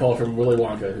 That grandpa from Willy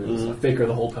Wonka, who was a faker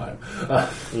the whole time.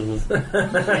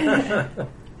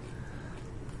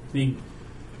 He,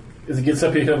 as he gets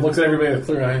up, he kind of looks at everybody with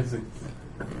clear eyes and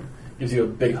gives you a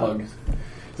big hug. He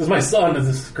says, "My son, it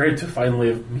is great to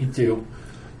finally meet you."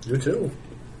 You too.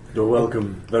 You're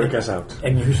welcome. Verka's out.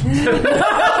 And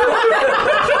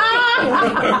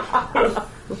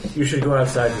you should go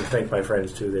outside and thank my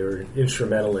friends too. They were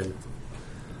instrumental in.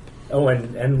 Oh,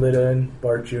 and Lida and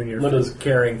Bart Jr. Lida's for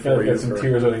caring for you. got some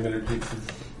tears running down her cheeks. And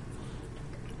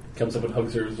comes up and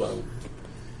hugs her as well.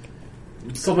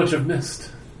 So much I've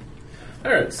missed.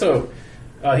 Alright, so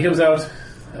he comes out.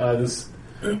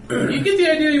 You get the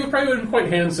idea. You probably would have been quite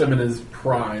handsome in his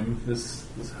prime. This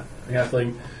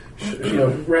halfling,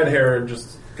 red hair,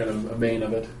 just kind of a mane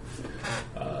of it.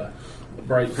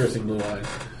 Bright, piercing blue eyes.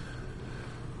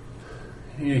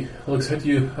 He looks up at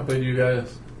you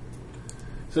guys.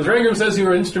 Says, "Rangram says you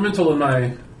were instrumental in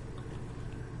my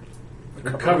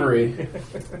recovery."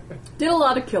 Did a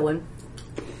lot of killing.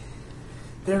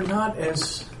 They're not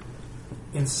as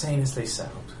insane as they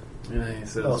sound. Yeah, he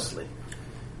says. Mostly.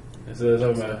 He says,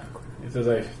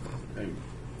 I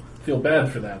feel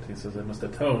bad for that. He says, "I must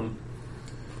atone."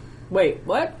 Wait,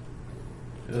 what?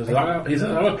 He says,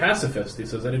 "I'm a pacifist." He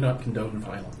says, "I do not condone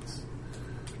violence."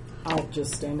 I'll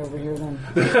just stand over here then.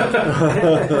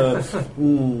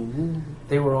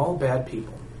 They were all bad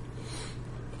people.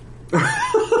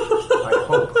 I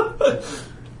hope.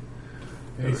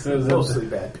 He says, Mostly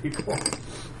bad people.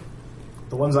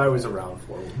 The ones I was around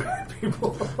for were bad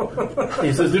people.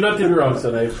 He says, "Do not get me wrong,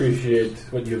 son. I appreciate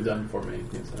what you've done for me."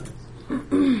 He says.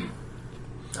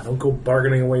 Now don't go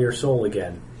bargaining away your soul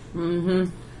again. Mm-hmm.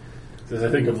 He says, "I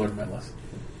think I've learned my lesson."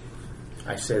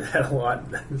 I say that a lot.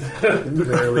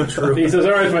 Very true. He says,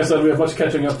 all right, my son, we have much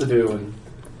catching up to do. And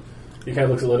he kind of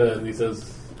looks at Lita and he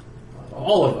says,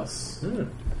 all of us.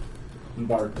 And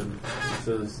Bart, and he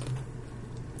says,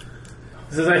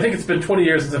 I think it's been 20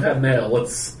 years since I've had an ale.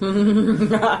 Let's...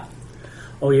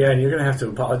 Oh, yeah, and you're going to have to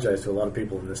apologize to a lot of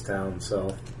people in this town,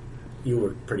 so you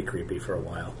were pretty creepy for a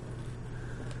while.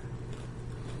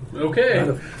 Okay.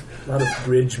 A lot of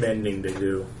bridge mending to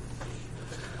do.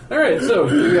 All right, so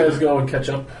you guys go and catch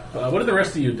up. What do the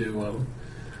rest of you do?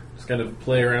 Just kind of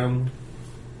play around?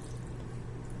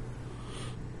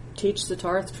 Teach the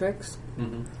Tarth tricks.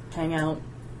 Mm-hmm. Hang out.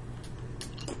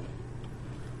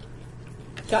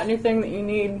 Got anything that you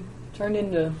need turned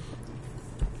into...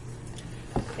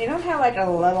 They don't have like a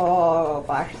little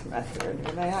blacksmith here,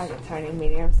 do they? Like a tiny,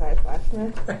 medium-sized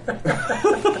blacksmith. That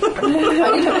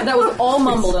was all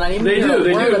mumbled, and I didn't hear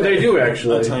a word of it. They do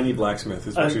actually. A tiny blacksmith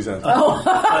is what she said.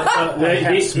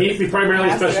 He primarily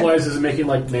specializes in making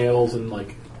like nails and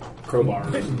like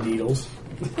crowbars and Needles.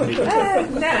 I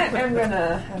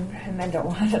don't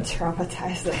want to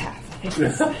traumatize the halflings.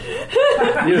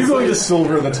 You're going to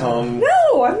silver the tongue.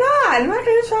 No, I'm not. I'm not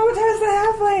going to traumatize the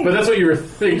halflings. But that's what you were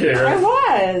thinking, right? I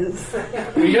was.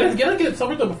 You gotta get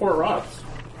silver them before it rots.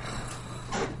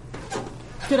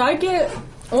 Did I get...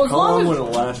 Well, as How long long as... would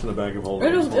it last in the bag of holding?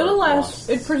 It'll last.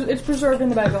 It's preserved in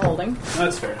the bag of holding.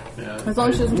 That's fair. Yeah. As long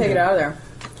as she doesn't take it out of there.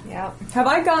 Yeah. Have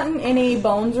I gotten any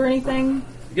bones or anything?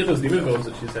 You get those demon bones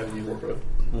that she's having you work with.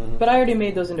 But I already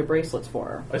made those into bracelets for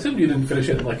her. I assumed you didn't finish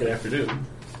it in like an afternoon.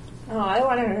 Oh, I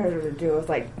wanted her to do with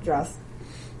like just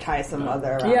tie some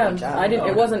other. Yeah, I didn't.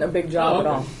 It wasn't a big job at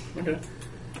all. Okay.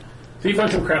 So you find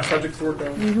some craft projects to work on.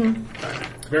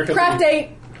 Mm-hmm. Craft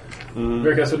date.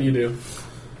 Veracast, what do you do?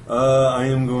 I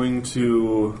am going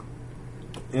to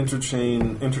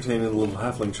entertain the little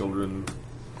halfling children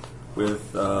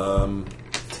with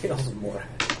Tales of more.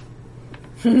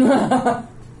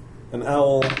 an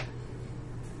owl,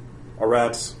 a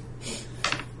rat,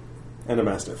 and a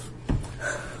mastiff.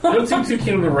 I don't seem too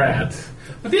keen on the rat.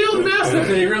 But the old mastiff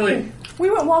thing, really. We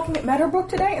went walking at Meadowbrook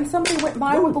today, and somebody went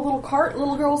by with a little cart.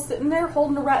 Little girl sitting there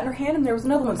holding a rat in her hand, and there was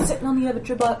another one sitting on the edge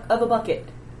of a bucket.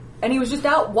 And he was just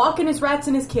out walking his rats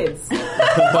and his kids.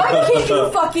 I kid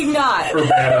you fucking not.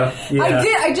 Urbana. Yeah. I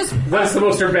did. I just. That's the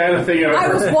most Urbana thing ever. I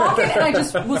was walking, and I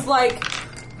just was like,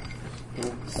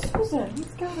 Susan, he's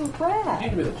got a rat.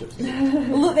 Give me the chips.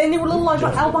 And they were little like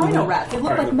albino rats. They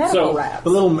looked like medical rats. The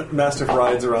little mastiff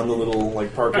rides around the little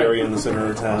park area in the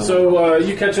center of town. So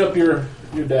you catch up your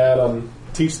dad on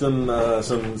teach them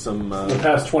some the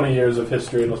past 20 years of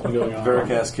history and what's been going on.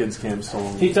 Veracast Kids Camp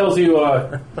song. He tells you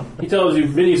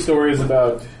many stories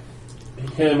about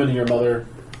him and your mother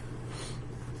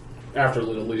after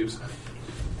Lita leaves.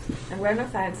 I'm going to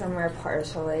find somewhere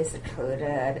partially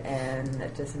secluded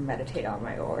and just meditate on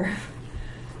my ore.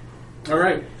 All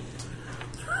right.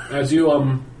 As you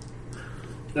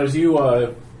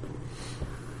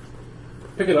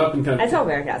pick it up and kind of I tell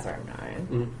Veracast where I'm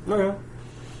going. Okay.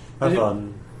 Have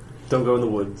fun. Don't go in the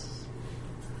woods.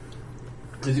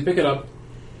 As you pick it up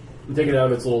and take it out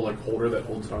of its little holder that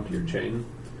holds it onto your chain,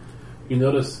 you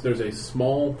notice there's a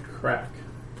small crack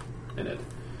in it,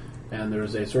 and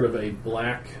there's a sort of a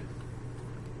black.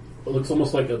 It looks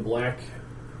almost like a black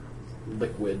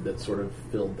liquid that sort of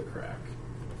filled the crack.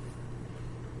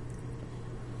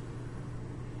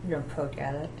 You're going to poke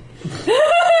at it.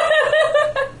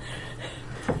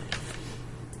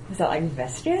 Is that like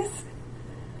Vestiges?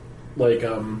 Like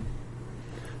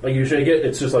you shake it,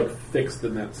 it's just fixed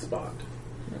in that spot.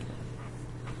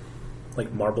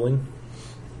 Like marbling?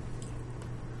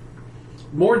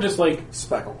 More just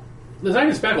Speckle. it's not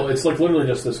even speckle. It's literally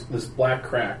just this black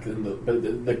crack, and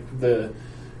the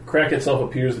crack itself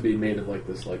appears to be made of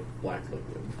this black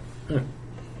liquid.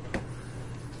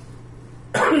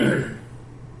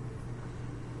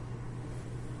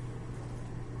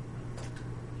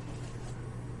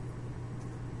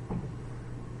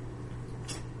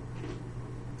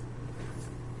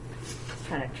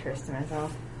 Trying to curse to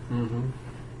myself. Mm-hmm.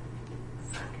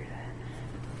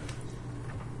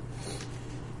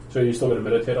 So are you still going to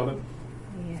meditate on it?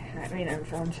 Yeah, I mean, I'm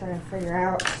trying to figure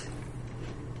out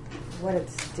what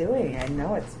it's doing. I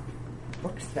know it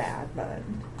looks bad, but...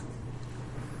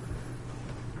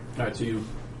 Alright, so you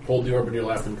hold the orb in your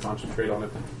lap and concentrate on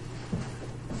it.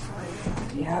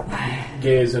 Yep.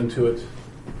 Gaze into it.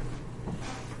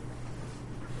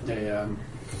 As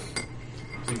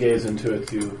you gaze into it,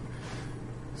 you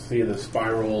see the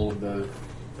spiral of the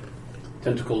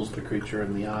tentacles of the creature,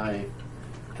 and the eye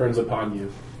turns upon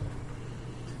you.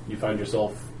 You find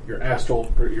yourself your astral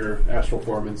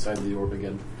form inside the orb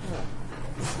again.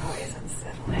 It's always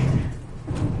unsettling.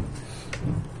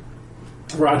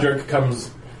 Roderick comes.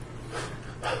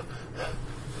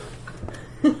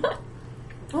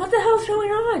 What the hell's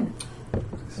going on?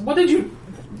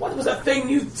 What was that thing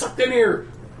you sucked in here?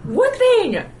 What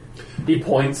thing? He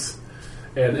points,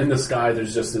 and in the sky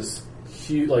there's just this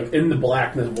huge, like in the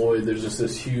blackness void, there's just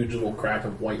this huge little crack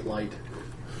of white light.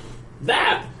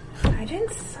 That! I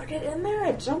didn't suck it in there.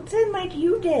 I jumped in like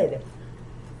you did.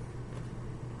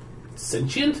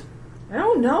 Sentient? I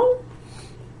don't know.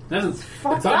 It's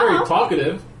Fucked not very up.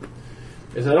 talkative.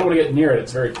 It's I don't want to get near it.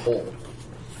 It's very cold.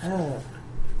 Oh.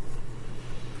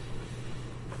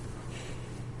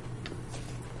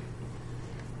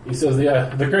 He says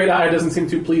the Great Eye doesn't seem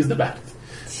too pleased about it.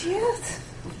 Shit.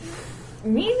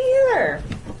 Me neither.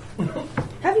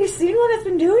 Have you seen what it's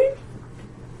been doing?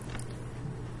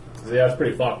 He says, yeah, it's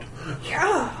pretty fucked.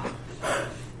 Yeah.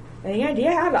 Any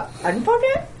idea how to unfuck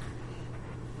it?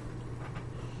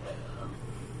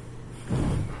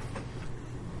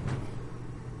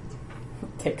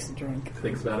 Takes a drink.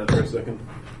 Thinks about it for a second.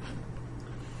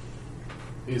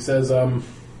 He says,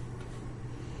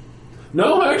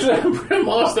 no, actually, I'm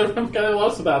lost. I'm kind of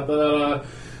lost about that.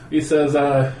 He says,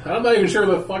 I'm not even sure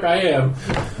who the fuck I am.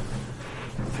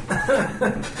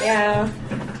 Yeah.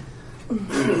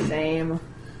 Same.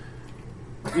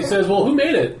 He says, well, who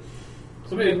made it?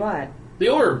 Somebody, What? the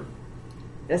orb.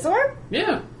 This orb?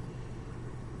 Yeah.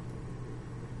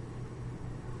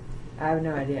 I have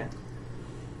no idea.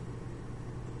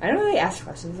 I don't really ask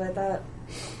questions like that.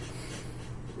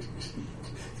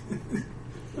 This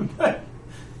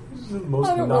is the most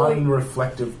I don't really-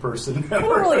 non-reflective person I ever.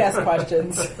 don't really ask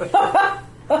questions.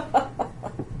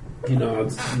 He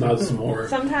nods some more.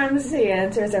 Sometimes the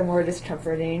answers are more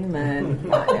discomforting than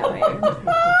not knowing.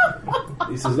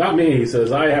 He says, not me. He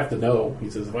says, I have to know. He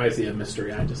says, if I see a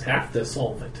mystery, I just have to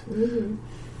solve it. Mm-hmm.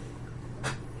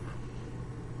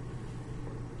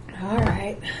 All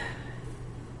right.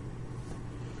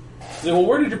 He says, well,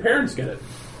 where did your parents get it?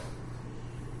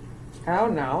 I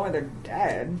don't know. They're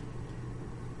dead.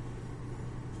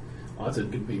 Oh, that's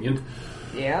inconvenient.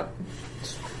 Yep.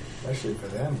 Especially for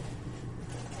them.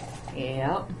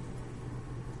 Yep.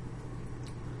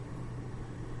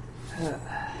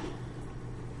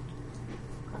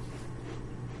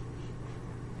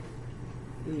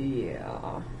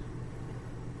 Yeah.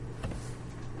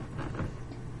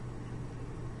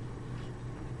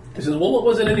 He says, well, what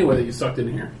was it anyway that you sucked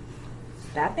in here?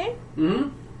 That thing? Mm-hmm.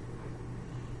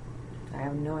 I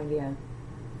have no idea.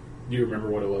 Do you remember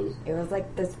what it was? It was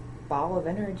like this ball of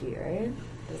energy, right?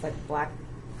 This like black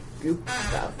goop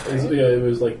stuff. Right? Yeah, it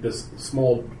was like this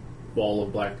small ball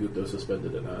of black goop that was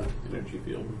suspended in an energy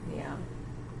field. Yeah.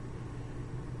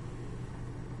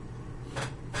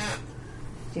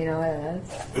 Do you know what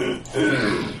it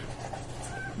is?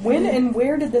 When and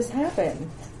where did this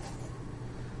happen?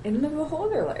 In the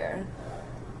beholder layer.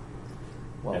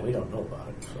 Well, we don't know about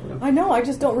it. So. I know, I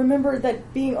just don't remember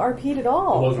that being RP'd at It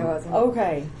all. wasn't. It wasn't.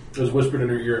 Okay. It was whispered in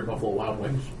her ear at Buffalo Wild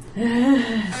Wings.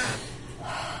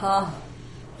 Huh.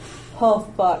 Oh,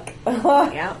 fuck.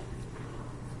 Yeah.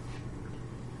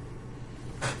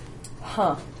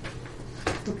 Huh.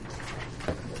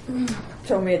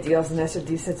 Told me it deals an extra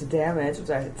D6 of damage, which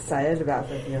I was excited about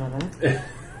for a few minutes.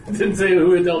 It didn't say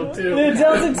who it dealt it to. It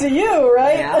does it to you,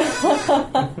 right?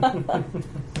 Yeah.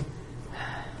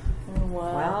 Oh,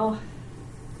 wow. Well,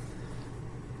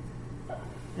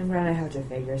 I'm gonna have to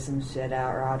figure some shit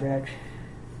out, Roderick.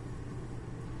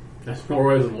 That's more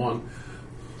ways than one.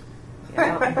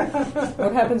 Yeah.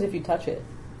 What happens if you touch it?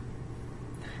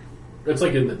 It's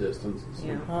like in the distance.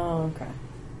 Yeah. Oh, okay.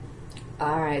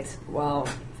 Alright, well,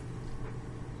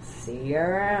 see you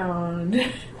around.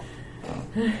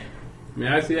 I mean,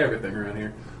 I see everything around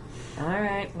here.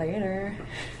 Alright, later.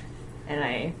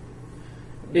 And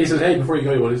He says, hey, before you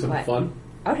go, you want to do something What? fun?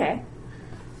 okay.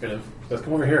 Kind of, let's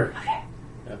come over here. Okay.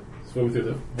 Yeah, swim through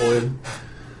the void.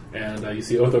 And you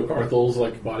see Otho Carthel's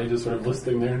like body just sort of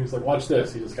listing there. And he's like, watch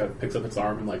this. He just kind of picks up its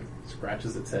arm and like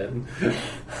scratches its head.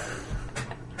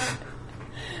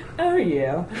 Oh,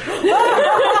 yeah.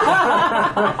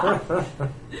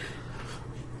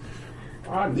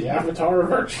 I'm the avatar of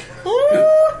virtue.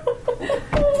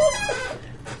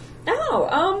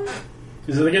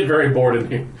 He says, I get very bored in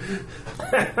here.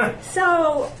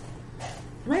 So,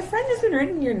 my friend has been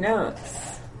reading your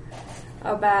notes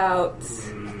about...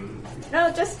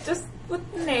 No, just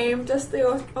with the name, just the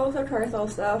Otho Carthel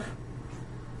stuff.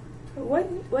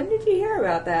 When did you hear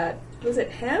about that? Was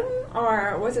it him,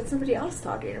 or was it somebody else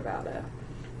talking about it?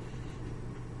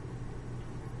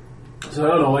 So I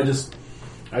don't know. I just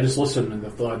listen, and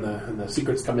the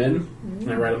secrets come in,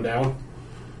 and I write them down.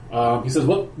 He says,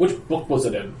 which book was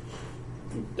it in?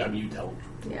 I mean, you tell him.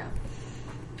 Yeah.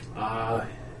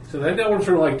 So I think that one's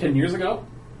from like 10 years ago.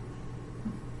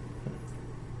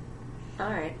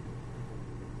 Alright.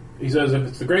 He says if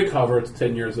it's the gray cover, it's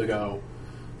 10 years ago.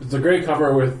 If it's the gray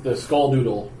cover with the skull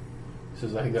doodle, he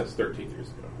says I think that's 13 years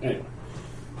ago. Anyway.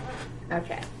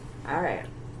 Okay. Alright.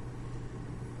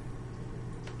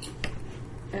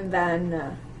 And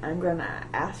then I'm gonna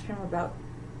ask him about...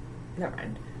 Never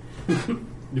mind. Do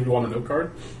you want a note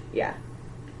card? Yeah.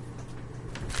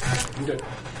 Okay.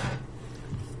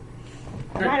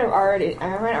 I might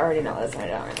already know this, I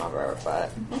don't remember, but...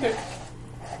 Okay.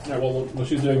 Alright, well, while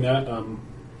she's doing that,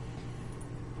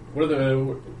 what are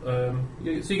the...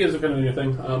 so you guys are kind of doing your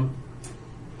thing.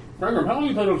 Rangram, how long are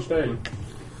you planning on staying?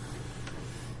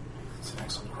 That's an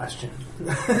excellent question.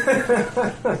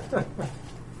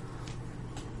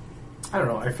 I don't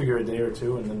know. I figure a day or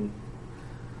two and then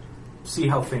see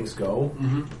how things go.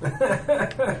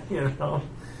 Mm-hmm. You know,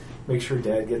 make sure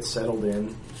Dad gets settled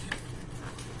in.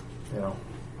 You know.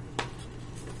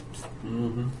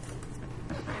 Mm-hmm.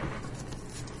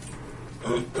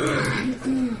 I'll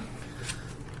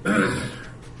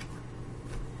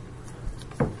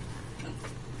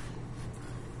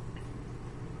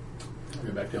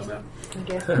get back to you on that.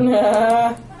 Okay.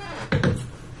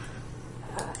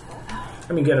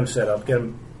 I mean, get him set up, get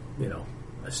him, you know,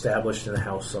 established in a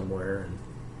house somewhere, and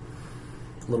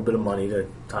a little bit of money to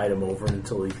tide him over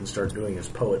until he can start doing his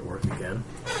poet work again.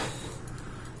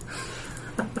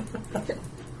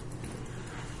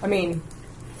 I mean,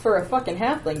 for a fucking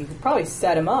halfling, you could probably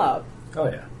set him up. Oh,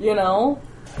 yeah. You know?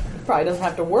 He probably doesn't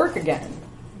have to work again.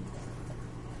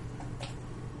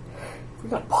 We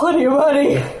got plenty of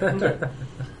money.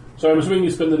 So I'm assuming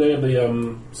you spend the day of the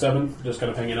 7th just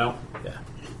kind of hanging out? Yeah.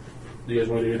 Do you guys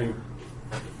want to do anything?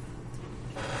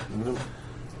 No.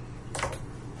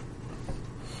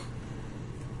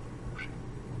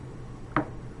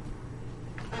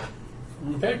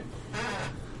 Okay.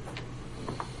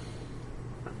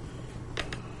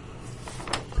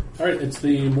 Alright, it's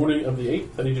the morning of the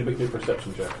 8th. I need you to make me a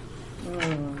perception check.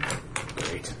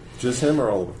 Great. Just him or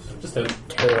all of us? Just 10.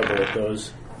 Terrible at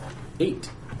those. 8.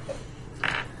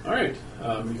 Alright.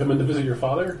 You come in to visit your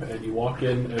father, and you walk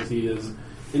in as he is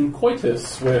in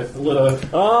coitus with Lilith.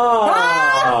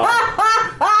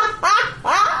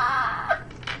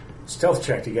 Stealth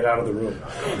check to get out of the room.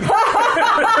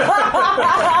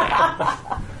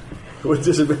 With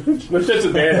disadvantage? With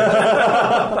disadvantage.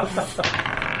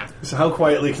 So how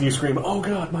quietly can you scream, "Oh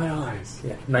God, my eyes"?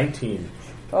 Yeah. 19.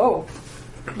 Oh.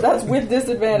 That's with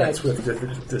disadvantage. That's with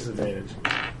disadvantage.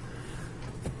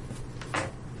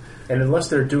 And unless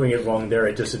they're doing it wrong, they're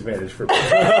at disadvantage for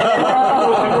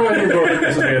Everyone can go with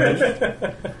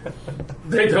disadvantage.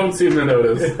 They don't seem to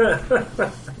notice.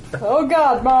 Oh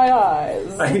God, my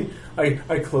eyes.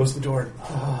 I close the door.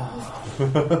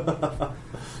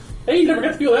 Hey, you never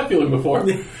got to feel that feeling before.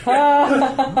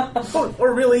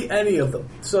 Or really any of them.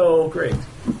 So great.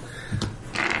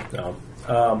 No,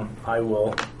 I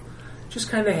will just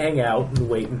kind of hang out and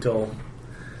wait until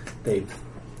they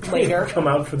Later. come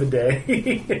out for the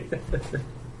day.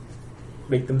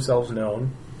 Make themselves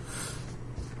known.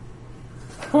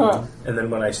 Huh. And then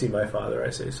when I see my father,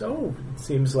 I say, "So, it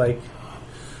seems like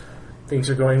things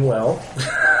are going well."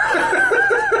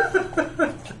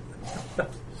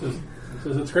 He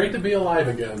says, it's great to be alive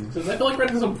again. He says, I feel like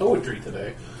writing some poetry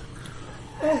today.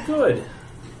 Oh, good.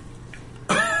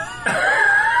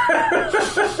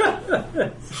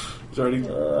 He's already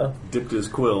dipped his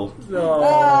quill. No.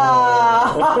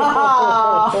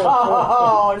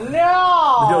 Oh,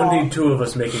 no! We don't need two of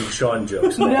us making Sean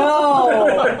jokes. No!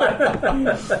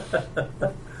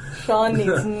 Sean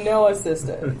needs no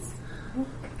assistance.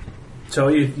 So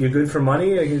you're good for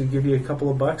money? I can give you a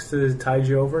couple of bucks to tide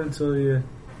you over until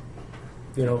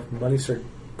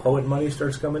poet money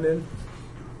starts coming in?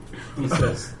 He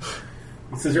says,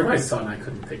 you're my son. I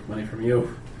couldn't take money from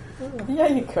you. Yeah,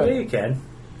 you could. Yeah, you can.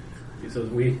 He says,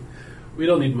 we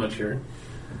don't need much here.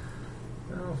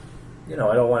 Well, I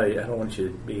don't want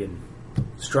you being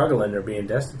struggling or being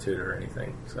destitute or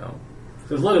anything. So, He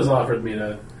says, Liz offered me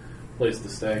a place to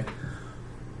stay.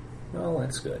 well,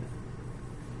 that's good.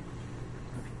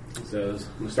 He says,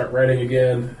 I'm going to start writing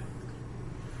again.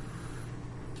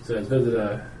 He says,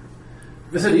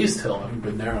 visit East Hill. I haven't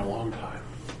been there in a long time.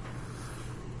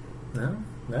 No,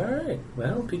 all right.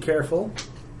 Well, be careful.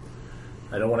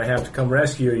 I don't want to have to come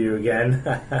rescue you again.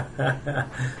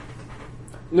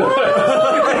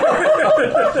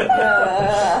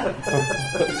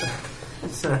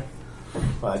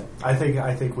 But I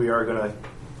think we are gonna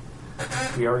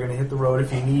hit the road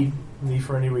if you need me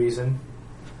for any reason.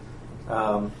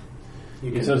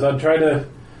 He says, I'd try to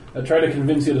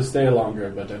convince you to stay longer,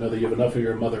 but I know that you have enough of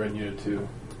your mother in you to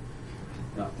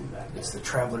not do that. It's the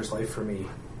traveler's life for me.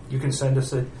 You can send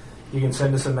us a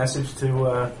message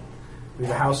to we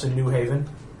have a house in New Haven,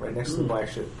 right next to the Black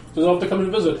Ship. So you'll have to come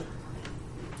and visit.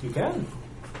 You can.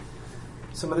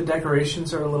 Some of the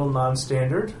decorations are a little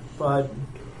non-standard, but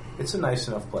it's a nice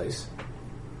enough place.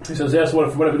 He says, yes,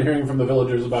 from what I've been hearing from the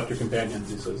villagers about your companions,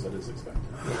 he says that is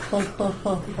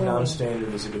expected.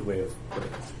 Non-standard is a good way of putting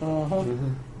it.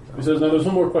 Mm-hmm. He says, now there's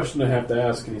one more question I have to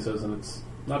ask, and he says, and it's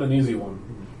not an easy one.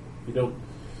 You don't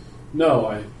know,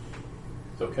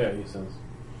 it's okay, he says.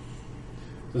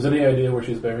 Does any idea where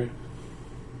she's buried?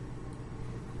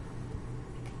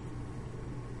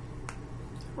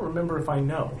 I don't remember if I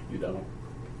know. You don't.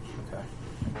 Okay.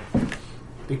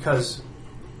 Because,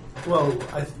 well,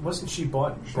 wasn't she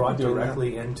brought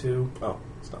directly into... Oh,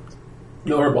 stopped.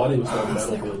 No, her body was on the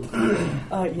battlefield.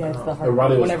 Yeah, it's the heart. Her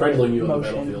body was Whenever cradling you on the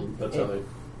motion, battlefield. That's how they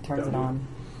turns it on.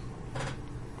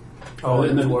 Oh,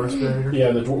 and the then dwarves buried her?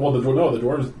 Yeah, the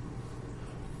dwarves.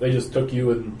 They just took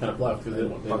you and kind of left because they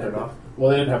didn't Bucketed have off? Well,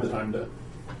 they didn't have the time to.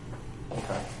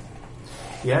 Okay.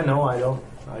 Yeah, no, I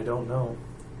don't know.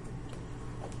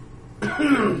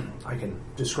 I can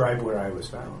describe where I was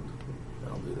found.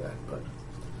 I'll do that,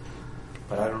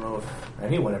 but I don't know if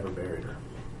anyone ever buried her.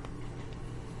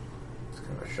 It's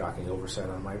kind of a shocking oversight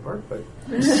on my part, but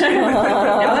Now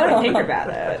that I think about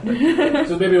it.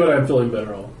 So maybe when I'm feeling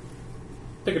better, I'll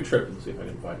take a trip and see if I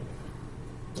can find it.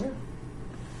 yeah.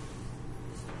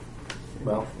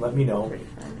 Well, let me know.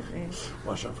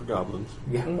 Watch out for goblins.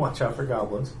 Yeah, watch out for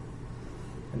goblins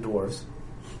and dwarves.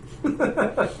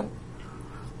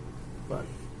 But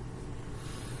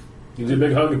Gives you a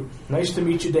big hug. nice to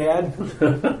meet you, Dad.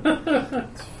 A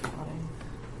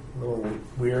little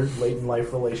weird late in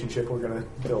life relationship we're gonna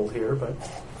build here, but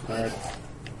All right.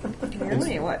 You're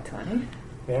only, what, 20?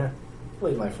 yeah,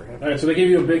 late in life for him. All right. So they gave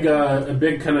you a big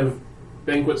kind of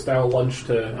banquet style lunch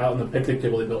out on the picnic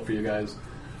table they built for you guys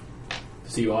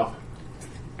to see you off.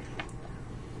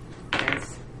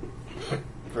 Yes.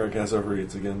 Veracast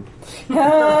overeats again.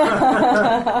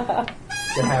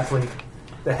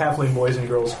 The halfling boys and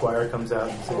girls choir comes out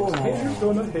and sings, "Haters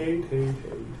gonna hate, hate, hate,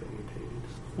 hate,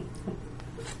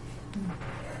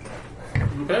 hate."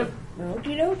 Okay.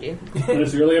 Okie dokie. And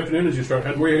it's the early afternoon as you start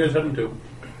heading. Where are you guys heading to?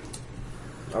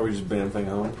 Are we just bamfing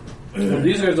home? Well,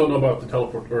 these guys don't know about the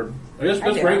teleport. Or I guess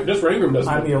I do. just Rangram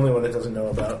doesn't. I'm the only one that doesn't know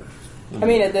about. I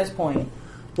mean, at this point.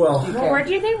 Well, Well, where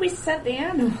do you think we sent the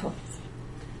animals?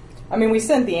 I mean, we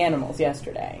sent the animals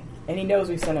yesterday, and he knows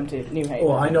we sent them to New Haven.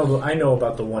 well, I know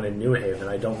about the one in New Haven.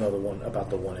 I don't know about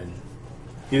the one in.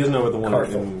 He doesn't know about the one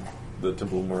Carthel. in the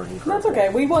Temple of Morgan. That's okay.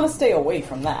 We want to stay away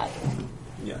from that.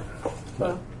 Yeah.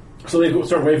 So they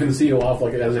start waving the CEO off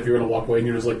like as if you're going to walk away, and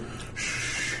you're just like,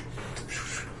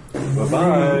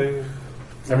 Bye-bye.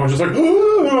 everyone's just like,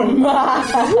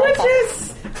 Witches!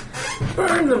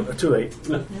 Burn them. Too late.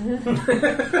 get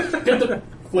the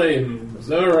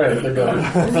flames. All right, they're gone.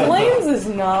 Flames is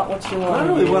not what you want.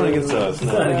 Not really one against us.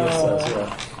 No. Not against us,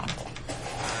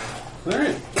 yeah. All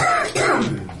right.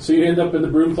 So you end up in the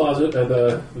broom closet at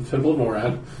the Temple of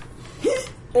Morad.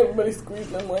 Everybody squeezed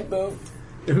them like those.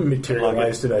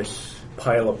 Materialized in a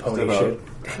pile of pony Step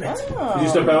shit. You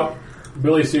step out.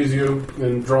 Billy sees you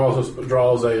and draws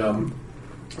a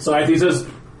scythe. He says,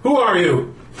 "Who are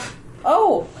you?"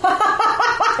 Oh!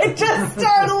 I just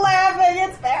started laughing.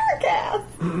 It's Veracast.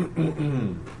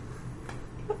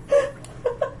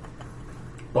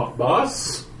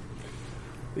 Boss.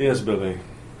 Yes, Billy.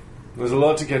 There's a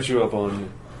lot to catch you up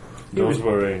on. Don't He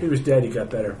worry. was dead. He got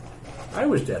better. I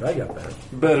was dead. I got better.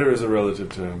 Better is a relative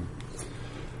term.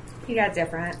 He got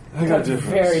different. I got That's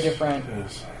different. very different.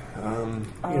 Yes. He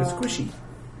got squishy.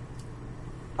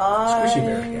 I Squishy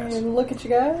Veracast. look at you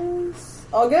guys.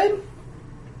 All good?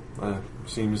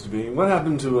 Seems to be. What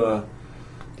happened to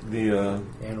the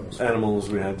Animals. animals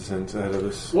we had sent ahead of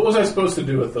us? What was I supposed to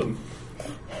do with them?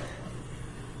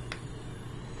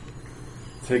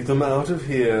 Take them out of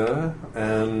here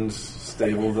and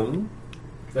stable them.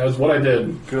 That was what I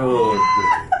did. Good.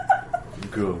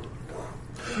 Good.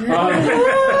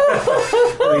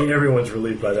 I mean, everyone's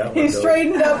relieved by that one. He Billy.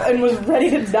 straightened up and was ready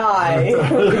to die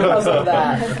because of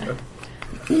that.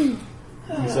 He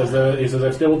says,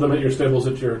 I've stabled them at your stables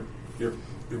at your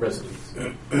residence.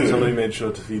 Somebody made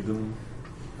sure to feed them.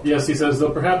 Yes, he says,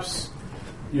 though perhaps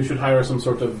you should hire some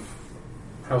sort of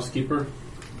housekeeper.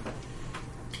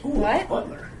 What?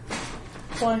 Butler.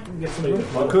 Why? Get somebody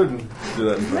to I couldn't do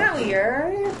that in front. No,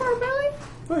 you're poor Billy.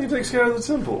 Well, he takes care of the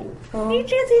temple. He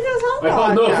does home I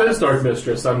call no dog. offense, Dark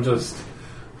Mistress. I'm just...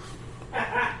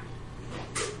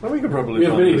 Well, we could probably We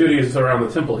have many a- duties around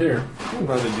the temple here. we can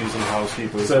find a decent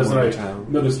housekeeper It says, and somewhere I in town.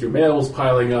 noticed your mail's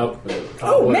piling up.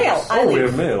 Oh, mail! Oh, we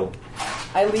have mail.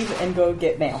 I leave and go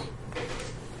get mail.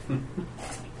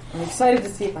 I'm excited to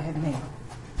see if I have mail.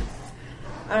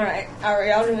 Alright, are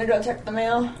we all gonna go check the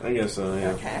mail? I guess so,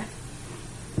 yeah. Okay.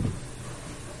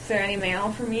 Is there any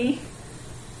mail for me?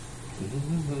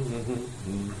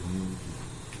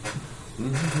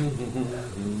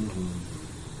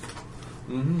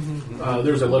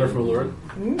 There's a letter from a lord.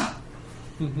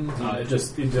 He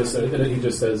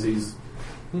just says he's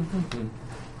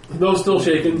though still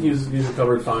shaken. He's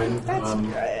recovered fine. That's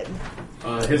good.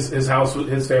 His house,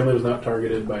 his family was not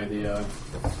targeted by the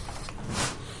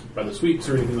sweeps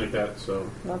or anything like that. So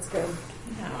That's good.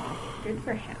 No, good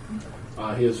for him.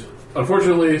 he is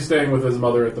unfortunately staying with his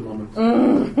mother at the moment.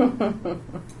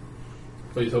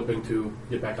 So he's hoping to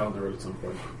get back out on the road at some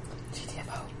point.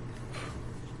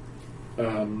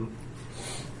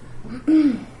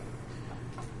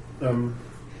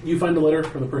 You find a letter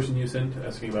from the person you sent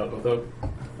asking about Otho.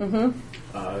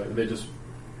 Mm-hmm.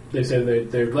 They say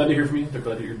they're glad to hear from you. They're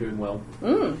glad that you're doing well.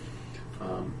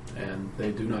 And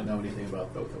they do not know anything about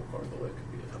Otho Carthel that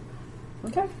could be a help.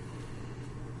 Okay.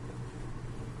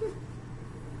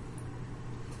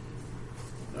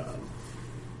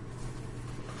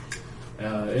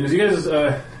 And as you guys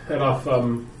head off,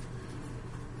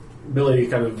 Billy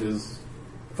kind of is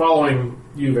following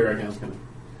you, Varric.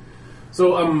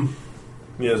 So,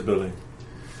 Yes, Billy.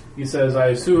 he says, I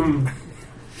assume...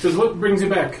 He says, what brings you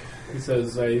back? He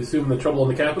says, I assume the trouble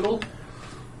in the capital?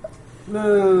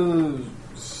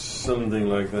 Something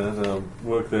like that.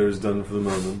 Work there is done for the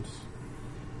moment.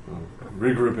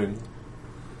 Regrouping.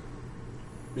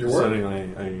 Your work?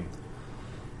 Deciding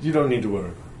you don't need to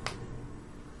worry.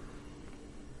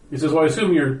 He says, well, I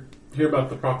assume you're here about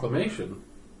the proclamation.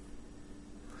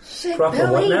 Shit,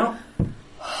 Proclam what Billy. now?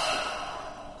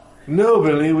 No,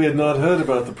 Billy, we had not heard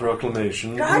about the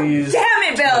proclamation. God Please damn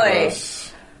it, Billy!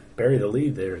 us. Bury the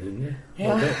lead there, didn't you?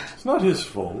 Yeah. Okay. It's not his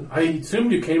fault. I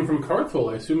assumed you came from Carthel.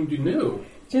 I assumed you knew.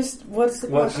 Just, what's the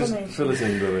Well, just proclamation? fill us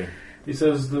in, Billy. He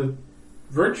says the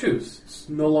virtues. It's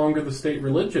no longer the state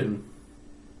religion.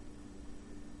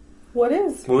 What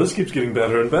is? Well, this keeps getting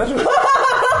better and better.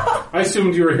 I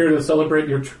assumed you were here to celebrate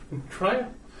your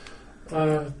triumph.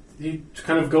 He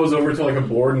kind of goes over to like a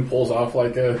board and pulls off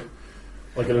like an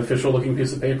official-looking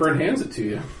piece of paper and hands it to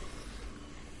you.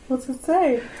 What's it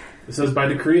say? It says, by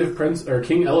decree of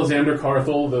King Alexander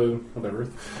Carthel, it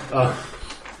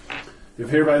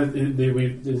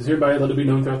is hereby let it be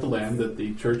known throughout the land that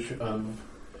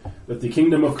the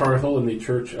kingdom of Carthel and the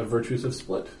Church of Virtues have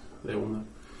split. They will not.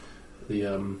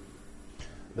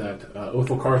 That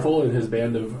Othel Carthel and his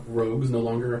band of rogues no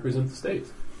longer represent the state.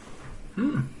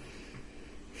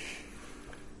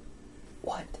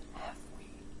 What have we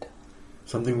done?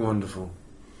 Something wonderful.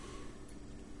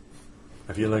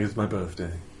 I feel like it's my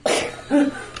birthday.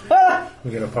 We're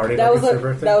gonna party That like was it's your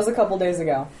birthday? that was a couple days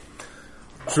ago.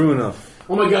 True enough.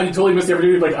 Oh my god, you totally missed the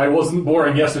opportunity. Like, I wasn't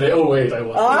boring yesterday. Oh wait, I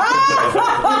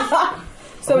was.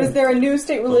 So is there a new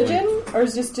state religion? Or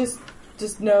is just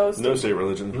no... No state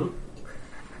religion.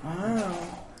 Wow.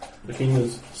 The king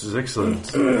has This is excellent.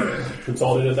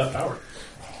 consolidated that power.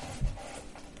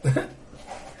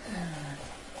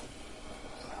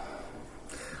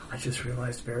 I just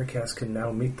realized Veracast can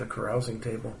now meet the carousing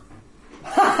table.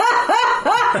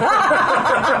 That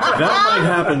might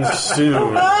happen soon.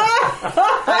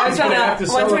 I was trying have to,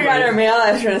 to once we got celebrate. our mail,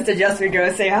 I was trying to suggest we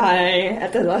go say hi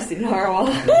at the Lusty Narwhal.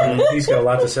 He's got a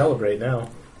lot to celebrate now.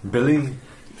 Billy,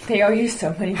 They owe you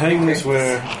so many hang this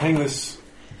favors.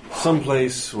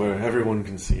 someplace where everyone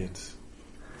can see it.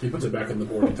 He puts it back in the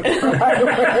board.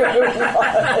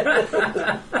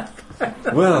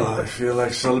 Well, I feel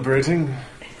like celebrating.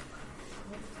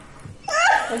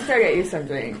 Let's try to get you some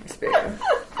drink, Spear.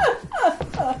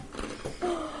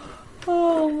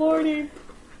 Oh, lordy.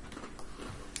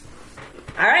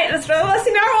 Alright, let's go to the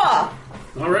Lusty Narwhal!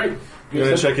 Alright. I'm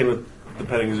going to check in with the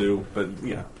petting zoo, but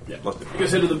yeah. Yeah. Let's do You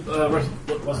guys head to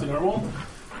the Lusty Narwhal,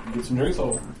 get some drinks.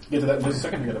 I'll get to that in just a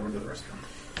second. I gotta run to the restroom.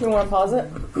 You want to pause it?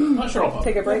 Sure, I'll pause.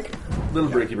 Take a break? Little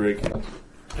breaky break.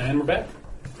 And we're back.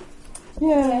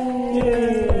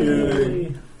 Yay!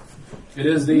 It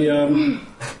is the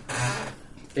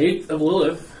 8th of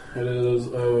Lilith. It is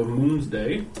Moon's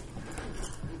Day.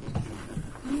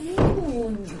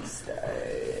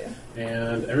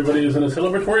 And everybody is in a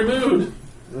celebratory mood.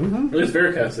 At least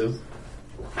Veracast is.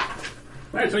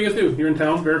 Alright, so what do you guys do? You're in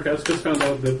town. Veracast just found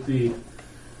out that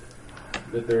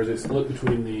there is a split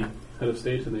between the head of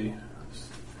state and the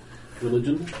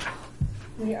religion.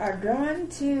 We are going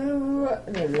to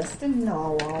the Lusty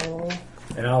Narwhal.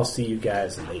 And I'll see you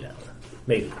guys later.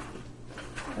 Maybe.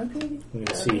 Okay. I'm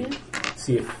gonna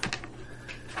see if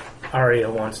Aria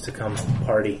wants to come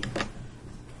party.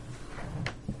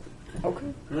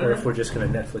 or if we're just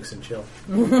going to Netflix and chill.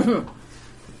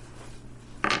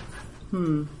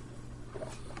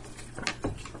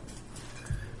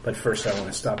 But first, I want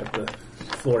to stop at the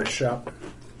florist shop,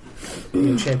 the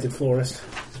Enchanted Florist.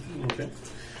 Okay.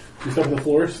 You start with the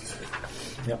florist.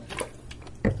 Yep.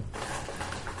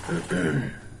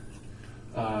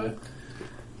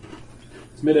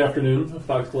 It's mid-afternoon.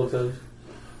 Foxglove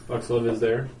is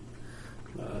there.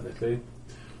 They say,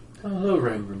 "Hello,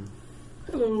 Rangram.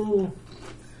 Hello.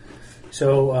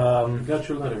 So, Got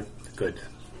your letter." good.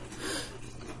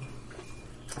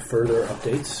 Further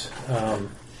updates. I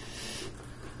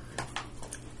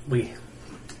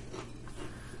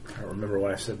don't remember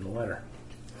what I said in the letter.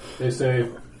 They say,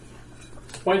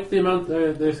 quite the amount.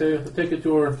 They say, I take it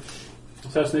your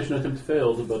assassination attempt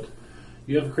failed, but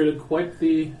you have created quite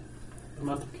the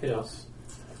amount of chaos.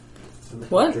 In the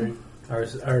What? country.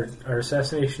 Our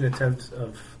assassination attempt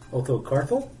of Otho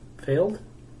Carthel failed?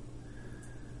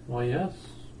 Why, yes.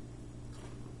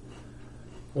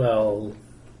 Well,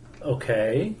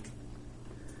 okay.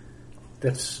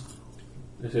 That's...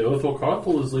 They say Otho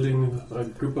Carthel is leading a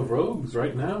group of rogues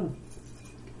right now.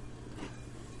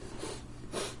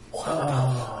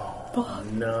 Oh,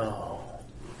 no.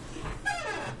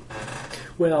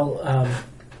 Well,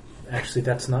 actually,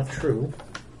 that's not true.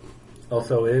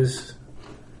 Otho is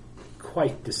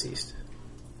quite deceased.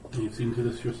 You've seen to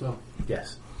this yourself.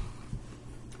 Yes.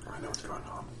 I know what's going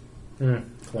on.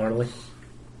 Clearly.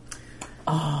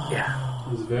 Oh.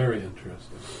 Yeah. It's very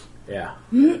interesting. Yeah.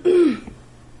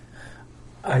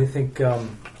 I think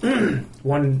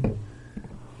one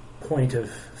point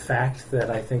of fact that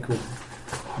I think would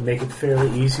make it fairly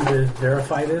easy to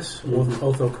verify this,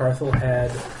 Otho Carthel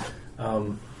had, I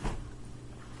don't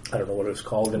know what it was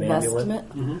called, an amulet.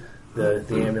 Vestment?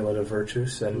 The amulet of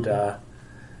virtues, and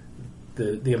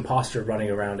the imposter running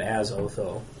around as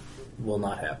Otho will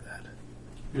not have that.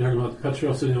 You're talking about the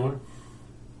Petro Signor?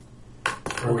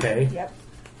 Okay. Yep.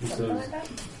 He Something says, like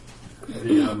that.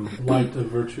 the light of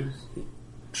virtues.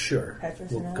 Sure.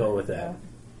 We'll go with that.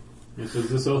 He says,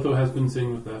 this Otho has been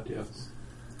seen with that, yes.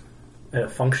 A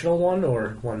functional one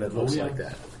or one that looks yeah. like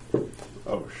that?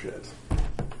 Oh, shit.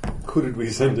 Who did we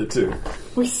send it to?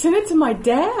 We sent it to my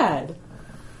dad.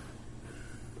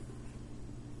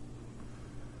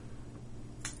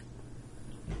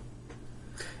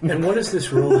 And what is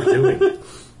this rogue doing?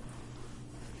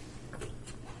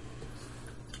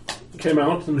 Came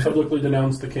out and publicly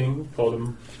denounced the king, called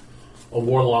him a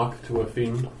warlock to a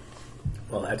fiend.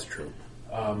 Well, that's true.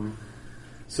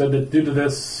 Said that due to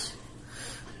this,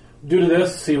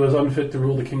 he was unfit to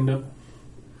rule the kingdom.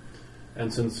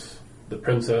 And since the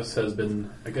princess has been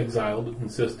exiled,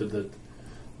 insisted that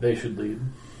they should lead.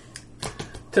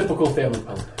 Typical family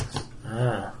politics.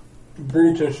 Ah.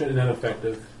 Brutish and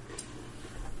ineffective.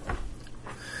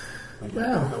 I guess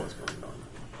Well. I don't know what's going on.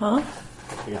 Huh?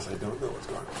 I guess I don't know what's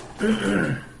going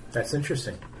on. That's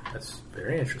interesting. That's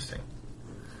very interesting.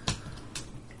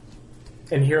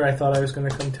 And here I thought I was going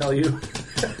to come tell you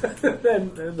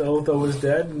that Otho was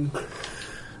dead, and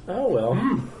oh well.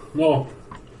 No.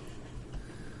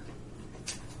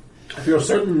 If you're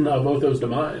certain of Otho's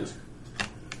demise,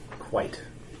 Quite.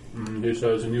 he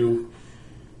says, and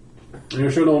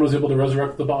you're sure no one was able to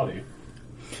resurrect the body.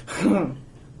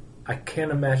 I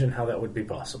can't imagine how that would be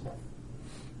possible.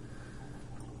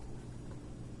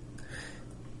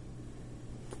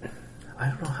 I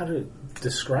don't know how to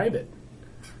describe it.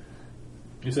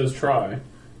 He says, try.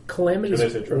 Calamity's Should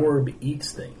I say try? orb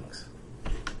eats things.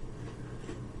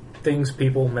 Things,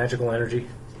 people, magical energy.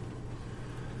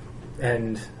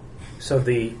 And so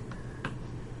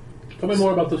Tell me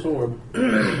more about this orb.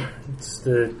 it's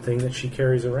the thing that she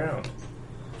carries around.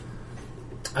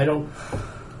 I don't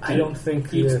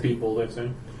think Eats it people, they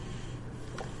say.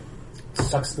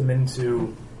 sucks them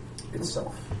into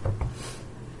itself.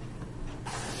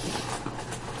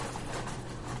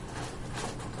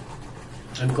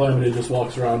 And Calamity just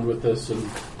walks around with this and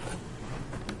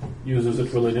uses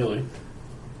it willy-nilly.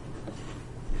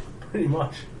 Pretty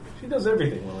much. She does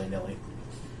everything willy-nilly.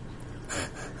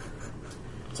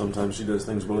 Sometimes she does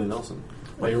things Willie Nelson.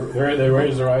 They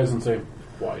raise their eyes and say,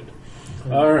 "White."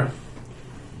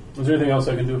 Is there anything else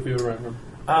I can do for you, Reverend?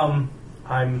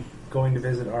 I'm going to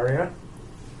visit Arya.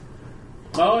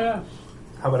 Oh, yes.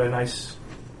 How about a nice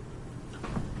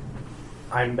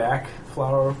I'm back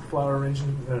flower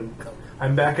arrangement?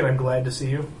 I'm back and I'm glad to see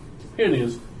you. Here it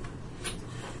is.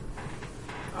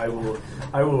 I will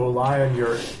rely on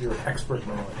your expert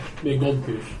knowledge. Be a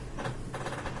goldfish.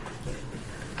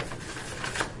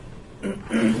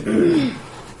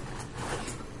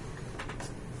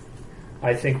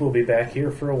 I think we'll be back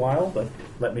here for a while, but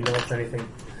let me know if anything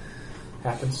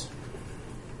happens.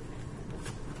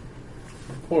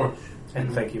 course.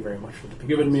 And thank you very much for the You've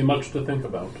given me much to think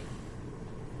about.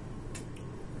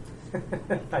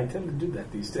 I tend to do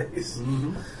that these days.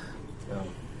 Mm-hmm.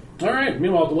 So. All right.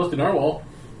 Meanwhile, at the Listed Narwhal.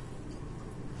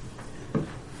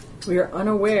 We are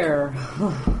unaware.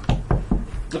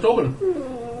 It's open.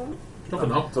 It's open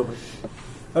now. It's open.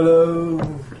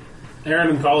 Hello. Aaron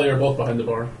and Collie are both behind the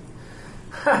bar.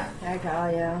 Hi,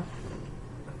 Talia.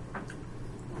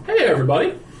 Hey,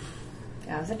 everybody.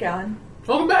 How's it going?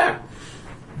 Welcome back.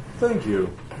 Thank you.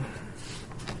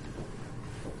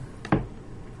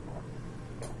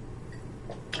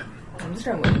 I'm just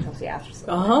going to wait until she asks.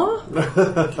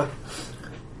 Uh-huh.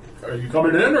 Are you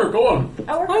coming in or going?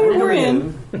 Oh, We're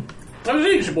in. I was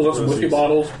eating. She pulls out some whiskey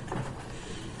bottles.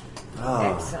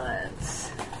 Ah. Excellent.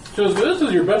 She says, this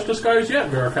is your best disguise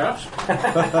yet, Veracast.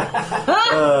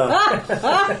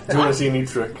 Do you want to see a neat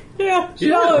trick? Yeah,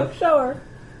 Yeah. show her.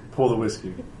 Pour the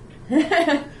whiskey.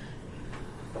 Okay.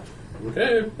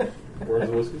 Where's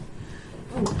the whiskey?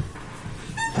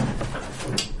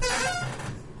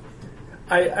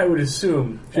 I would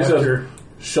assume She says,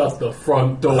 shut the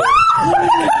front door.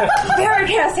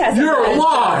 Veracast has You're a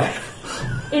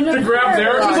alive! in the She grabs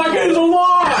Aaron. She's like, he's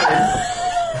alive!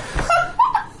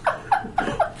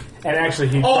 and actually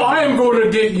he Oh, I am going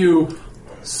to get you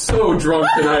so drunk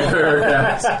tonight,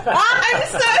 Veracast. I'm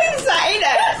so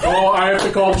excited! Oh, I have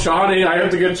to call Chani. I have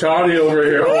to get Chani over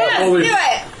here. Yes, do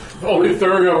it! Only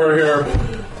Thurg over here.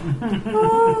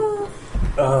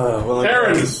 Well,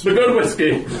 Aaron, the good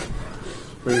whiskey.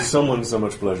 brings someone so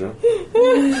much pleasure.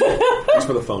 Thanks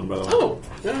for the phone, by the way. Oh,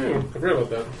 yeah, I forgot about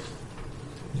that.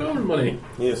 Phone money.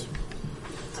 Yes.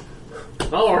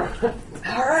 All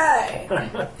Alright.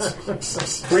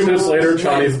 3 minutes later,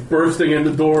 Chani's bursting in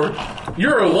the door.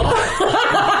 You're alive!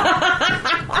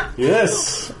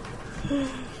 Yes.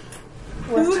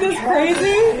 Isn't this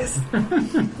crazy?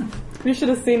 We should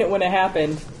have seen it when it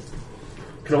happened.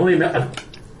 Can only a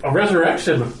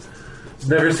resurrection.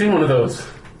 Never seen one of those.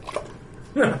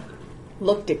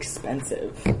 Looked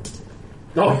expensive.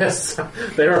 Oh, yes.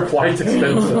 They are quite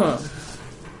expensive.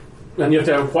 And you have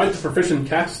to have quite the proficient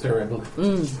caster, I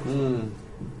believe.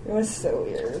 It was so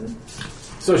weird.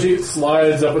 So she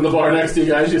slides up in the bar next to you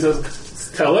guys. She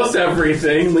says, tell us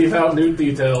everything. Leave out new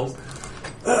details.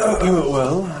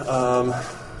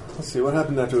 Let's see, what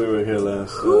happened after we were here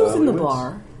last? Who's in the we went-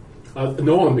 bar?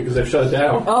 No one, because they've shut it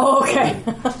down. Oh, okay.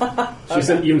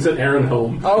 She even sent Aaron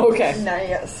home. Oh, okay.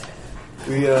 Nice.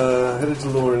 We headed to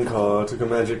Lauren Car, took a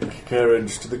magic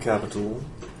carriage to the capital.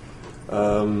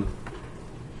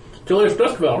 Julius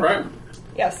Duskville, right?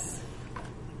 Yes.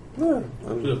 Yeah,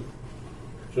 I'm She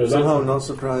says, somehow not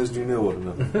surprised you know one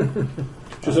another.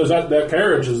 she says that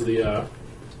carriage is the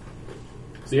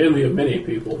envy of many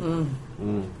people.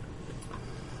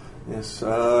 Yes,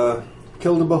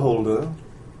 killed a beholder.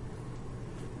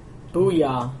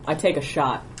 Booyah. I take a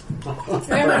shot.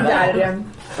 Never doubted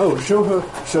him. Oh, show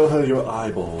her your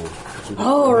eyeball.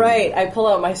 Oh, right. I pull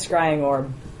out my scrying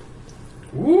orb.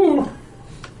 Woo!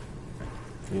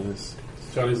 Yes.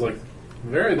 Johnny's like,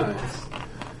 very nice.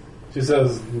 She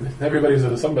says,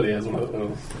 somebody has one of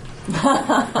those.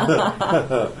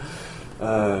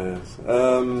 Yes.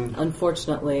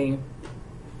 Unfortunately,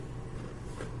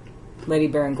 Lady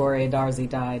Berengoria Darcy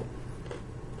died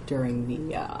during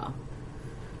the,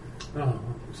 Oh,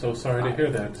 I'm so sorry to hear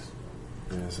that.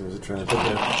 Yes, it was a Put tragedy.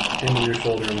 that hand on your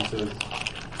shoulder and says,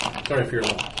 sorry for your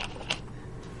loss.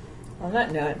 On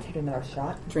that note, take another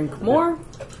shot. drink more.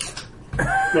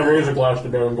 No, raise a glass to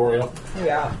Berengoria.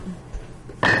 Yeah.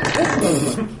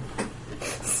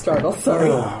 Startle, sorry.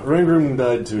 Rangroom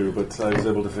died too, but I was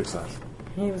able to fix that.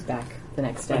 He was back the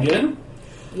next day. Again?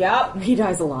 Yep. He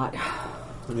dies a lot.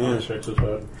 Yeah. Shakes his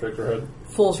head. Shakes her head.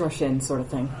 Fools rush in, sort of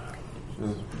thing.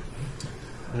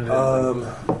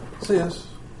 So yes.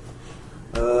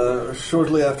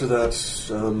 Shortly after that,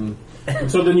 And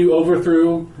so then you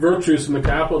overthrew Virtues in the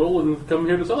capital and come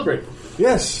here to celebrate.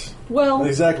 yes, Well,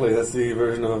 exactly. That's the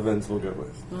version of events we'll go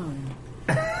with.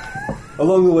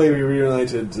 Along the way, we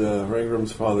reunited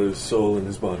Rangroom's father's soul in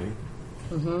his body.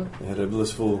 We had a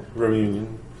blissful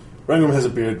reunion. Rangroom has a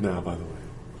beard now, by the way.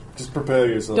 Just prepare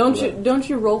yourself. don't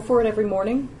you roll for it every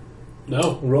morning?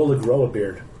 No. roll to grow a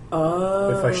beard.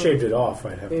 Oh. If I shaved it off,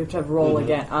 I'd have. You have to roll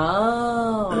again.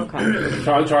 Oh, okay.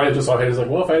 Try to just saw he's like,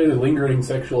 well, if I had any lingering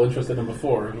sexual interest in him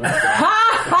before. And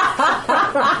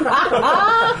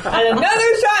another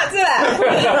shot to that.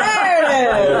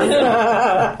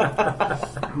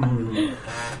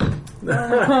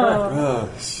 There it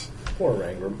is. Poor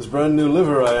Rangram. This brand new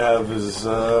liver I have is,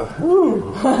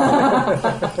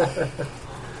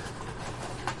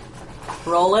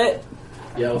 Roll it.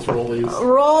 Yeah, let's roll these.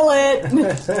 Roll it.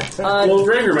 Well,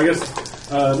 Rangram, I guess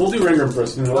We'll do Rangram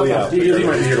first. And Oh, yeah. He might be here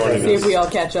Joining joining See us. if we all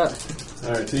catch up.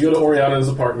 All right, so you go to Oriana's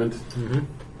apartment.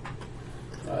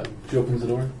 She opens the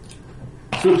door.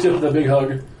 Swoops you up with a big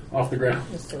hug off the ground.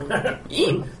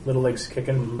 Little legs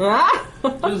kicking.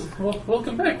 Just,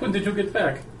 welcome back. When did you get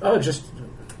back? Oh, just,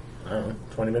 I don't know,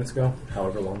 20 minutes ago.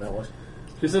 However long that was.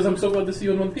 She says, I'm so glad to see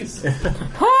you in one piece.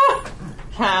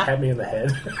 Pat me in the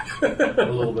head.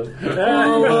 A little bit.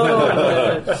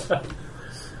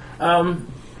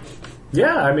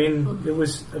 Yeah, I mean, it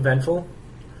was eventful.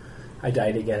 I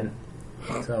died again.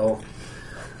 So,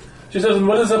 She says, and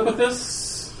what is up with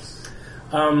this?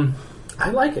 I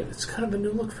like it. It's kind of a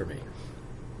new look for me.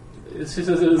 She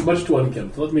says, it is much too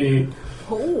unkempt. Let me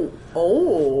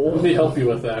help you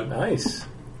with that. Nice.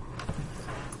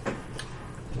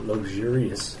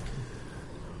 Luxurious.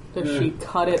 Does she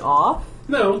cut it off?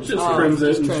 No, just trims it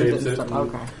just and trims shapes it.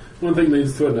 Okay. One thing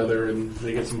leads to another, and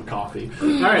they get some coffee.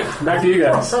 All right, back to you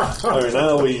guys. All right,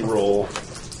 now we roll.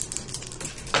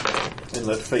 And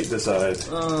let fate decide.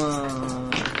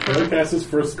 Veracast is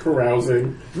first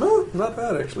carousing. No, not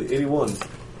bad, actually. 81. You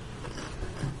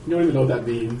don't even know what that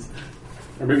means.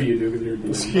 Or maybe you do, because you're a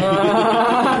demon.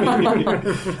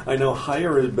 I know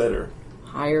higher is better.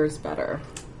 Higher is better.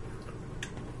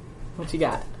 What you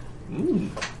got?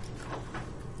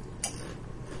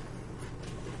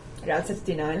 I got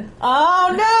 69. Oh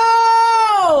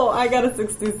no! I got a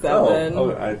 67.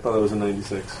 Oh, I thought it was a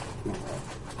 96.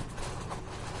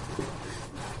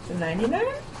 99?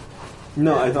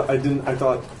 No, I thought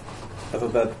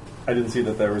that I didn't see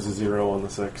that there was a 0 on the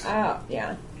 6. Oh,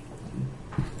 yeah.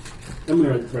 I'm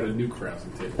going to write a new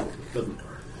carousing table. Doesn't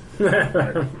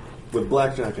matter. With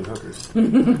blackjack and hookers.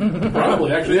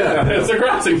 Probably, actually, yeah. It's a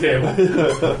carousing table.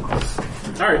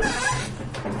 All right.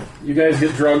 You guys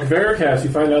get drunk. Veracast, you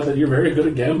find out that you're very good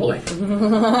at gambling.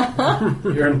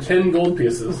 You earn 10 gold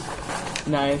pieces.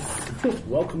 Nice.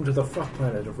 Welcome to the fuck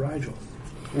planet of Rigel.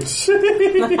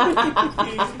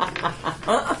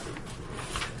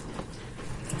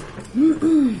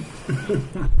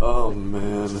 Oh,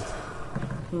 man.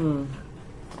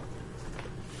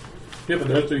 Yeah, but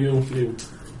the rest of you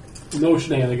no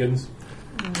shenanigans.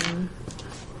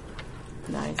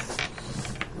 Nice.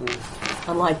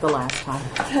 Unlike the last time.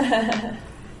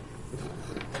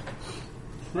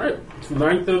 All right. It's the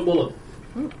 9th of Lilith.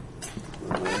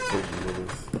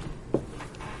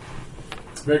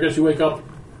 Veracast, you wake up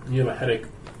and you have a headache.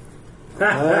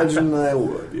 Imagine I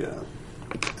would, yeah.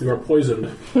 You are poisoned.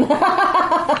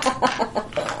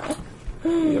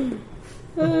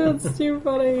 That's too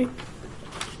funny.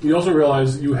 You also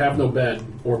realize you have no bed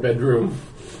or bedroom.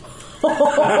 You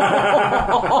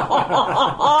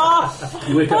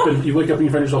wake up and you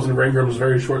find yourself in Rangram's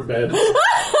very short bed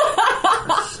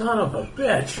Son of a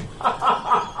bitch.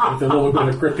 with a little bit of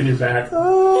a grip in your back.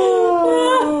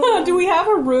 Do we have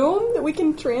a room that we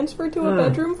can transfer to a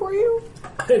bedroom for you?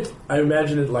 I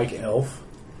imagine it like Elf.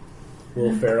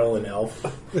 Will Ferrell and Elf.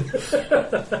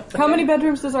 How many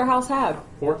bedrooms does our house have?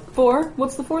 4. 4?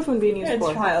 What's the 4th one being used It's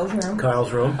for? Kyle's room.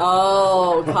 Kyle's room.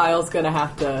 Oh, Kyle's gonna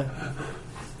have to.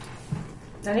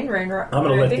 I think I'm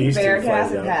gonna let these two Veracast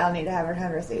fight and out. Kyle need to have a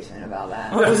conversation about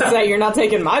that. I was gonna say, you're not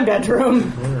taking my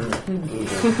bedroom.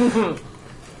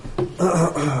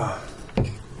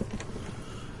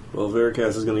 Well,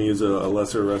 Veracast is going to use a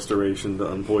lesser restoration to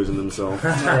unpoison himself.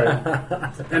 All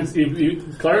right.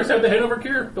 And Clarice had the hangover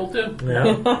cure built in.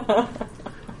 Yeah.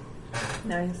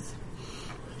 Nice.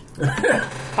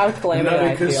 How's Calamity I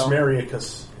Medicus feel?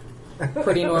 Mariacus. What's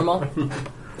Pretty normal.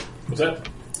 that?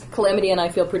 Calamity and I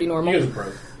feel pretty normal. You guys are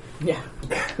pros. Yeah.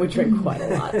 We drink quite a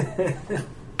lot.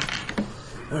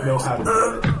 I know how to do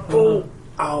it. Oh,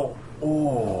 ow,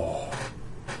 oh.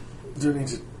 Do I need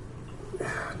to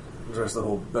address the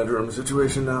whole bedroom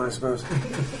situation now, I suppose?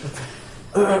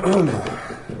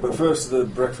 But first, the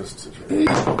breakfast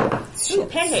situation. Ooh,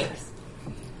 pancakes.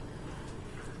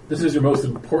 This is your most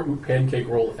important pancake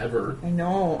roll ever. I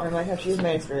know. I might have to use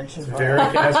my inspiration.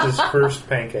 Veracast's first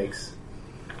pancakes.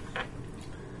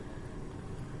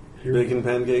 Bacon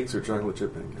pancakes or chocolate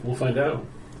chip pancakes? We'll find out.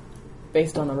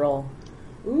 Based on the roll.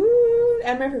 Ooh,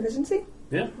 and my proficiency?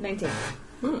 Yeah. 19.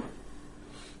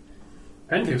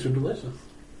 Pancakes are delicious.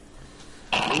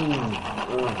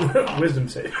 Wisdom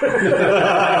save.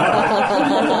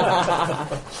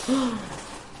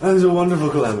 That is a wonderful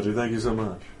Calamity. Thank you so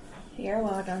much. You're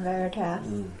welcome,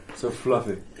 Veracast. So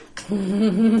fluffy.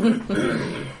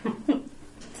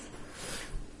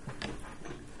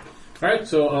 All right,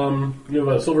 so you have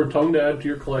a silver tongue to add to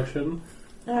your collection.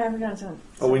 Oh, I forgot some.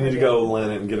 Oh, we need to go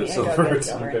land it and get it Yeah, go silver. get it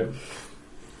silver. Okay.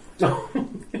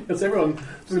 Yes, everyone. This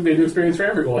is going to be a new experience for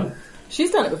everyone. She's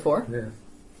done it before. Yeah.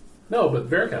 No, but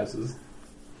Veracast is.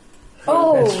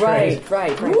 Oh, That's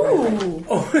right.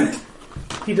 Oh,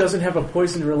 he doesn't have a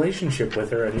poisoned relationship with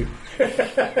her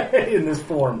in this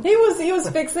form. He was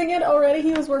fixing it already.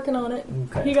 He was working on it.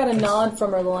 Okay. He got a nod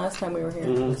from her the last time we were here.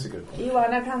 That's a good one. You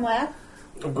want to come with?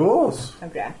 Of course.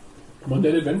 Okay.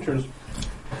 Mundane adventures.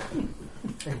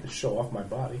 I have to show off my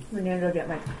body. We're gonna go get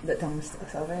the tongue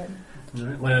sticks over it. All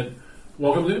right, Lad.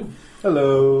 Welcome to.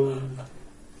 Hello.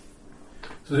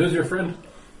 So who's your friend?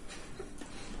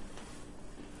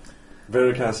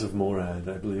 Veracast of Morad,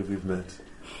 I believe we've met.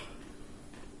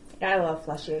 I love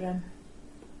Fleshy again.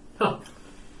 Huh.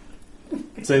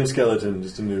 Same skeleton,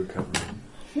 just a new cover.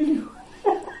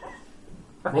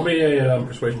 Roll me a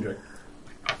persuasion check.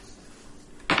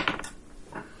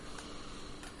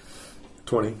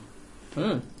 20.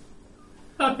 You're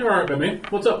alright by me.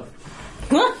 What's up?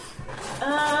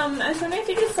 I was wondering if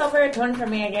you could silver a tone for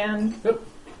me again. Yep.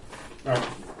 Alright.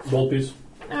 Gold piece.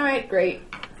 Alright, great.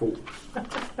 Cool.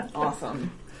 Awesome.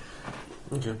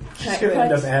 Okay. She's going to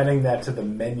end up adding that to the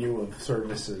menu of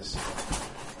services.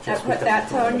 I put that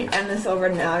tone and the silver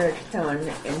Nalric tone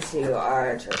into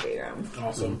our trophy room.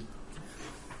 Awesome.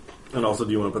 And also,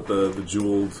 do you want to put the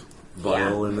jeweled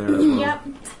vial in there as well? Yep.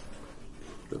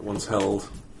 That once held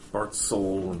Bart's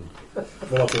soul. And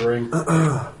What about the ring?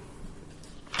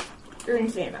 You're going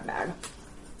to stay in my bag.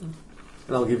 And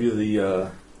I'll give you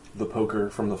the poker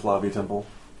from the Flavia Temple.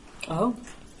 Oh.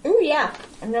 Ooh, yeah.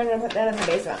 I'm going to put that in the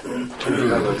basement. And you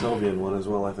have a Telvian one as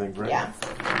well, I think, right? Yeah.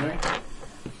 Alright.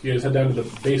 You guys head down to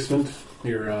the basement.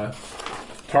 Your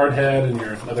tarred head and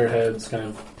your other heads kind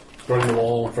of running the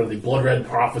wall for the blood red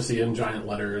prophecy in giant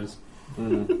letters.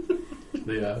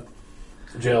 The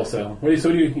jail cell. What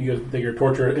do you guys take your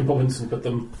torture implements and put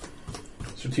them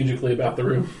strategically about the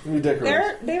room? You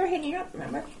decorate. They were hanging up,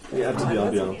 remember? Yeah, to be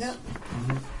honest.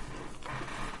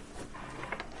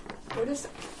 We're just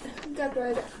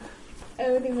decorated.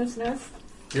 Everything was nice.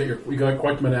 Yeah, we got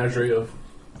quite the menagerie of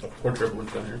torture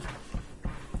implements down here.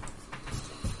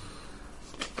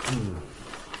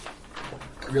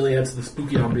 Really adds to the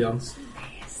spooky ambiance.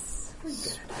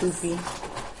 Spooky.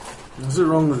 Is it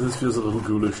wrong that this feels a little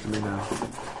ghoulish to me now?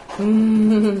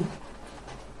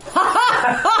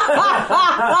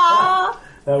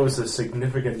 That was a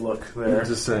significant look there. I'm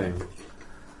just saying.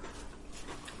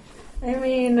 I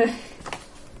mean,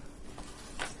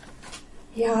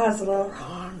 yeah, it's a little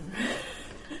wrong.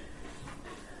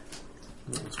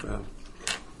 That's bad.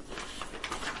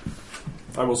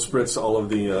 I will spritz all of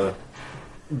the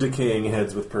decaying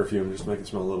heads with perfume just to make it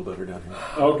smell a little better down here.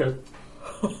 Oh, okay.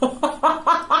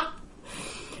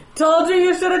 Told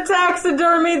you should have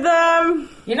taxidermied them.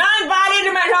 You're not invited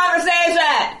to my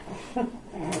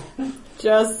conversation!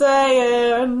 Just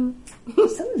saying.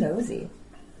 So nosy.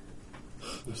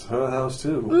 It's her house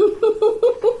too.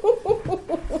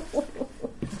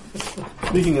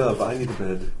 Speaking of, I need a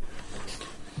bed.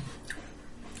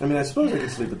 I mean, I suppose I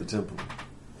could sleep at the temple.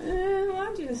 Why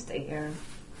don't you just stay here?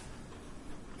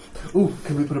 Ooh,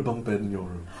 can we put a bunk bed in your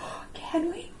room? Can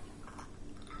we?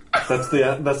 That's the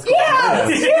Yeah! Let's do it!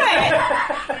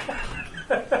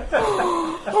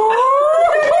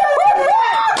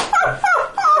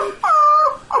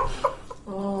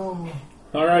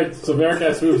 Alright, so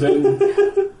Veracast moves in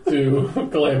to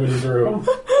Calamity's room.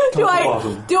 Do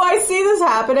I see this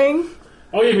happening?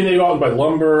 Oh, you mean they go out and buy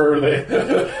lumber?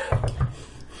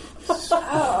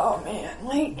 Oh, man.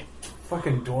 Like,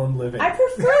 Fucking dorm living. I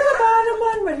prefer the bottom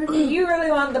one, but if you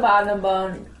really want the bottom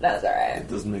bone, that's alright. It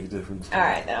doesn't make a difference.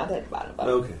 Alright, then I'll take the bottom bone.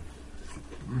 Okay.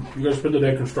 You guys spend the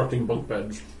day constructing bunk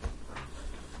beds.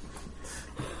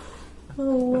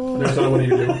 Oh, Next time, what do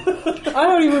you do? I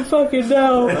don't even fucking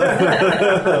know.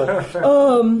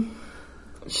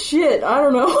 Shit, I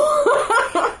don't know.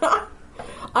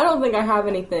 I don't think I have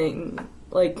anything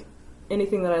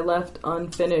that I left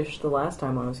unfinished the last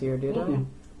time I was here, did I?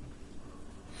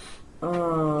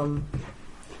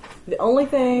 The only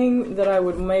thing that I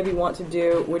would maybe want to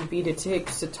do would be to take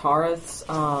Sitarith's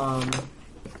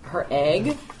her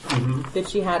egg that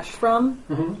she hatched from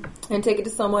and take it to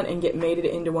someone and get mated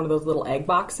into one of those little egg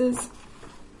boxes.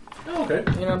 Oh, okay.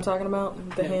 You know what I'm talking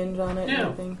about? The hinge on it and Yeah.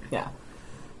 everything? Yeah.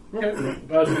 Okay.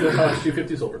 It'll cost you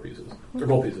 50 silver pieces. Or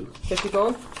gold pieces. 50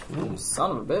 gold?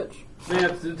 Son of a bitch.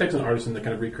 Yeah, it takes an artisan to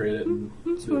kind of recreate it and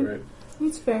do it right.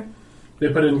 That's fair. They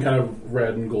put in kind of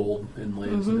red and gold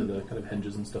inlays into the kind of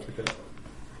hinges and stuff like that.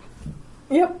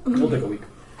 Yep. It'll take a week.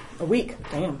 A week.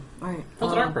 Damn. Alright.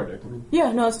 That's an art project. I mean,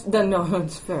 Yeah, no,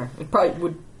 it's fair. It probably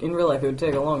would, in real life, it would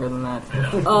take longer than that.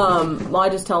 Well, I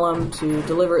just tell them to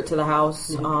deliver it to the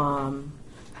house,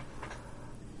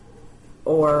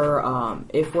 or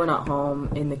if we're not home,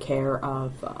 in the care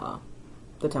of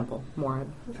the temple, Morad.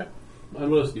 okay. And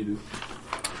what else do you do?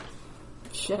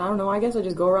 Shit, I don't know. I guess I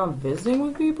just go around visiting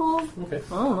with people? Okay. I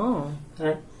don't know.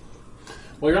 Alright.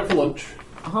 Well, you're out for lunch.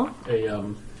 Uh-huh. A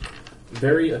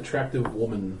very attractive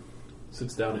woman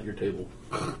sits down at your table.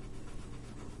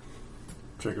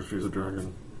 Check if she's a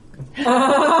dragon.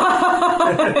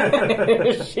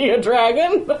 Is she a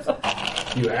dragon?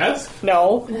 You ask?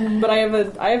 No, but I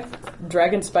have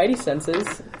dragon spidey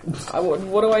senses.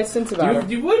 What do I sense about her?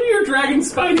 What are your dragon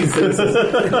spidey senses?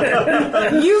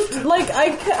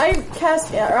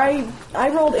 I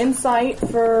rolled insight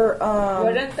for.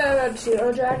 Wouldn't the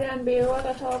pseudo dragon be able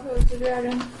to tell if it was the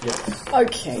dragon? Yes.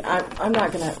 Okay, I'm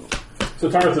not gonna. So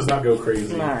Tarth does not go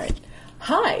crazy. All right.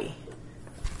 Hi.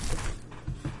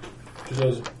 She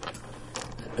says,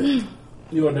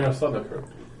 "You are Narasana,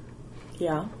 correct?"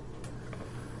 Yeah.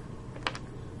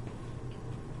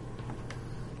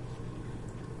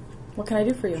 What can I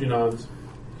do for She you? nods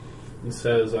and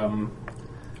says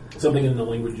something in the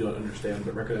language you don't understand,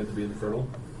 but recognize to be infernal.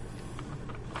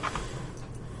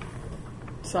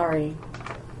 Sorry.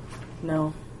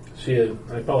 No. I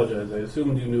apologize. I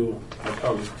assumed you knew my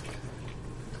tongue.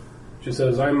 She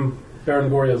says, "I'm Baron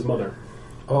Goria's mother."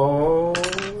 Oh,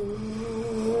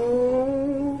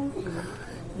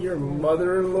 your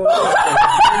mother-in-law.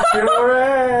 Your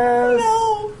ass.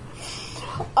 No.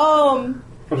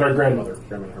 I'm sorry, grandmother.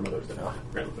 Grandmother, her mother's dead.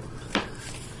 Grandmother.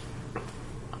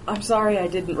 I'm sorry I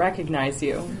didn't recognize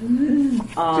you.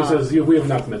 She says, we have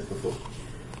not met before.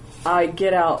 I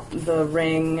get out the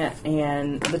ring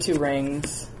and the 2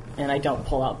 rings, and I don't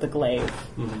pull out the glaive,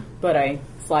 but I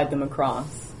slide them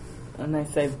across, and I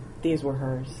say, these were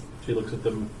hers. She looks at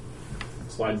them,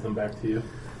 slides them back to you.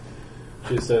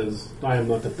 She says, I am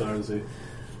not a Darzi.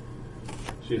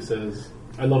 She says,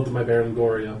 I loved my Baron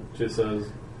Goria. She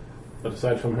says, but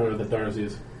aside from her, the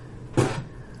Darzis.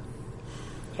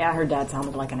 Yeah, her dad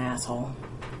sounded like an asshole.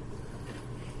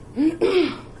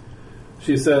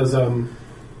 She says,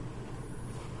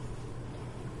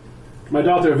 my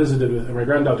granddaughter visited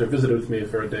with me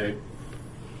for a day,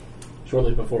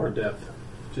 shortly before her death.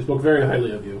 She spoke very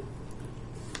highly of you.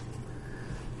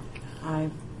 I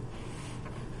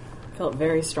felt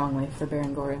very strongly for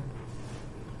Baron Goria.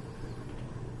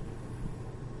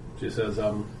 She says,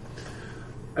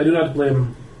 I do not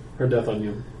blame her death on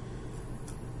you.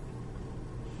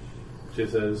 She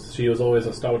says, she was always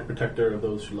a stalwart protector of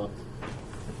those she loved.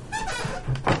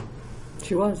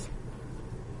 She was.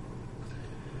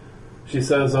 She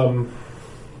says,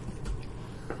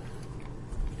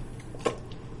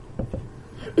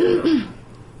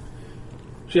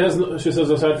 she says,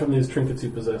 aside from these trinkets you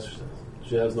possess,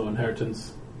 she has no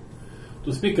inheritance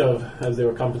to speak of, as they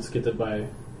were confiscated by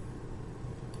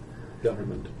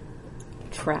government.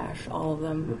 Trash, all of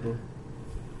them. Mm-hmm.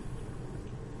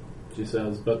 She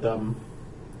says, but I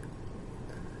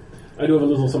do have a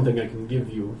little something I can give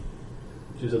you.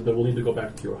 She says, but we'll need to go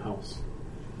back to your house.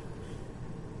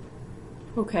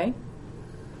 Okay.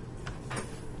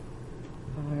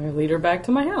 I lead her back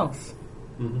to my house.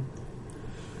 Mm-hmm.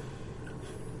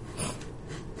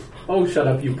 Oh, shut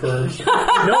up, you perv.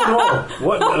 No.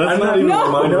 What? That's not even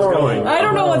where mine was going. I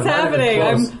don't know what's happening.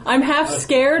 close. I'm half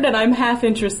scared and I'm half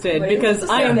interested because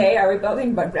I am. Hey, are we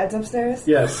building bunk beds upstairs?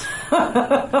 Yes.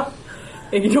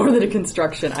 Ignore the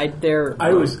construction. I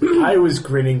was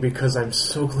grinning because I'm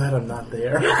so glad I'm not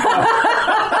there.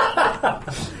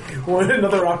 What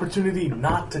another opportunity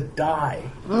not to die.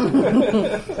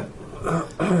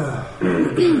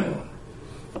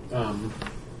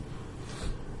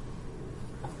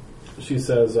 She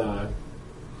says,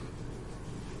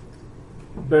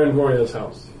 Baron Goria's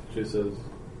house. She says,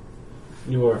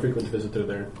 you are a frequent visitor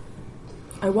there.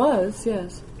 I was,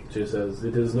 yes. She says,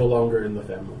 it is no longer in the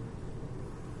family.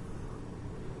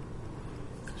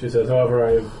 She says, however,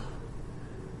 I have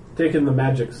taken the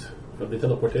magics of the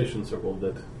teleportation circle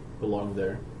that belong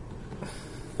there.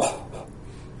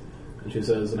 And she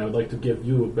says, and I would like to give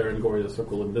you Baron Goria's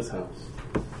circle in this house.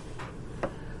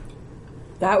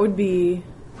 That would be...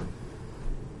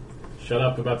 Shut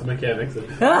up about the mechanics.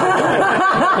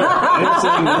 I'm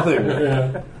saying nothing.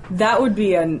 Yeah. That would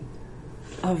be a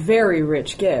very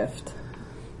rich gift.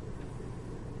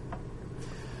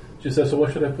 She says, so where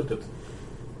should I put it?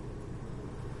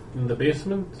 In the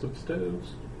basement?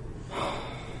 Upstairs?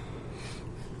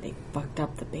 They fucked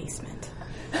up the basement.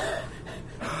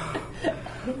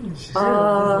 She's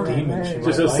a demon. She She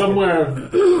might says, like somewhere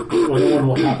where no one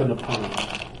will happen upon it.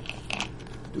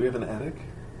 Do we have an attic?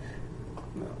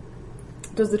 No.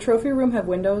 Does the trophy room have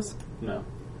windows? No.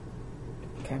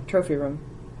 Okay, trophy room.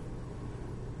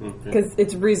 Okay. Because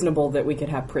it's reasonable that we could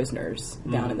have prisoners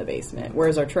down in the basement.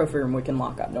 Whereas our trophy room we can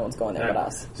lock up. No one's going there but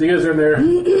us. So you guys are in there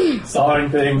sawing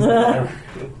things.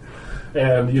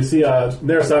 And you see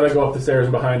Narasana go up the stairs,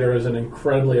 and behind her is an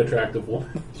incredibly attractive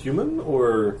woman. Human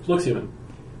or... Looks human.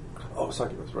 Oh,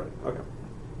 succubus, right. Okay.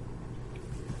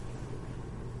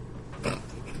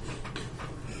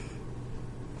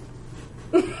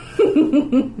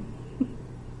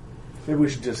 Maybe we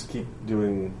should just keep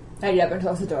doing... Hey, yep, and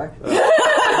close the door.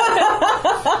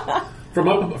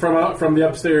 From the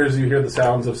upstairs, you hear the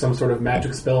sounds of some sort of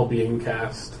magic spell being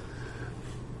cast.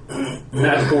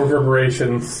 Magical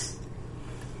reverberations.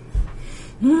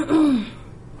 I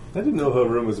didn't know her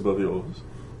room was above yours.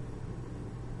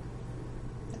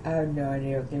 I have no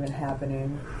idea what's even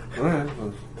happening. Alright.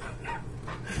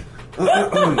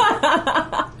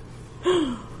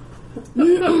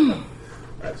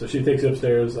 Alright, so she takes you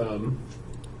upstairs. Oh,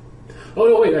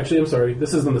 no, wait, actually, I'm sorry.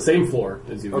 This is on the same floor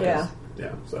as you. Yeah.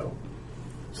 Yeah, so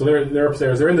they're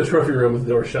upstairs. They're in the trophy room with the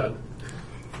door shut.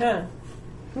 Huh.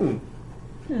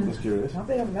 That's curious. I hope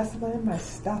they don't mess up with my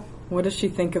stuff. What does she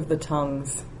think of the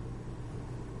tongues?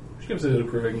 She gives it an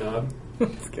approving nod.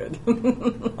 That's good.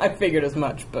 I figured as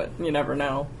much, but you never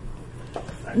know.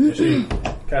 Alright, so she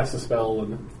casts a spell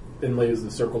and inlays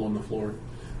the circle on the floor.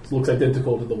 It looks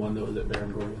identical to the one that was at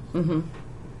Baron Gorius. Mm-hmm.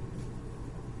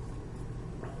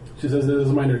 She says it is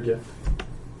a minor gift.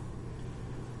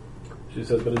 She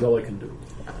says, but it's all I can do.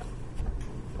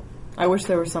 I wish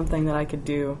there was something that I could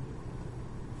do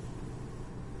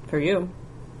for you.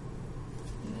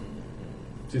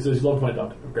 She says, you loved my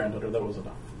granddaughter. That was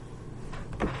enough.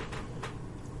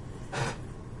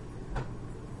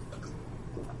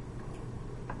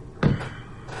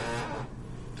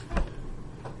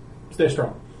 Stay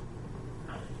strong.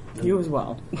 You as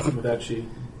well. With that, she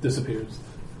disappears.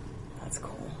 That's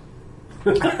cool.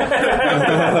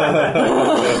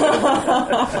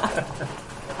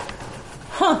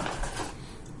 Huh.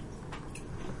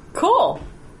 Cool.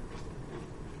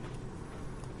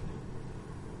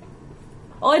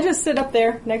 Well, I just sit up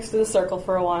there next to the circle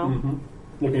for a while. Mm-hmm.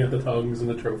 Looking at the tongues and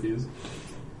the trophies.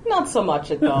 Not so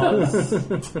much at those.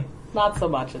 Not so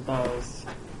much at those.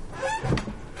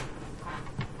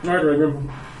 Alright,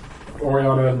 Ragram.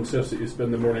 Oriana insists that you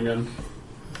spend the morning in.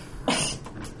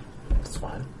 That's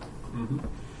fine. Mm-hmm.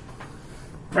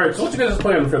 Alright, so what's your guys'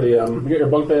 plan for the, you get your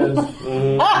bunk beds?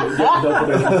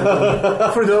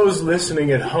 For those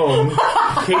listening at home,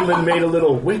 Caitlin made a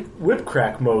little whip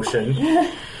crack motion.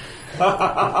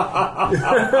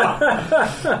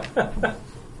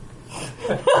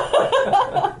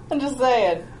 I'm just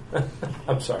saying.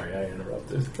 I'm sorry, I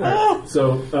interrupted. Alright,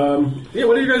 so, what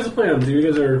are your guys' plans? You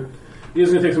guys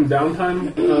gonna take some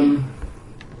downtime?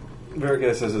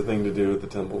 Vargas has a thing to do at the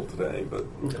temple today, but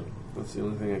Okay. that's the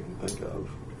only thing I can think of.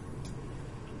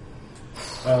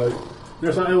 I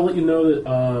will let you know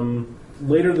that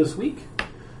later this week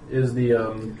is the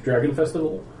Dragon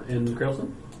Festival in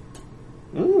Krailson.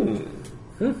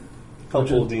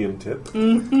 Helpful DM tip.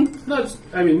 No,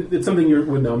 it's something you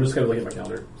would know. I'm just kind of looking at my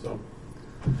calendar. So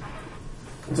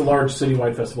it's a large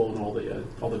citywide festival and all the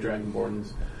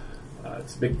Dragonborns.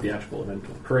 It's a big theatrical event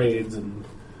with parades and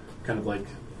kind of like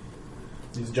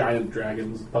these giant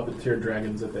dragons, puppeteer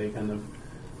dragons that they kind of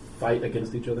fight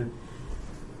against each other.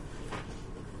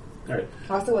 All right.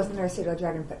 Also, wasn't there a pseudo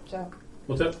dragon pet show?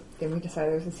 What's that? Didn't we decide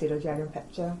there was a pseudo dragon pet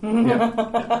show? Yeah.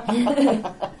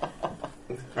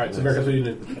 All right. So, Marcus, what do you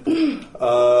do?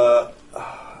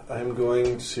 I'm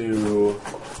going to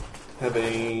have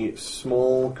a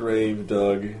small grave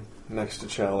dug next to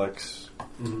Chalix.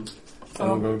 Mm-hmm.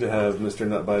 I'm going to have Mr.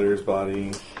 Nutbiter's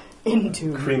body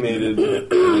Into cremated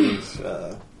and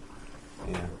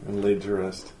laid to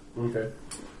rest. Okay.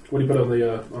 What do you put on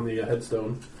the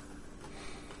headstone?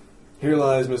 Here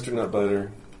lies Mr. Nutbiter,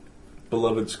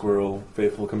 beloved squirrel,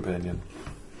 faithful companion.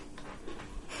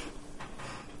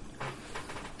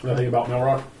 Nothing about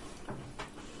Melrock?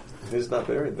 He's not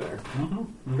buried there.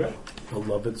 Mm-hmm. Okay.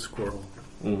 Beloved squirrel.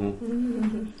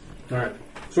 Mm-hmm. All right.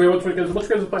 So, what's your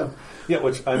guys' plan? Yeah,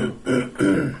 which I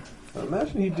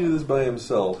imagine he'd do this by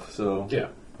himself. So Yeah.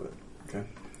 okay.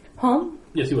 Huh?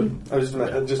 Yes, you would. I was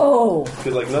just Oh.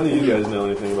 because like none of you guys know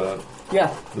anything about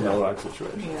Yeah. the Melrock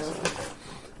situation. Yeah. So.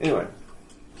 Anyway,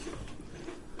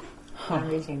 I'm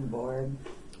getting bored.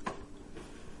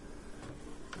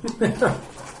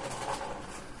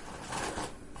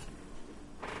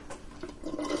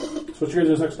 So, what's your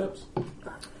guys' next steps?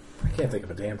 I can't think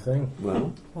of a damn thing.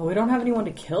 well, Well, we don't have anyone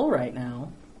to kill right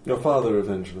now. your father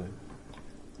eventually.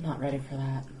 Not ready for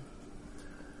that.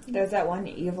 There's that one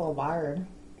evil bard.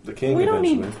 The king We don't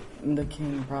eventually. need the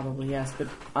king, probably yes, but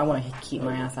I want to keep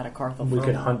my ass out of Carthel. We for a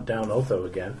could while. hunt down Otho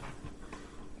again.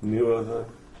 Knew of the.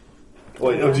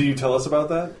 Wait, do you tell us about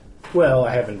that? Well,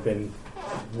 I haven't been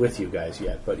with you guys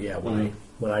yet, but yeah, when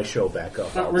when I show back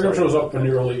up. I'll Ringer tell shows you. up in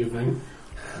the early evening.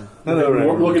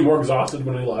 Hello, Looking more exhausted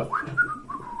when he left.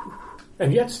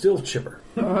 And yet still chipper.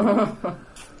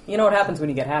 You know what happens when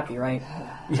you get happy, right?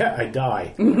 Yeah, I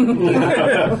die.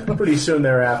 Pretty soon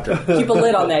thereafter. Keep a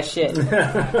lid on that shit.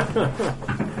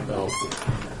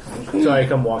 So I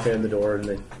come walking in the door,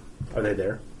 and are they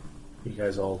there? You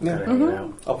guys all kind of hanging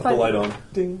out. I'll put the light on.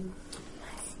 Ding.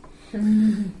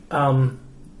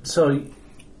 So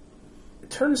it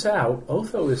turns out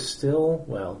Otho is still,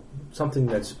 well, something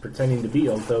that's pretending to be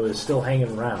Otho is still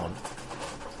hanging around.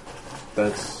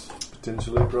 That's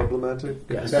potentially problematic.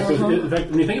 Yes. In fact,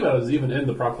 when you think about it, it's even in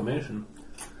the proclamation.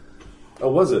 Oh,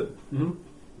 was it?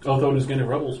 Although it is getting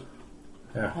rebels.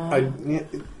 Yeah.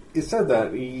 It said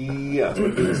that, yes, but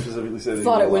it didn't specifically say that he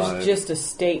Thought it alive. was just a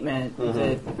statement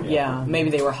that, maybe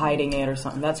they were hiding it or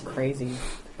something. That's crazy.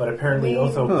 But apparently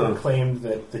Otho proclaimed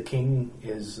that the king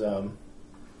is a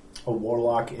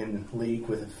warlock in league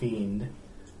with a fiend,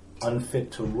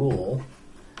 unfit to rule.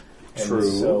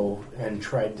 True. And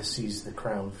tried to seize the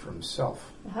crown for himself.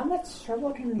 How much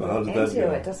trouble can we How get did that into?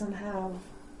 go? It doesn't have...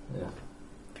 Yeah.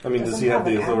 I mean, does Doesn't he have have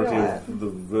the an authority amulet. of the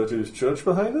Virtus Church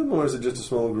behind him, or is it just a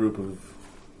small group of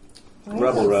Why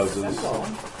rebel is it rousers? simple?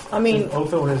 I mean,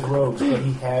 Otho and his rogues, but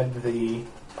he had the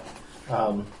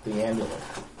amulet.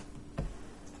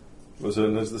 Was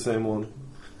it the same one?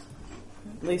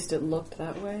 at least it looked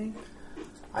that way.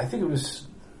 I think it was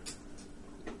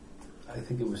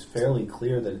fairly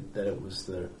clear that it was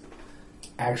the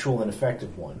actual and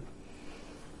effective one.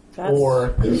 That's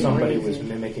Or somebody was crazy.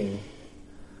 mimicking.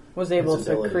 Was able its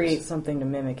to abilities. create something to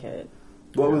mimic it.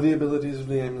 What were the abilities of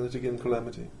the amulet against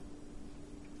Calamity?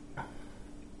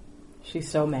 She's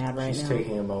so mad right She's now.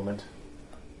 taking a moment.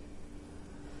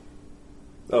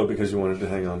 Oh, because you wanted to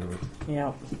hang on to it.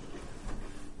 Yeah.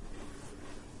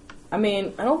 I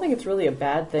mean, I don't think it's really a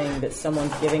bad thing that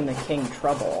someone's giving the king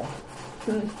trouble.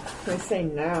 I say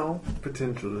no.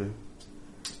 Potentially.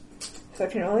 So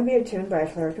it can only be attuned by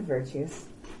a cleric of virtues.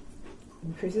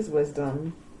 Increases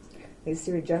wisdom. Leads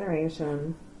to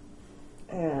regeneration.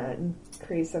 And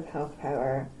increase of health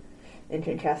power. And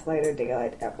can cast light or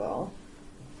daylight at will.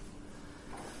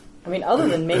 I mean, other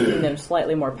than making them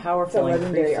slightly more It's a powerful,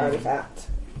 legendary artifact.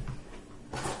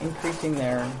 increasing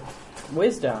their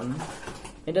wisdom,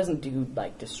 it doesn't do,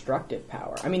 like, destructive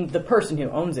power. I mean, the person who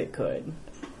owns it could.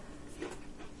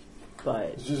 But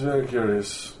It's just very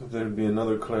curious. If there'd be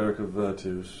another cleric of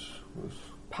Virtus.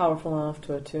 powerful enough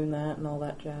to attune that and all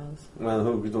that jazz. Well,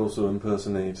 who could also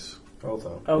impersonate.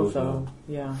 Otho. Otho,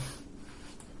 yeah.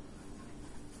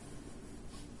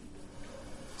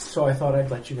 So I thought I'd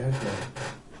let you guys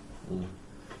know.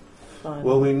 Fun.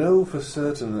 Well, we know for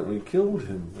certain that we killed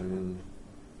him. I mean,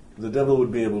 the devil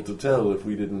would be able to tell if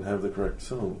we didn't have the correct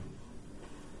soul.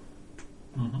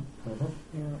 yeah.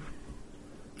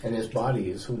 And his body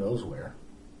is who knows where.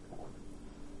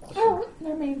 Oh,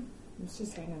 I mean, it's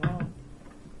just hanging out.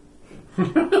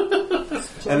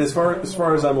 And as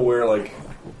far as I'm aware, like,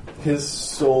 his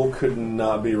soul could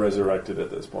not be resurrected at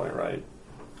this point, right?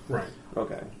 Right.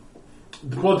 Okay.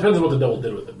 Well, it depends on what the devil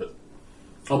did with it, but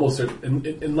almost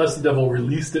unless the devil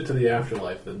released it to the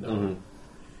afterlife, then no. Mm-hmm.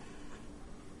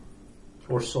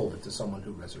 Or sold it to someone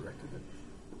who resurrected it.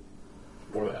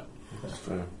 Or that. That's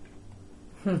fair.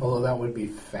 Although that would be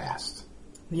fast.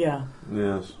 Yeah.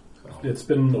 Yes, So It's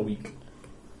been a week.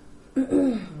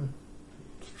 it's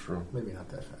true. maybe not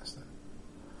that fast then.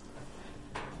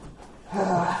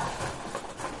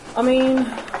 I mean,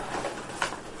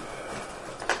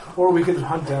 Or we could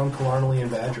hunt down Killarnley and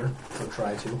Badger. Or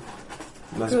try to.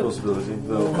 Nice possibility.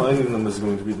 Though finding them is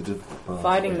going to be the difficult part.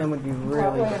 fighting them would be really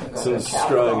Probably. difficult. Since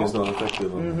scrying is not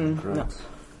effective on them, correct?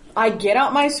 I get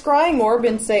out my scrying orb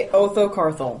and say Otho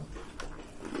Carthel.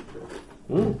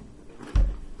 Mm.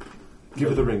 Give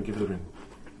her the ring, give her the ring.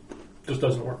 Just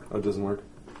doesn't work. Oh, it doesn't work?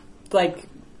 Like,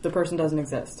 the person doesn't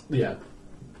exist. Yeah.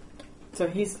 So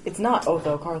it's not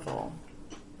Otho Carthel.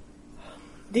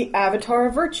 The Avatar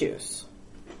of Virtues.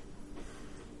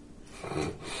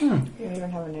 You don't even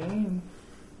have a name.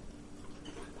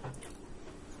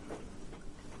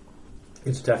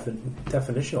 It's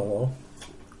definitional, though.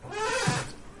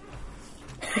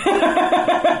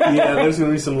 Yeah, there's going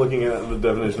to be some looking at the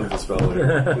definition of the spell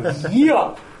later.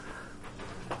 Yeah.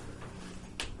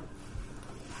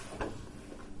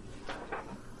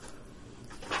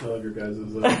 I love your guys'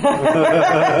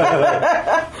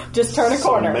 Just turn a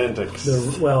corner. Semantics.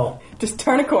 Just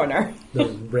turn a corner. The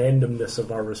randomness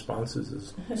of our responses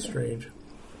is strange.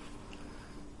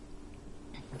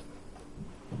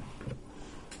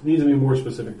 needs to be more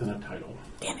specific than a title.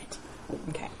 Damn it.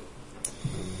 Okay.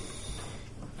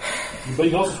 But you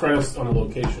can also scry us on a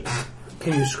location.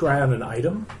 Can you scry on an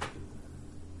item?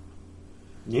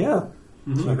 Yeah.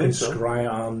 You I can think so. scry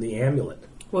on the amulet.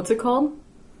 What's it called?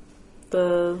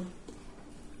 The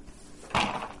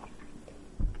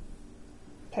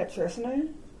Petrosino?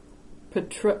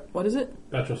 What is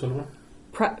it? Patrocinor?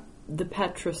 The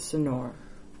Patrocinor.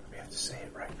 We have to say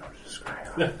it right in order to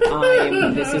scry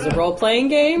on. This is a role-playing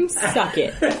game. Suck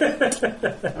it.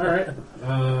 All right.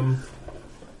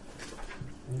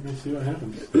 Let me see what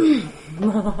happens.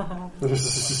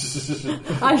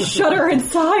 I shudder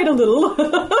inside a little.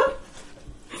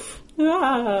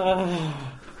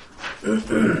 Ah.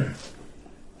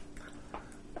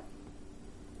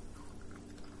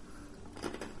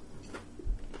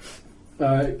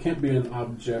 It can't be an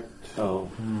object. Oh.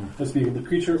 It has to be the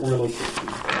creature or a location.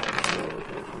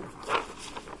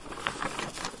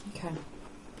 Okay.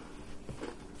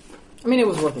 I mean, it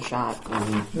was worth a shot.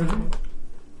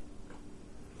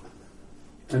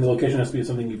 And the location has to be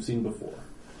something you've seen before.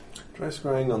 Try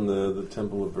scrying on the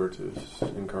Temple of Virtus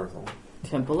in Carthel.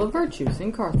 Temple of Virtues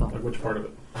in Carthel. Like which part of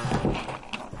it?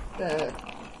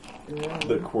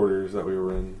 The quarters that we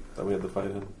were in, that we had the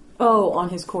fight in. Oh, on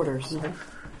his quarters.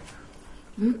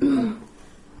 You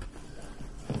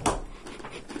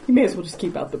may as well just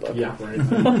keep out the book. Yeah,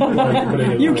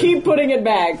 right. You keep putting it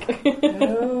back.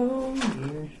 Oh,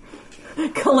 dear.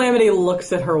 Calamity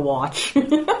looks at her watch.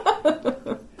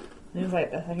 He's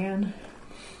like, this again.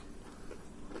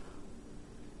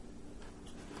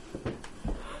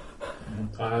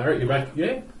 Alright, you're back.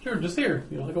 Yeah, sure, just here.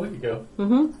 Like a week ago.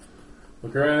 Mm-hmm.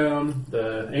 Look around.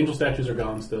 The angel statues are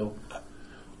gone still.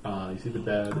 You see the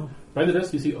bed. By the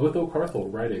desk, you see Otho Carthel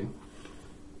writing.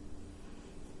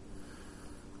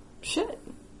 Shit.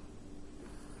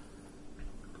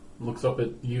 Looks up at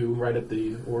you right at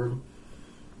the orb.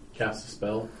 Casts a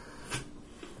spell.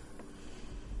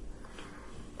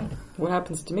 What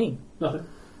happens to me? Nothing.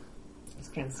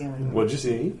 Just can't see him. What'd you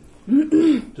see?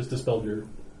 Just dispelled your...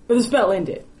 But the spell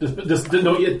ended.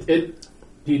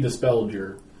 He dispelled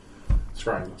your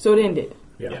scrying. So it ended.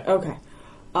 Yeah. Okay.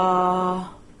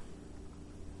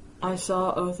 I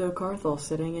saw Otho Carthel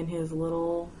sitting in his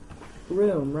little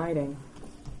room writing.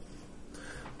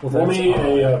 Well, Roll that's me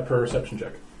odd. a perception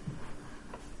check.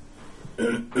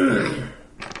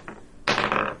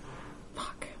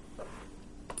 Fuck.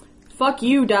 Fuck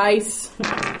you, dice.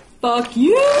 Fuck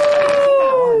you!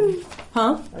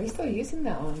 Huh? Are you still using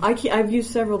that one? I've used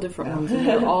several different ones, and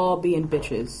they're all being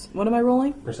bitches. What am I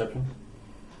rolling? Perception.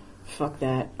 Fuck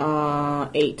that.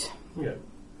 8. Yeah.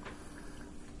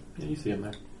 Yeah, you see him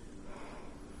there.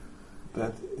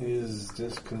 That is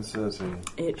disconcerting.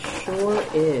 It sure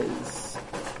is.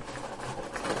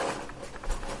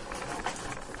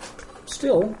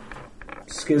 Still,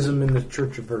 schism in the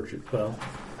Church of Virtue. Well,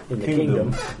 in the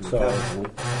kingdom. So,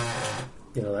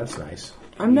 that's nice.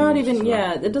 I'm not even,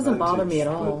 it doesn't bother me at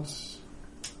all.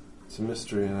 It's a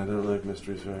mystery, and I don't like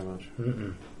mysteries very much.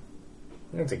 Mm-mm.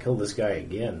 I have to kill this guy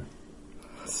again.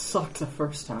 Sucked the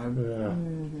first time. Yeah.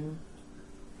 Mm-hmm.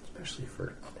 Especially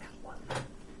for that one.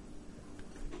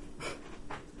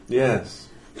 Yes.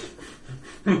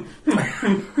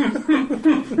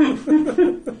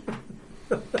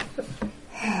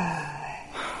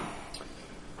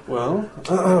 Well,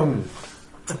 on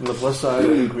the plus side, I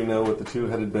think we know what the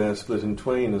two-headed bear split in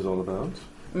twain is all about.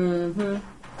 Mm-hmm.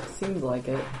 Seems like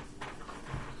it.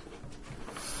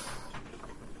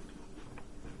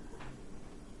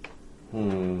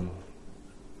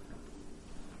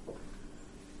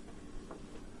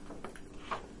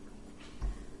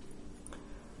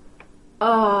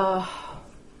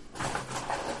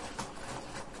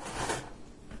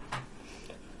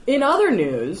 In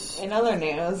other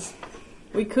news,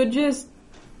 we could just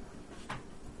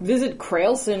visit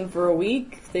Krailson for a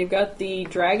week. They've got the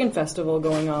Dragon Festival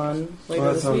going on later Well,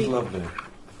 that this sounds week. lovely.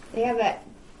 They have that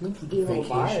evil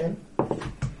bard.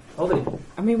 Oh,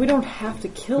 I mean, we don't have to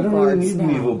kill We don't really bards need now.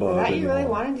 an evil I bard thought you really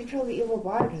anymore. wanted to kill the evil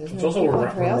bard because there's It's no also people where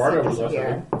on trails Marta that was last, I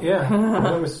disappear. think.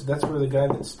 yeah. That's where the guy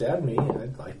that stabbed me.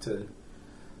 I'd like to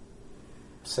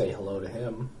say hello to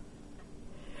him.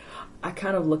 I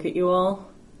kind of look at you all.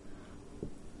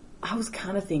 I was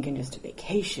kind of thinking just a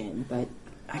vacation, but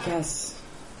I guess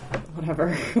whatever.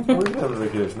 We can have a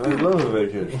vacation. I love a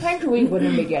vacation. Frankly, we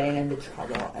wouldn't be getting into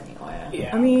trouble anyway.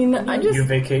 Yeah. I mean, You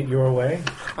vacate your way?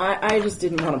 I just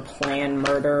didn't want to plan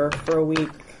murder for a week,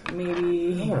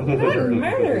 maybe. We're not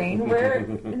murdering, we're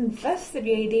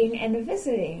investigating and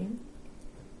visiting.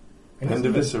 And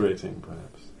eviscerating,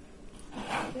 perhaps.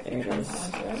 There it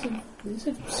is. He's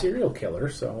a serial killer,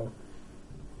 so...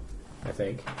 I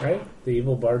think, right? The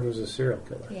evil bard was a serial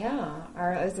killer. Yeah,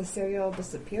 or as a serial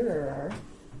disappearer.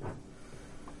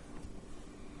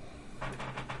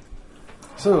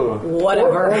 So,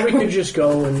 Whatever. Or we could just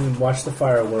go and watch the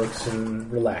fireworks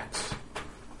and relax.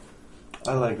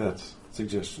 I like that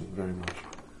suggestion very much.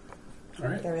 All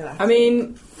right. Very relaxed. I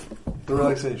mean, The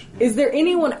relaxation. is there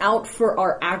anyone out for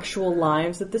our actual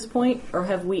lives at this point, or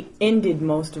have we ended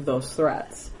most of those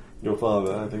threats? Your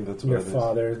father, I think that's what Your it is.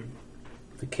 father,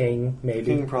 the king, maybe.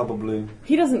 King probably.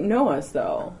 He doesn't know us,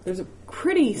 though. There's a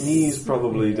pretty He's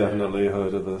probably definitely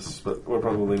heard of us, but we're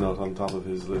probably not on top of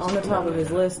his list. on the top of his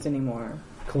list anymore.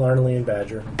 Killarney and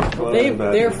Badger. Well, They're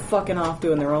Badger. fucking off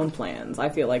doing their own plans. I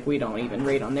feel like we don't even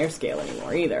rate on their scale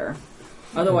anymore either.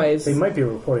 Otherwise, They might be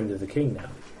reporting to the king now.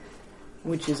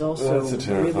 which is also That's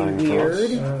a really terrifying weird.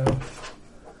 thought.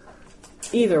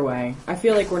 Either way, I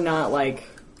feel like we're not like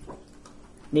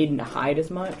needing to hide as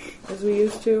much as we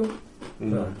used to.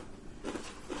 No.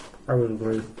 I would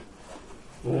agree.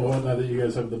 Well, now that you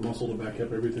guys have the muscle to back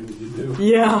up everything that you do.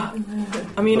 Yeah.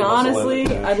 I mean, The muscle honestly, and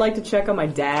the cash. I'd like to check on my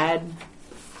dad.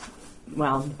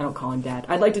 Well, I don't call him dad.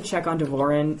 I'd like to check on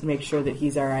Devorin to make sure that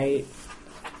he's alright.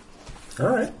 All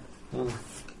right.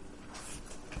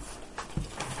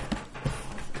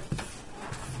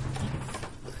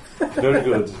 Very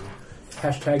good.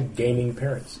 Hashtag gaming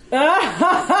parents. Hey,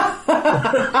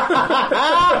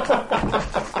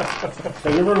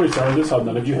 remember when we started this? How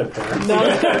none of you had parents?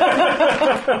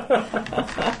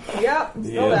 Yep,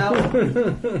 spelled out.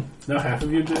 Now half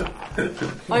of you do.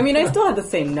 I mean, I still have the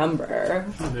same number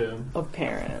Yeah. of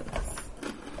parents.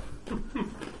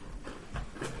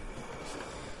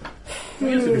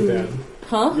 You also have your dad.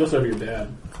 Huh? You also have your dad.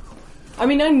 I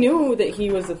mean, I knew that he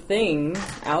was a thing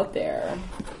out there.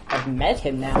 I've met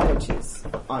him now, which is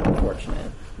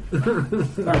unfortunate.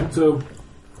 Alright, so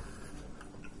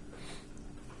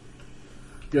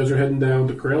you guys are heading down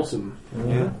to Krailson.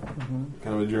 Yeah.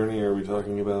 Kind of a journey are we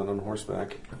talking about on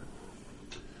horseback?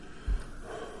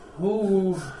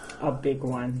 Oh, A big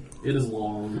one. it is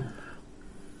long.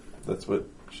 That's what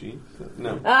she said.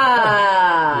 No. Wait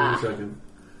Ah! a second.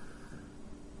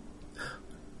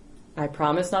 I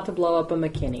promise not to blow up a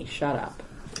McKinney. Shut up.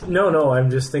 No, I'm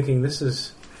just thinking this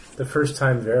is the first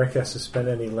time Varric has to spend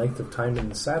any length of time in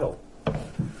the saddle.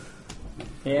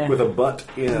 Yeah. With a butt,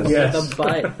 yes. Yes. The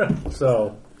butt.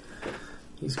 So,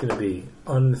 he's going to be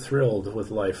unthrilled with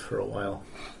life for a while.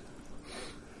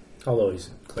 Although he's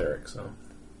a cleric, so.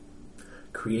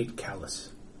 Create callous.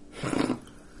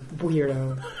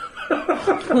 Weirdo.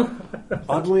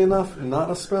 Oddly enough,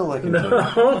 not a spell I can do.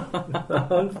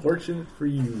 Unfortunate for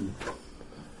you.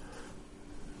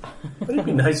 It'd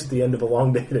be nice at the end of a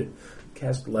long day to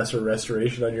cast lesser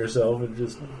restoration on yourself and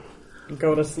just...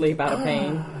 Go to sleep out of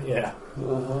pain. Yeah.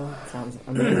 Sounds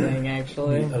amazing,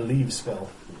 actually. A leave spell.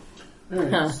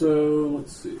 Alright, Huh. so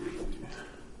let's see.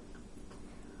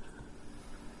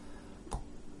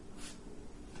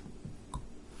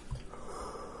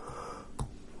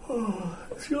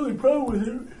 That's the only problem with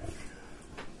it.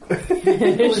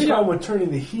 The only problem with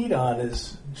turning the heat on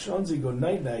is Shanzi go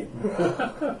night-night.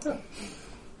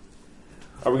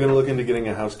 Are we going to look into getting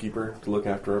a housekeeper to look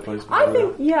after our place? I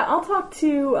think, yeah, I'll talk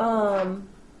to,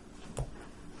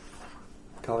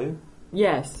 Kalia?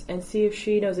 yes, and see if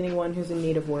she knows anyone who's in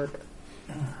need of work.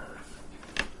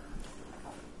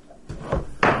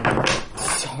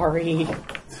 Sorry.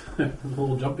 A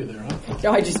little jumpy there, huh?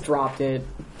 No, I just dropped it.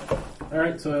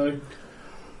 Alright, so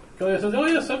Kalia says, oh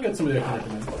yes, I've got somebody I can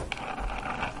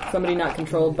recommend. Somebody not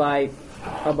controlled by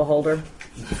a beholder.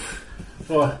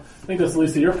 Well, I think that's the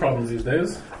least of your problems these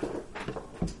days.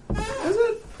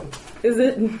 Is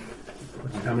it?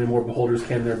 How many more beholders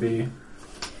can there be?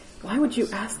 Why would you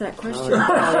ask that question, I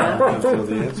Talia? don't know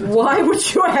the answer. Why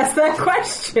would you ask that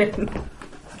question?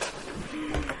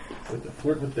 Like to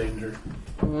flirt with danger.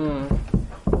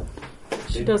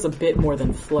 She does a bit more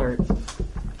than flirt.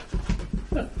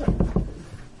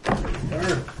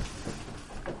 Arr.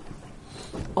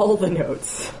 All the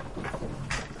notes.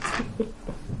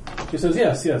 She says,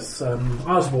 yes,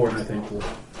 Osborn, I think, will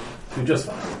do just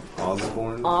fine.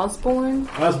 Osborn? Osborn?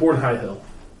 Osborn Highhill.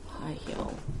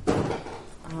 Highhill.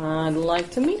 I'd like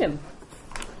to meet him.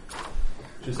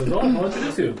 She says, I'll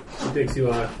introduce you. She takes you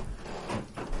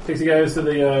guys to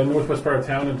the northwest part of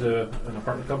town into an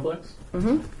apartment complex.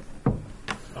 Mm-hmm.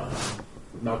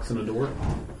 Knocks on a door.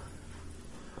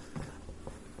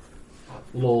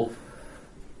 Little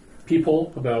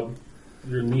peephole about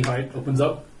your knee height opens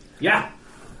up. Yeah!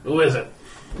 Who is it?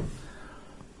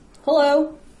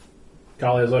 Hello.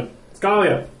 Kalia's like, it's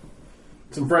Kalia.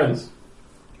 Some friends.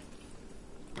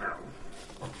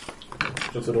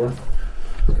 Shuts the door.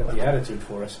 Got the attitude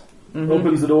for us.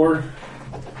 Opens the door.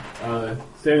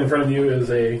 Standing in front of you is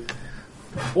a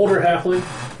older halfling.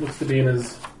 Looks to be in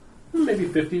his maybe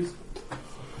 50s.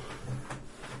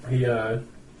 He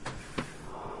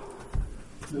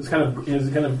is kind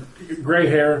of gray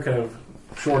hair, kind of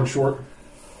short.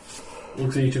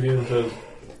 Looks at each of you and says,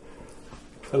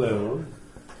 "Hello.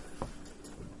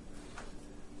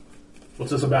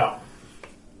 What's this about?"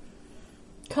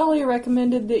 Cully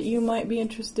recommended that you might be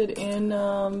interested in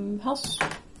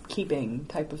housekeeping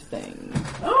type of thing.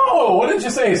 Oh, why didn't you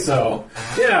say so?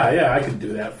 Yeah, I could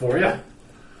do that for you.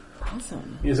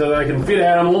 Awesome. He said I can feed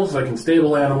animals, I can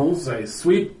stable animals, I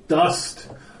sweep, dust,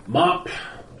 mop,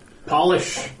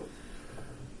 polish.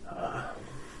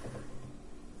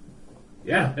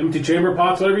 Empty chamber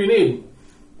pots, whatever you need.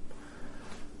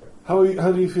 How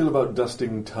do you feel about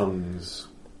dusting tongues?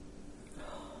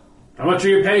 How much are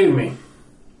you paying me?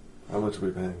 How much are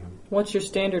we paying him? What's your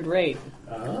standard rate?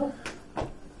 I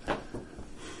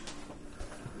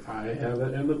have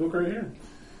that in the book right here.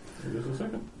 Give me just a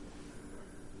second.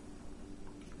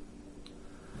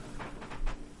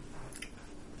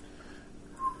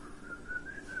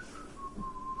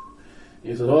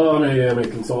 He says, "Oh, let me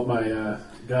consult my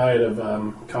guide of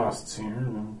costs here."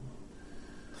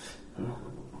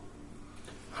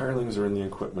 Hirelings are in the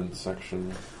equipment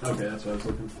section. Okay, that's what I was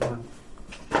looking for.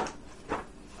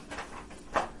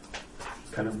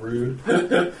 It's kind of rude. I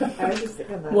was just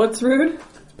thinking that. What's rude?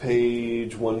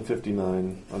 Page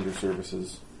 159 under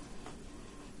services.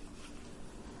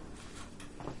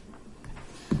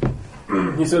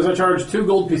 He says, "I charge 2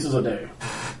 gold pieces a day."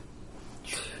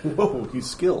 Whoa, he's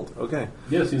skilled. Okay.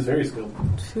 Yes, he's very skilled.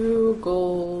 2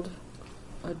 gold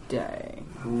a day.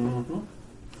 Mm-hmm.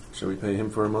 Shall we pay him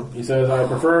for a month? He says, "I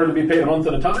prefer to be paid a month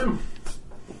at a time."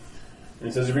 And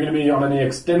he says, "If you're going to be on any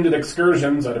extended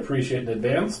excursions, I'd appreciate an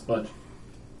advance, but..."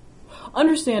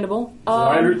 Understandable. So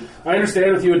I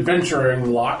understand with you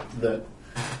adventuring lot that,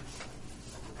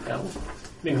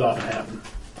 things often happen.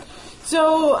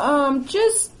 So,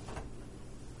 just...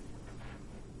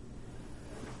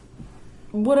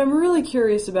 what I'm really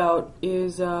curious about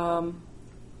is, how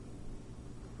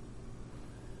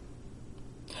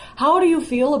do you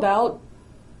feel about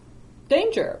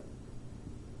danger?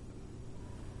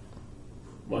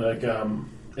 Like,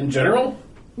 in general?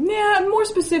 Yeah, more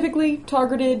specifically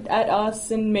targeted at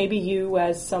us and maybe you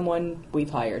as someone we've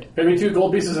hired. Pay me 2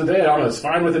 gold pieces a day, I'm as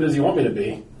fine with it as you want me to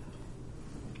be.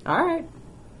 Alright.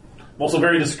 I'm also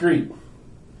very discreet.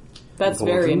 That's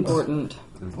very important.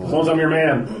 As long as I'm your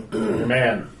man. Your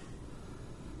man.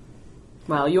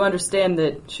 Well, you understand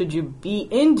that should you be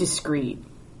indiscreet...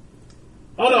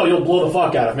 Oh no, you'll blow the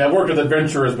fuck out of me. I've worked with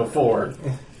adventurers before.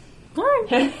 Alright.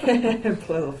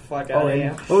 Blow the fuck out of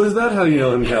you. Oh, is that how you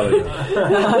know him, Callie?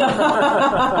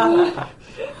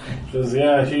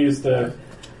 She used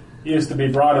to be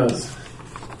Brana's.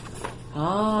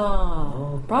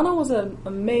 Ah. Brana was an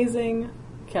amazing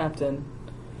captain.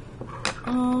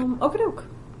 Okie doke.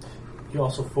 You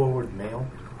also forward mail?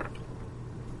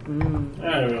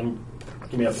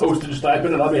 Give me a postage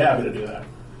stipend and I'll be happy to do that.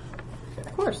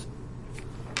 Of course.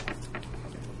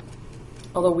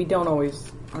 Although we don't always...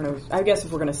 I guess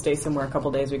if we're going to stay somewhere a couple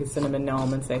days, we could send them a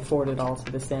gnome and say, forward it all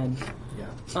to this end.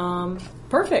 Yeah.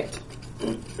 Perfect.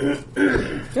 Good.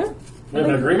 We have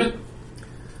an agreement?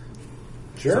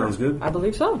 Sure. Sounds good. I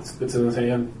believe so. It's in his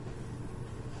hand.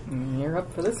 You're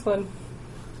up for this one.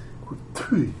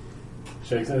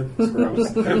 Shakes it. It's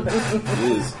gross. It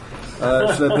is.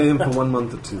 Should I pay him for 1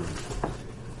 month or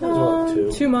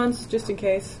 2? 2 months, just in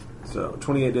case. So,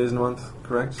 28 days in a month,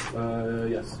 correct?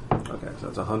 Yes. Okay, so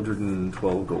that's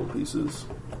 112 gold pieces.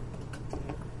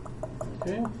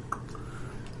 Okay. You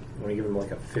want to give him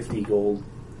like a 50 gold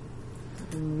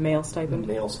Mail stipend.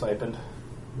 mail stipend?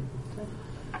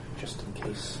 Just in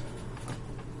case.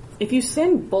 If you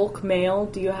send bulk mail,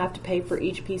 do you have to pay for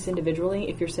each piece individually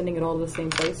if you're sending it all to the same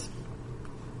place?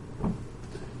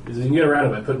 Because you can get around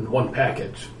it by putting in one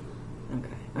package.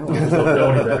 Okay. Don't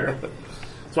know any better.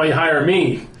 That's why you hire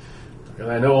me. Because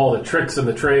I know all the tricks and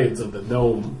the trades of the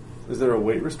gnome. Is there a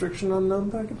weight restriction on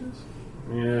gnome packages?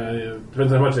 Yeah, it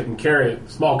depends on how much they can carry.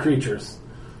 Small creatures.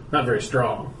 Not very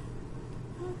strong.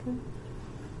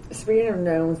 Speaking of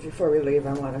gnomes, before we leave,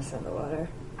 I want to send a letter.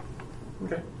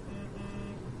 Okay.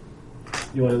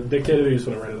 You want to dictate it or you just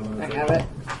want to write it on the I thing? have it.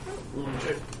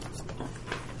 Okay.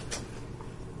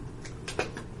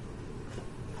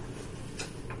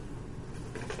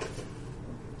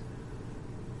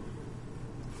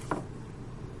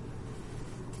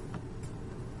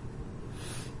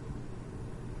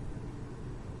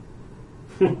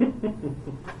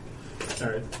 All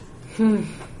right.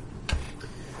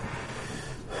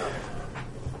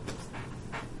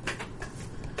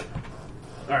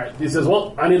 All right. He says,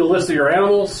 "Well, I need a list of your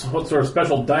animals. What sort of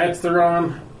special diets they're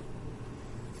on.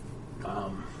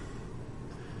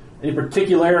 Any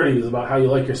particularities about how you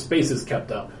like your spaces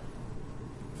kept up?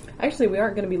 Actually, we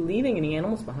aren't going to be leaving any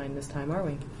animals behind this time, are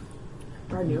we?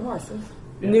 Our new horses.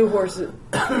 Yeah. New horses.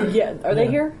 Yeah, are they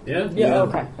here? Yeah? Yeah.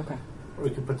 Okay. Or we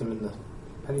could put them in the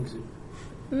petting zoo.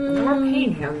 We're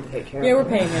paying him to take care of Yeah, we're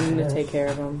them. paying him to take care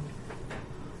of them.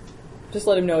 Just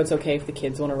let him know it's okay if the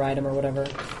kids want to ride him or whatever.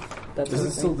 That's Is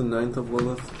it still the 9th of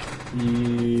Lilith?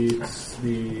 It's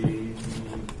the...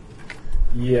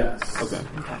 Yes. Okay.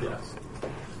 Yes.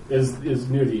 Is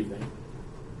near the evening.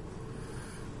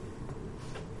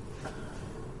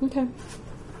 Okay.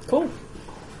 Cool.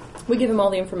 We give him all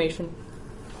the information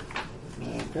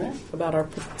Okay. about our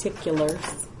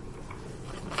particulars.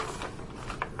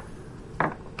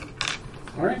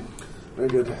 All right. Very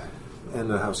good.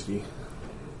 And a house key.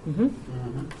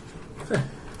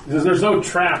 There's no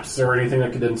traps or anything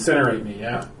that could incinerate me,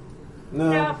 yeah? No.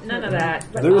 No, none of that.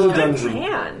 But There was a good dungeon.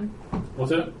 plan.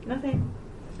 What's it? Nothing.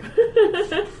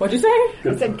 What'd you say?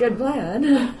 It's a good plan.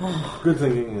 Good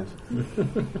thinking, yes.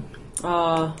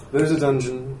 There's a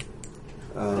dungeon.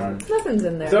 Nothing's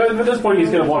in there. So at this point, he's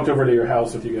kind of walked over to your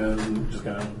house with you guys and just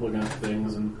kind of looking at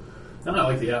things. And I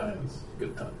like the eyes.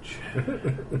 Good touch.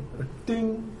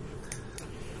 Ding.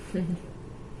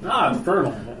 It's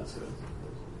fertile. Yes.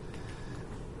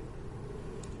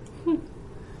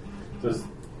 There's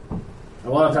a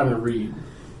lot of time to read.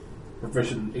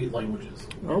 Proficient in 8 languages.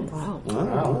 Oh, wow.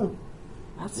 Wow.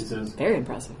 That's He says, very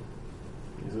impressive.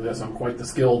 yes, I'm quite the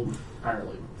skilled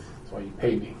hireling. That's why you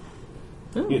pay me.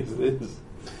 Yes, it is.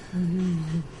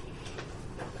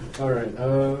 All right.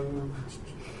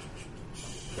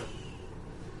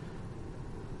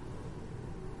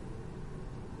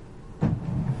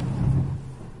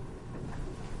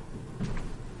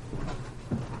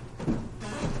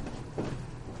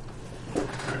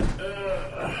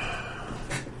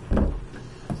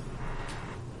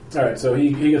 All right, so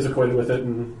he gets acquainted with it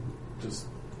and just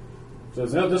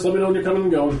says, just let me know when you're coming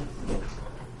and going.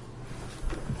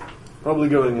 Probably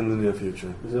going in the near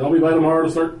future. He said, I'll be by tomorrow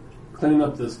to start cleaning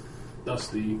up this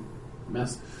dusty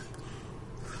mess.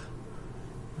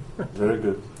 Very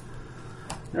good.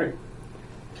 All right.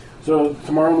 So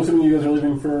tomorrow, I'm assuming you guys are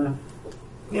leaving for...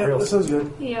 Yeah, that sounds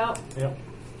good. Yep. Yep.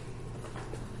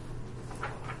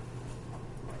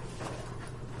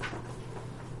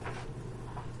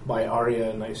 Buy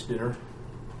Arya a nice dinner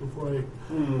before I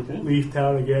Okay. leave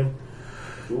town again.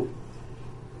 Cool.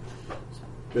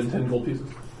 Spend 10 gold pieces.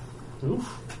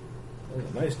 Oof. That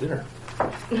was a nice dinner.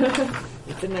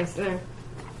 It's a nice dinner.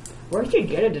 Where should you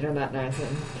get a dinner that nice?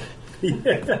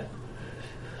 Yeah.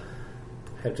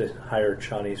 Had to hire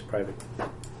Chani's private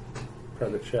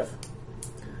chef.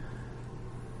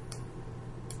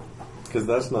 Because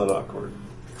that's not awkward.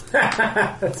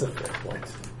 That's a fair point.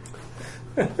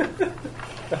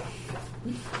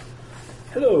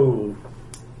 Hello,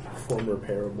 former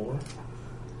paramour.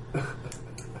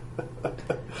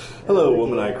 Hello,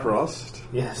 woman I crossed.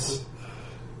 Yes.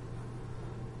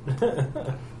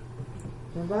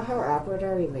 Remember how awkward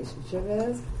our relationship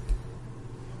is?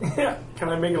 Can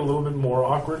I make it a little bit more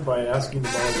awkward by asking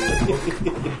about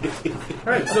it? All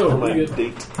right, so My we get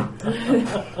date.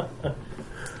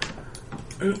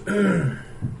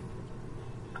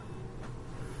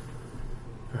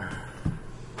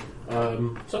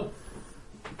 so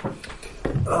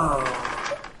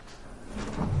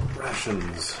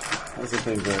Rations. That's the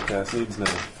thing Veracast needs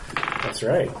now. That's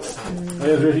right.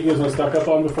 you guys want to stock up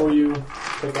on before you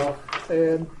take off?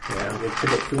 Food. Yeah, we'll pick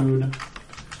up food.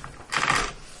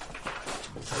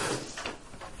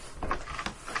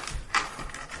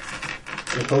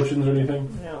 Any potions or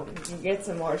anything? No, you can get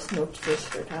some more smoked fish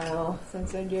for Kyle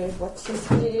since I did what's his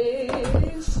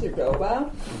face? Chergoba.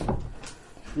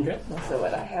 Okay. Also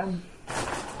what I have.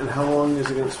 And how long is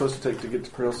it supposed to take to get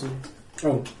to Carlson?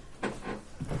 Oh.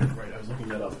 Right, I was looking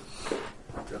that up.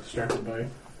 Got distracted by...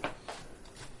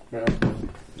 Well,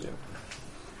 Yeah.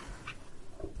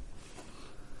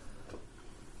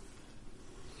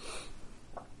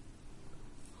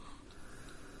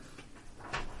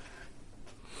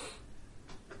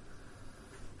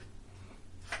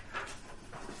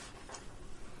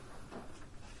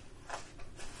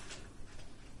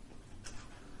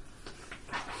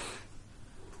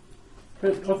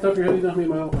 off the top of your head, you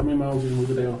know how many miles you can move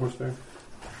a day on horseback?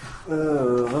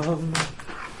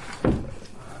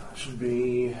 Should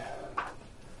be...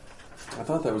 I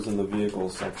thought that was in the vehicle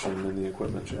section in the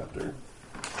equipment chapter.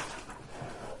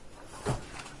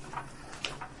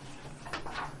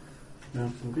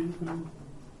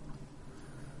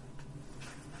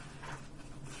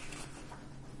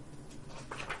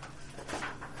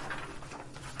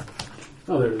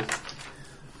 Oh, there it is.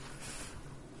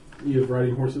 You have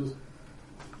riding horses?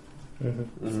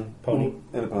 Pony.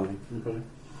 And a pony. Okay.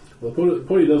 Well, the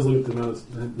pony does limit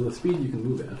the speed you can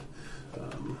move at.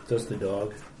 Does the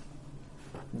dog?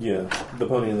 Yeah, the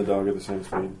pony and the dog are the same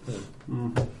speed.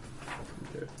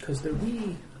 Because they're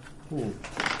wee.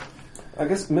 I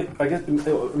guess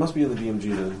it must be in the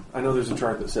DMG then. I know there's a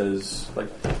chart that says like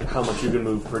how much you can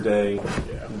move per day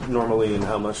normally and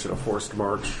how much at a forced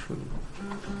march.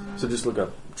 So just look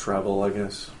up travel, I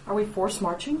guess. Are we forced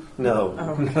marching? No.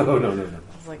 Oh. No. I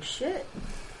was like, shit.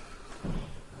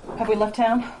 Have we left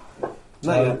town?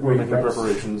 Not yet. We're making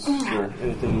preparations. Sure.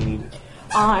 Anything you need.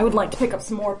 I would like to pick up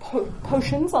some more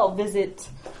potions. I'll visit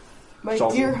my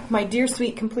Shalton. dear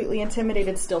sweet, completely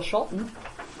intimidated still Shalton.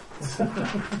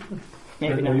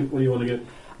 Maybe not. What do you want to get?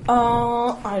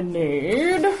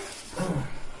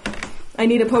 I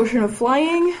need a potion of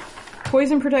flying,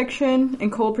 poison protection,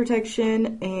 and cold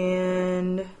protection,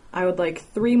 and I would like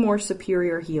 3 more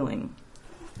superior healing.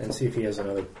 And see if he has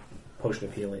another potion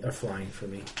of healing or flying for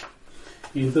me.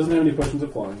 He doesn't have any potions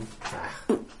of flying.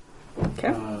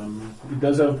 Okay. He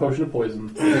does have a potion of poison.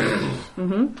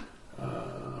 Mm-hmm.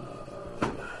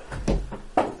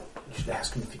 You should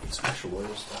ask him if he can special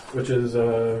order stuff. Which is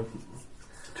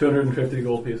 250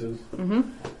 gold pieces.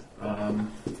 Mm-hmm.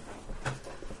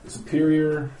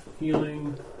 Superior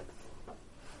healing.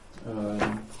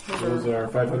 Those are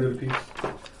 500 apiece.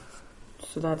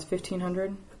 So that's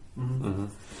 1,500. Mm-hmm. Mm-hmm.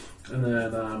 And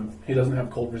then he doesn't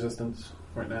have cold resistance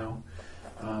right now.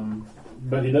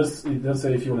 But he does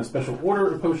say if you want a special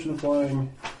order of potion of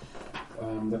flying,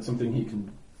 that's something he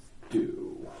can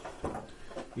do.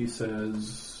 He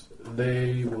says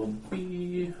they will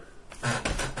be...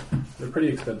 They're pretty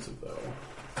expensive, though.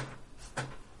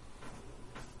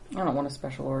 I don't want a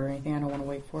special order or anything. I don't want to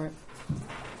wait for it.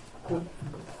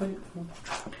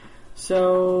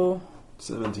 So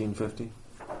 1750.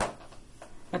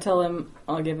 I tell him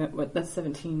I'll give it, that's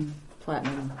 17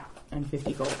 platinum and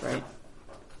 50 gold, right?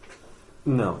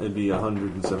 No, it'd be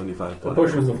 175. The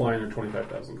potions of flying are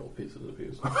 25,000 gold pieces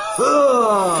apiece.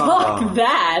 Fuck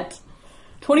that!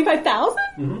 25,000?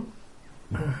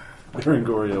 Mm-hmm.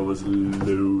 Berengoria was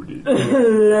loaded.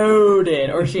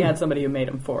 Loaded. Or she had somebody who made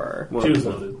them for her. Well, She was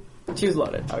loaded. She was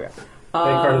loaded. Okay. They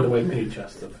carted away many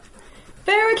chests of...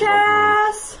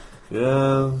 Veracast!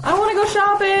 Yeah. I want to go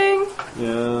shopping!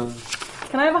 Yeah.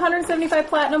 Can I have 175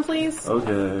 platinum, please?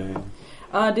 Okay.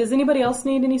 Does anybody else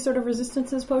need any sort of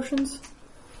resistances potions?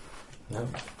 No,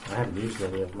 I haven't used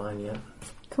any of mine yet.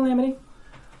 Calamity?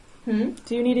 Do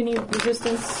you need any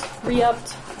resistance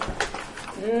re-upped?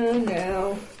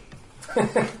 No. Do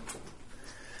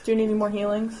you need any more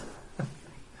healings?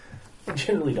 I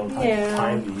generally don't have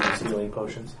time to use healing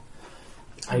potions.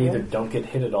 I either don't get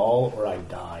hit at all or I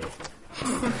die.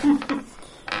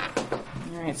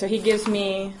 Alright, so he gives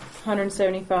me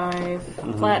 175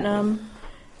 platinum,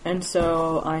 and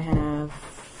so I have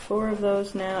 4 of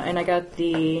those now, and I got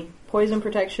the poison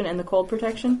protection and the cold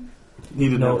protection? He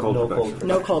did No no cold cold protection. protection.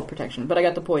 No cold protection, but I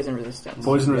got the poison resistance.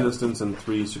 Poison resistance and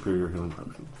 3 superior healing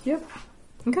potions. Yep.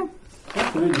 Okay.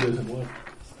 How many do you guys have left?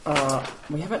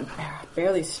 We haven't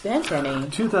barely spent any.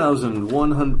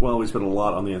 2,100. Well, we spent a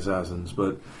lot on the assassins,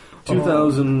 but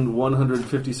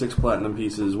 2,156 platinum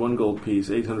pieces, 1 gold piece,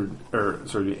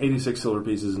 86 silver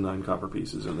pieces, and 9 copper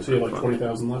pieces. In the So you have like fund.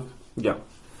 20,000 left? Yeah.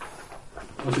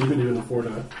 So you couldn't even afford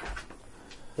a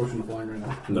potion of flying right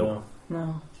now? No.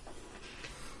 No.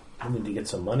 I need to get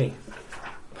some money.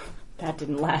 That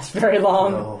didn't last very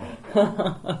long. No.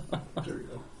 There we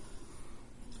go.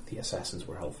 The assassins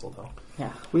were helpful, though.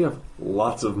 Yeah. We have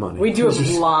lots of money. We do have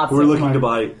lots We're of looking money. to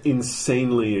buy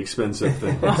insanely expensive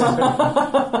things.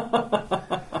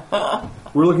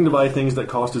 We're looking to buy things that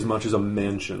cost as much as a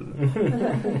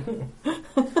mansion.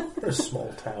 We're a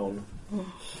small town.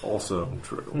 Also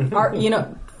true.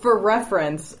 For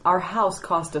reference, our house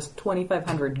cost us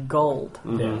 2,500 gold.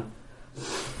 Yeah.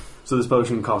 So this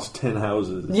potion costs 10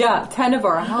 houses. Yeah, 10 of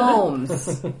our homes.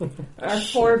 Our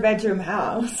 4-bedroom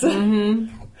house.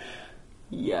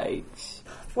 Yikes.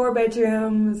 4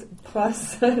 bedrooms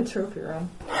plus a trophy room.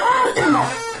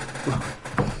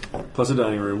 Plus a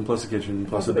dining room, plus a kitchen,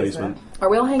 plus a basement. Are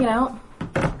we all hanging out?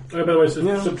 By the way,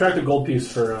 subtract a gold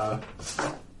piece for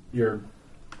your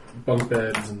bunk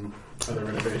beds and other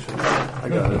renovations. I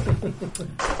got it.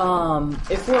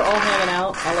 If we're all hanging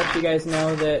out, I'll let you guys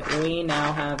know that we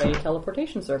now have a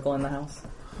teleportation circle in the house.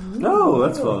 No,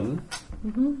 that's fun.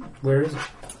 Where is it?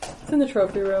 It's in the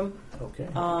trophy room. Okay.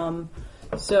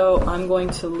 So I'm going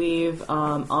to leave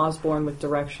Osborn with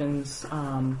directions.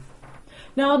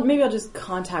 Now, maybe I'll just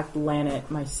contact Lanet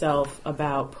myself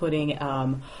about putting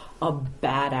a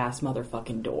badass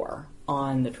motherfucking door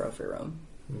on the trophy room.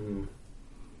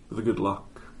 With a good luck.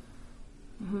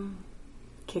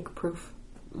 kick-proof.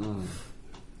 You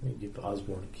give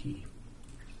Osborn a key.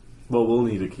 Well, we'll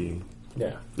need a key.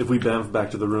 Yeah. If we bamf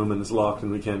back to the room and it's locked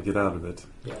and we can't get out of it.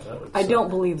 Yeah, that would I suck. don't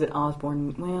believe that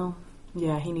Osborn... Well,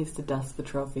 yeah, he needs to dust the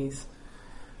trophies.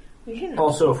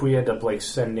 Also, if we end up,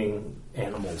 sending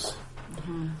animals.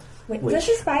 Wait, Which- let's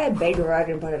just buy a big rug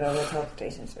and put it on the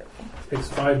teleportation circle. Takes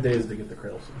 5 days to get the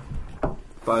Krelson.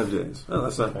 5 days. Oh,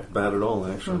 that's not bad at all,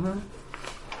 actually.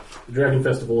 The Dragon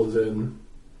Festival is in...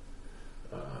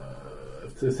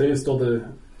 if today's still the...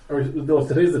 Or, no, if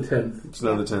today's the 10th. It's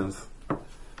now the 10th.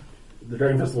 The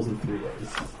Dragon Festival's in 3 days.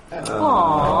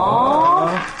 Aww.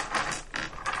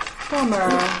 Bummer.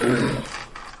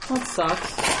 That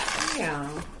sucks. Yeah.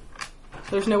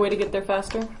 There's no way to get there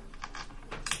faster?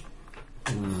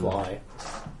 Fly.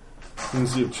 You can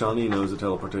see if Chani knows a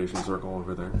teleportation circle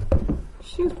over there.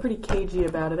 She was pretty cagey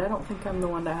about it. I don't think I'm the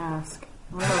one to ask.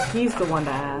 I don't know if he's the one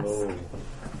to ask. Oh.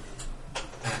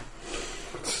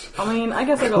 I mean, I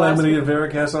guess I'll go ask Calamity her. of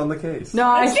Veracast on the case.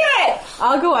 No, Let's do it!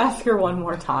 I'll go ask her one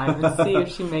more time and see if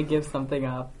she may give something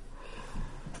up.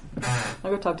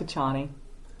 I'll go talk to Chani.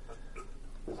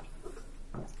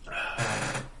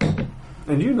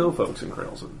 And you know folks in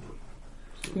Krelson.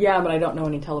 Yeah, but I don't know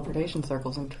any teleportation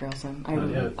circles in Trailson.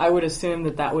 yet. I would assume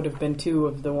that would have been 2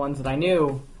 of the ones that I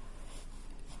knew.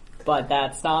 But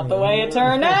that's not the way it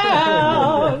turned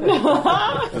out.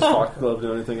 Does Foxglove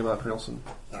know anything about Krelson?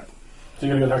 So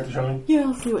you're gonna go talk to Shawnee? Yeah,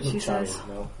 I'll see what she says.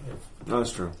 No. No,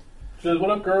 that's true. She says, "What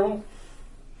up, girl?"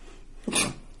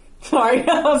 Sorry,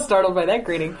 I was startled by that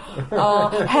greeting.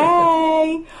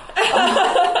 Hey!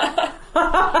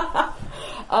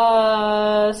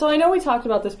 So I know we talked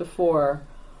about this before,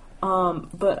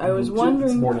 but I was This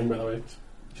wondering... morning, by the way,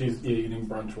 she's eating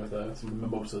brunch with some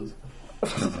mimosas.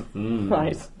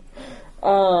 Nice.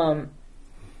 We're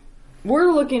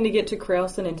looking to get to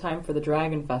Krailson in time for the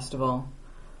Dragon Festival.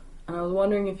 And I was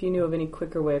wondering if you knew of any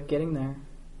quicker way of getting there.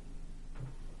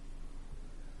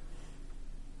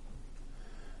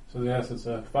 So yes, it's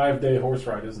a 5-day horse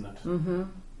ride, isn't it? Mm-hmm.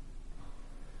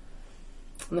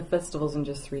 And the festival's in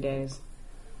just 3 days.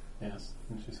 Yes.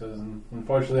 And she says,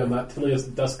 "Unfortunately, I'm not Tilius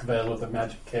Duskveil with a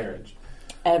magic carriage."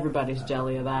 Everybody's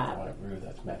jelly of that. Oh, I rude.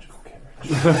 That's magical carriage.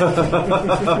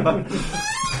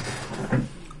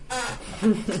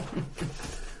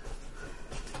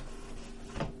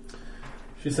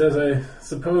 She says, "I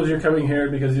suppose you're coming here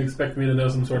because you expect me to know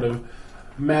some sort of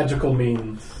magical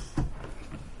means."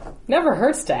 Never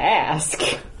hurts to ask.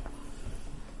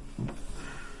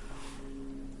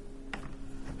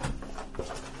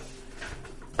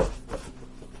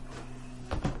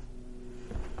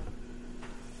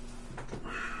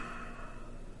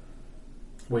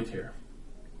 Wait here.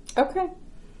 Okay.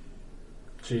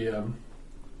 She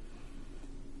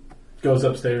goes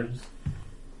upstairs.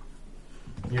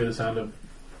 You hear the sound of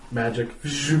magic.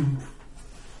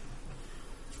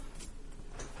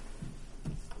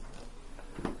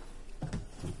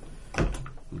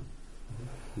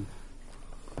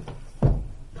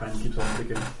 Time keeps on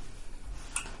ticking.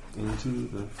 Into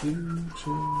the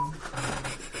future.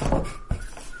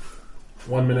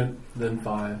 1 minute, then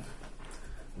 5,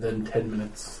 then 10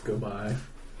 minutes go by.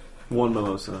 1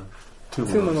 mimosa. 2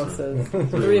 2 mimosa. mimosas.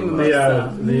 3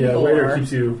 mimosas. The waiter Four.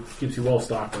 keeps you well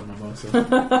stocked on mimosa.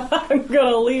 I'm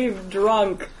gonna leave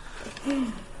drunk.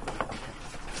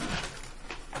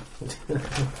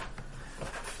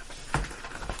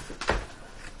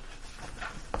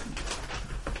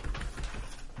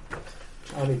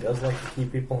 Johnny does like to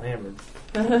keep people hammered.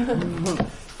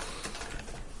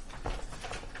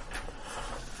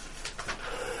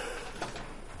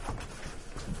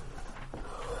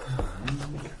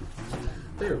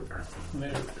 There we are. There we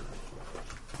go.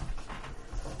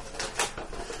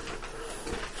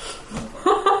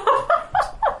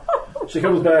 She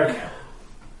comes back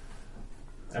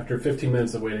after 15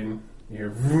 minutes of waiting. You hear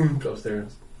vroom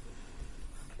upstairs.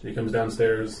 She comes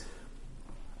downstairs.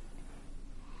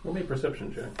 Roll me a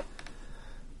perception check.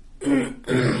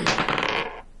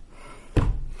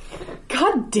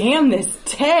 God damn this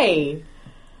Tay!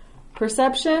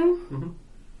 Perception? Mm-hmm.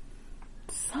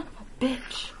 Son of a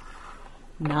bitch.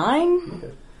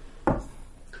 9? Okay.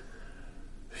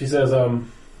 She says, how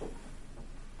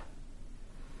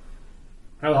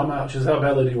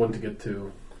badly do you want to get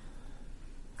to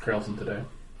Carlson today?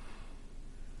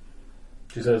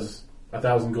 She says,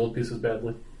 1,000 gold pieces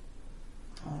badly.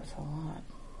 Oh, that's a lot.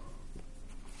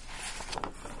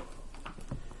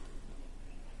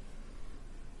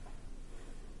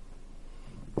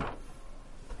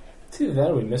 It's either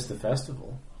that or we missed the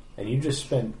festival. And you just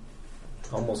spent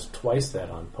almost twice that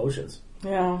on potions.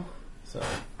 Yeah. So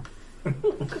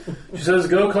She says,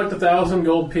 go collect 1,000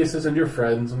 gold pieces and your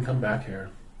friends and come back here.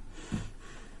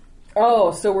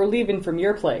 Oh, so we're leaving from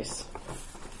your place.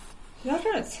 I'm not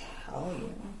gonna tell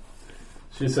you.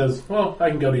 She says, well, I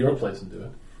can go to your place and do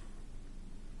it.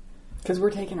 Because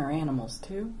we're taking our animals,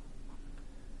 too.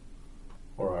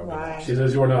 Or are we? Why? She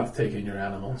says, you're not taking your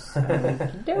animals.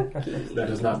 Dokey. That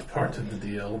is not part of the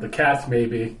deal. The cat,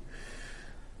 maybe.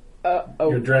 Oh.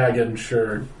 Your dragon,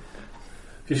 sure.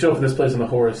 If you show up in this place on a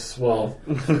horse, well,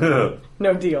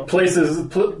 No deal. horses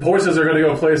are going to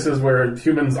go places where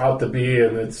humans ought to be,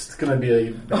 and it's going to be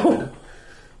a bad.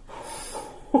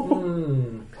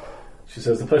 She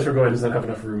says, the place we're going does not have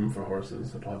enough room for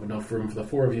horses. It'll have enough room for the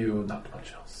 4 of you, and not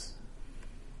much else.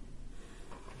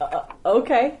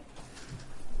 Okay.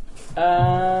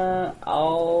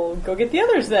 I'll go get the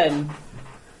others then.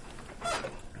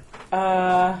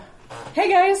 Hey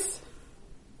guys.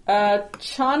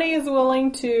 Chani is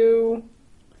willing to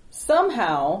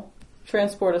somehow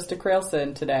transport us to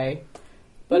Krailson today,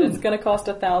 but it's going to cost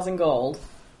 1,000 gold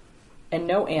and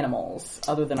no animals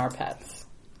other than our pets.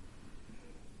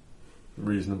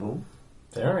 Reasonable.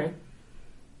 All right.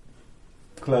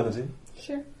 Calamity.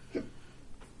 Sure.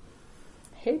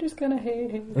 Haters gonna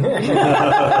hate.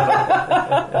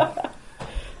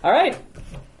 All right.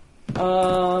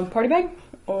 Party bag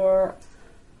or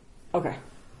okay.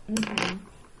 All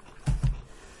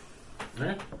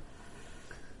right.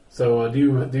 So, do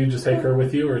you just take her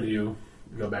with you, or do you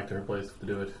go back to her place to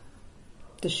do it?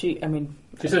 Does she? I mean,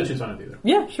 She said she's fine with either.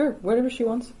 yeah, sure, whatever she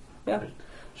wants. Yeah.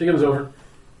 She comes over.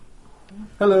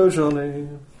 Hello, Johnny.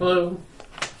 Hello.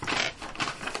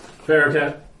 Fair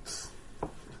cat.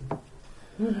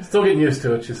 Still getting used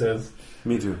to it, she says.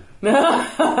 Me too. She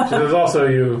says also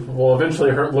you will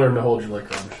eventually learn to hold your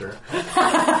liquor, I'm sure.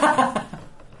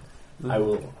 I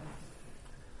will.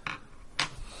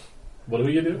 What do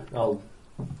you do? I'll.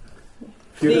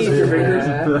 Do this with your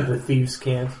fingers? The thieves'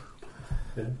 can't.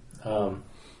 Yeah.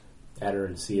 At her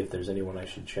and see if there's anyone I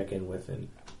should check in with in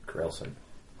Krailson.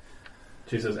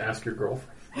 She says, ask your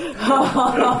girlfriend.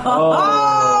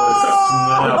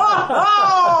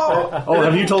 Oh,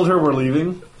 have you told her we're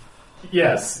leaving?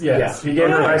 Yes. Yeah. He gave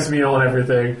her a nice meal and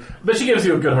everything. But she gives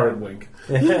you a good-hearted wink.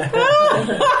 But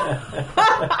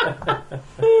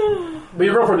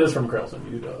your girlfriend is from Krailson,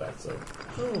 you know that, so.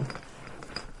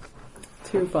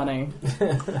 Too funny.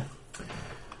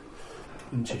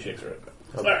 And she shakes her head.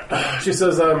 Alright. She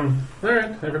says,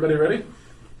 alright, everybody ready?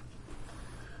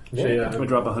 We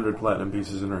drop 100 platinum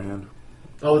pieces in her hand.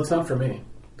 Oh, it's not for me,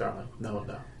 darling. No.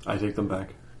 I take them back.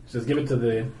 She says, give it to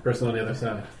the person on the other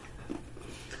side.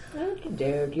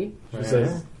 Okey-dokey.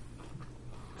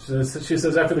 She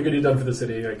says, after the good you've done for the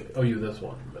city, I owe you this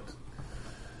one. But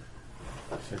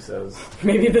she says,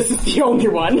 Maybe this is the only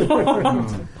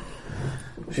one.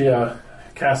 she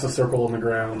casts a circle on the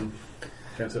ground,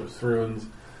 casts it with runes.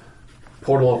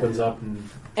 Portal opens up, and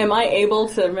Am I able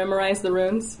to memorize the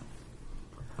runes?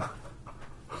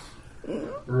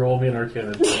 roll me an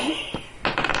Arcana.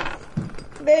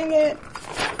 Dang it.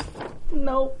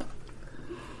 Nope.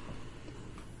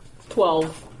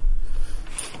 12.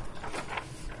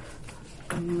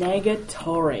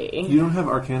 Negatory. You don't have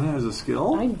Arcana as a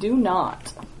skill? I do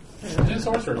not. She's a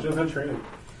sorcerer. She doesn't have training.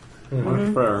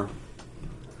 That's fair.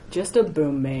 Just a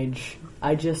boom mage.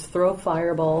 I just throw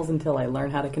fireballs until I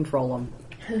learn how to control them.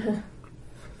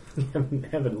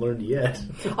 Haven't learned yet.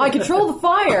 I control the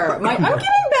fire. I'm getting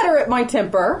better at my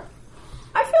temper.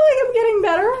 I feel like I'm getting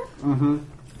better.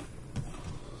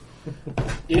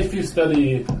 If you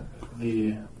study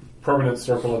the permanent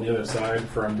circle on the other side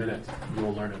for a minute, you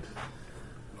will learn it.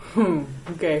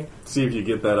 Okay. See if you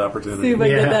get that opportunity. See if I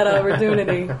get that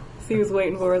opportunity. See who's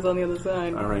waiting for us on the other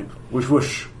side. All right. Whoosh,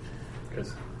 whoosh.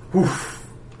 Because, whoosh,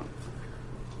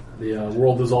 the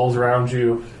world dissolves around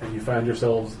you, and you find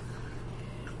yourselves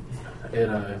in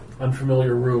an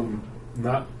unfamiliar room,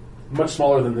 not much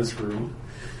smaller than this room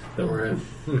that we're in.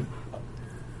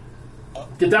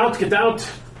 Get out!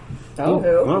 Oh,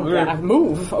 okay. yeah,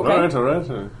 move. Okay. All right.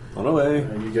 On our way.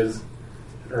 And you guys,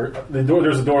 the door.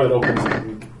 There's a door that opens,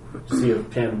 and you see a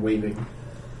hand waving.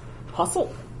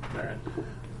 Hustle. All right,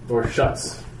 door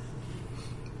shuts.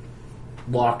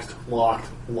 Locked.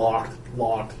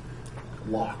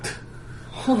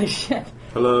 Holy shit.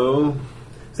 Hello.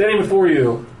 Standing before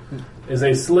you is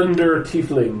a slender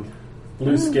tiefling,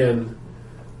 blue skin,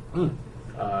 and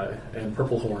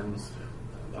purple horns.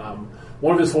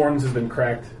 One of his horns has been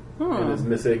cracked and is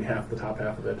missing the top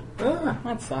half of it.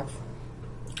 That sucks.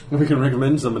 We can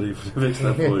recommend somebody to fix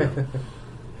that for you.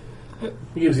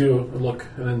 He gives you a look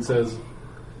and then says,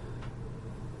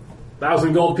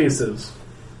 1,000 gold pieces.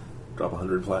 Drop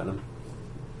 100 platinum.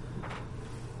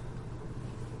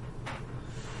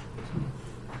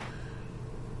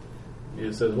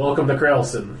 He says, welcome to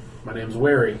Krailson. My name's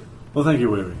Weary. Well, thank you,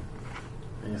 Weary.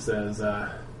 And he says,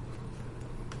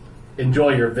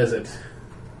 enjoy your visit.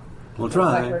 We'll Like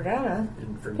try. we're gonna.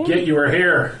 And forget you were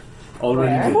here.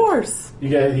 Already Where? Of did. course. You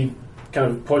guys, he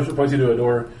kind of points you to a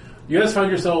door. You guys find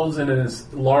yourselves in this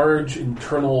large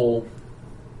internal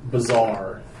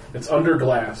bazaar. It's under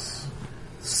glass.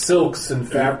 Silks and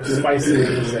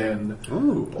spices and...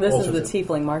 Ooh. This all is the sorts of-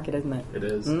 Tiefling market, isn't it? It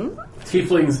is.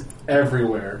 Tieflings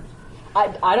everywhere.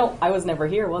 I was never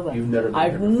here, was I? You've never been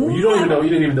I've here before. You don't even know. never- You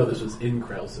didn't even know this was in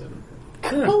Krelson.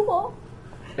 Cool.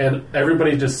 And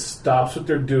everybody just stops what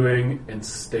they're doing and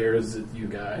stares at you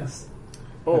guys.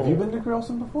 Have you been to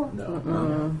Grelson before?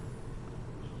 No.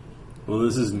 Well,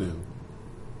 this is new.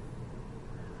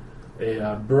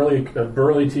 A burly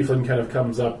tiefling kind of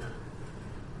comes up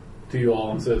to you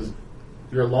all and says,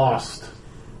 "You're lost."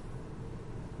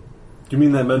 Do you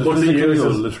mean that Looks at you metaphorically and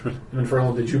or says, literally?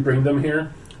 Infernal, did you bring them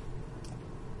here?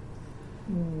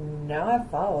 No, I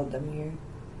followed them here.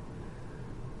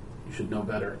 You should know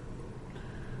better.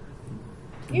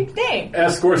 You'd think.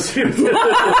 Escorts you.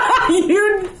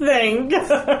 You'd think.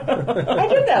 I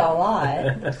do that a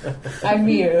lot. I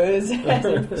muse.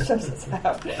 Shows us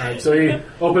out. Alright, so he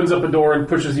opens up a door and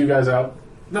pushes you guys out.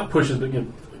 Not pushes, but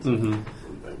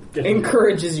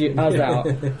Encourages you us out.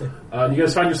 You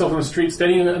guys find yourself on the street,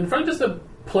 standing in front of just a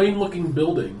plain-looking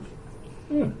building.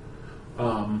 You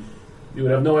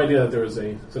would have no idea that there was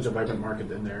such a vibrant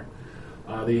market in there.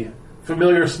 The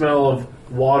familiar smell of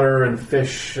water and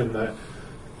fish and the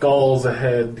gulls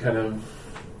ahead kind of,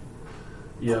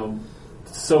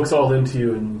 soaks all into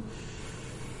you, and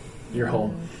you're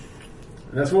home.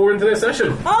 And that's what we're in today's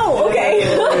session. Oh, okay.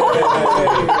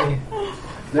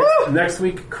 Next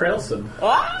week, Krelson.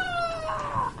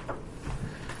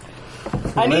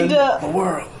 I need to... The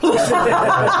world.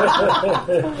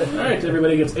 Alright,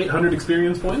 everybody gets 800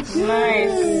 experience points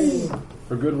Nice.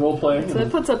 for good role-playing So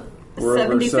that puts up We're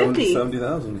over 70-50.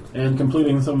 70,000. and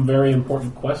completing some very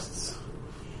important quests.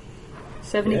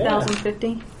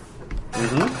 70,050.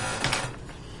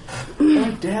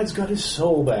 My dad's got his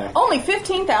soul back. Only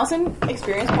 15,000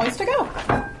 experience points to go.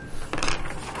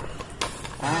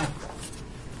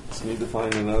 Just need to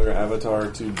find another avatar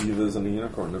to divas and a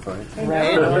unicorn to fight.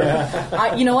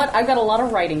 Right? You know what? I've got a lot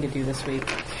of writing to do this week.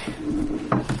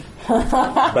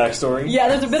 Backstory? Yeah,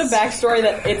 there's a bit of backstory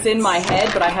that it's in my head,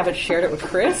 but I haven't shared it with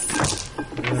Chris.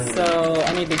 So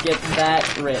I need to get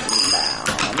that written down.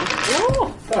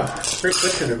 Ooh. Great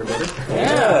fiction, everybody.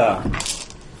 Yeah.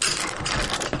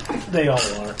 They all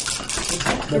are.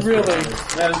 Really?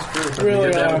 That is true. Really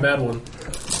You did have are. a bad one.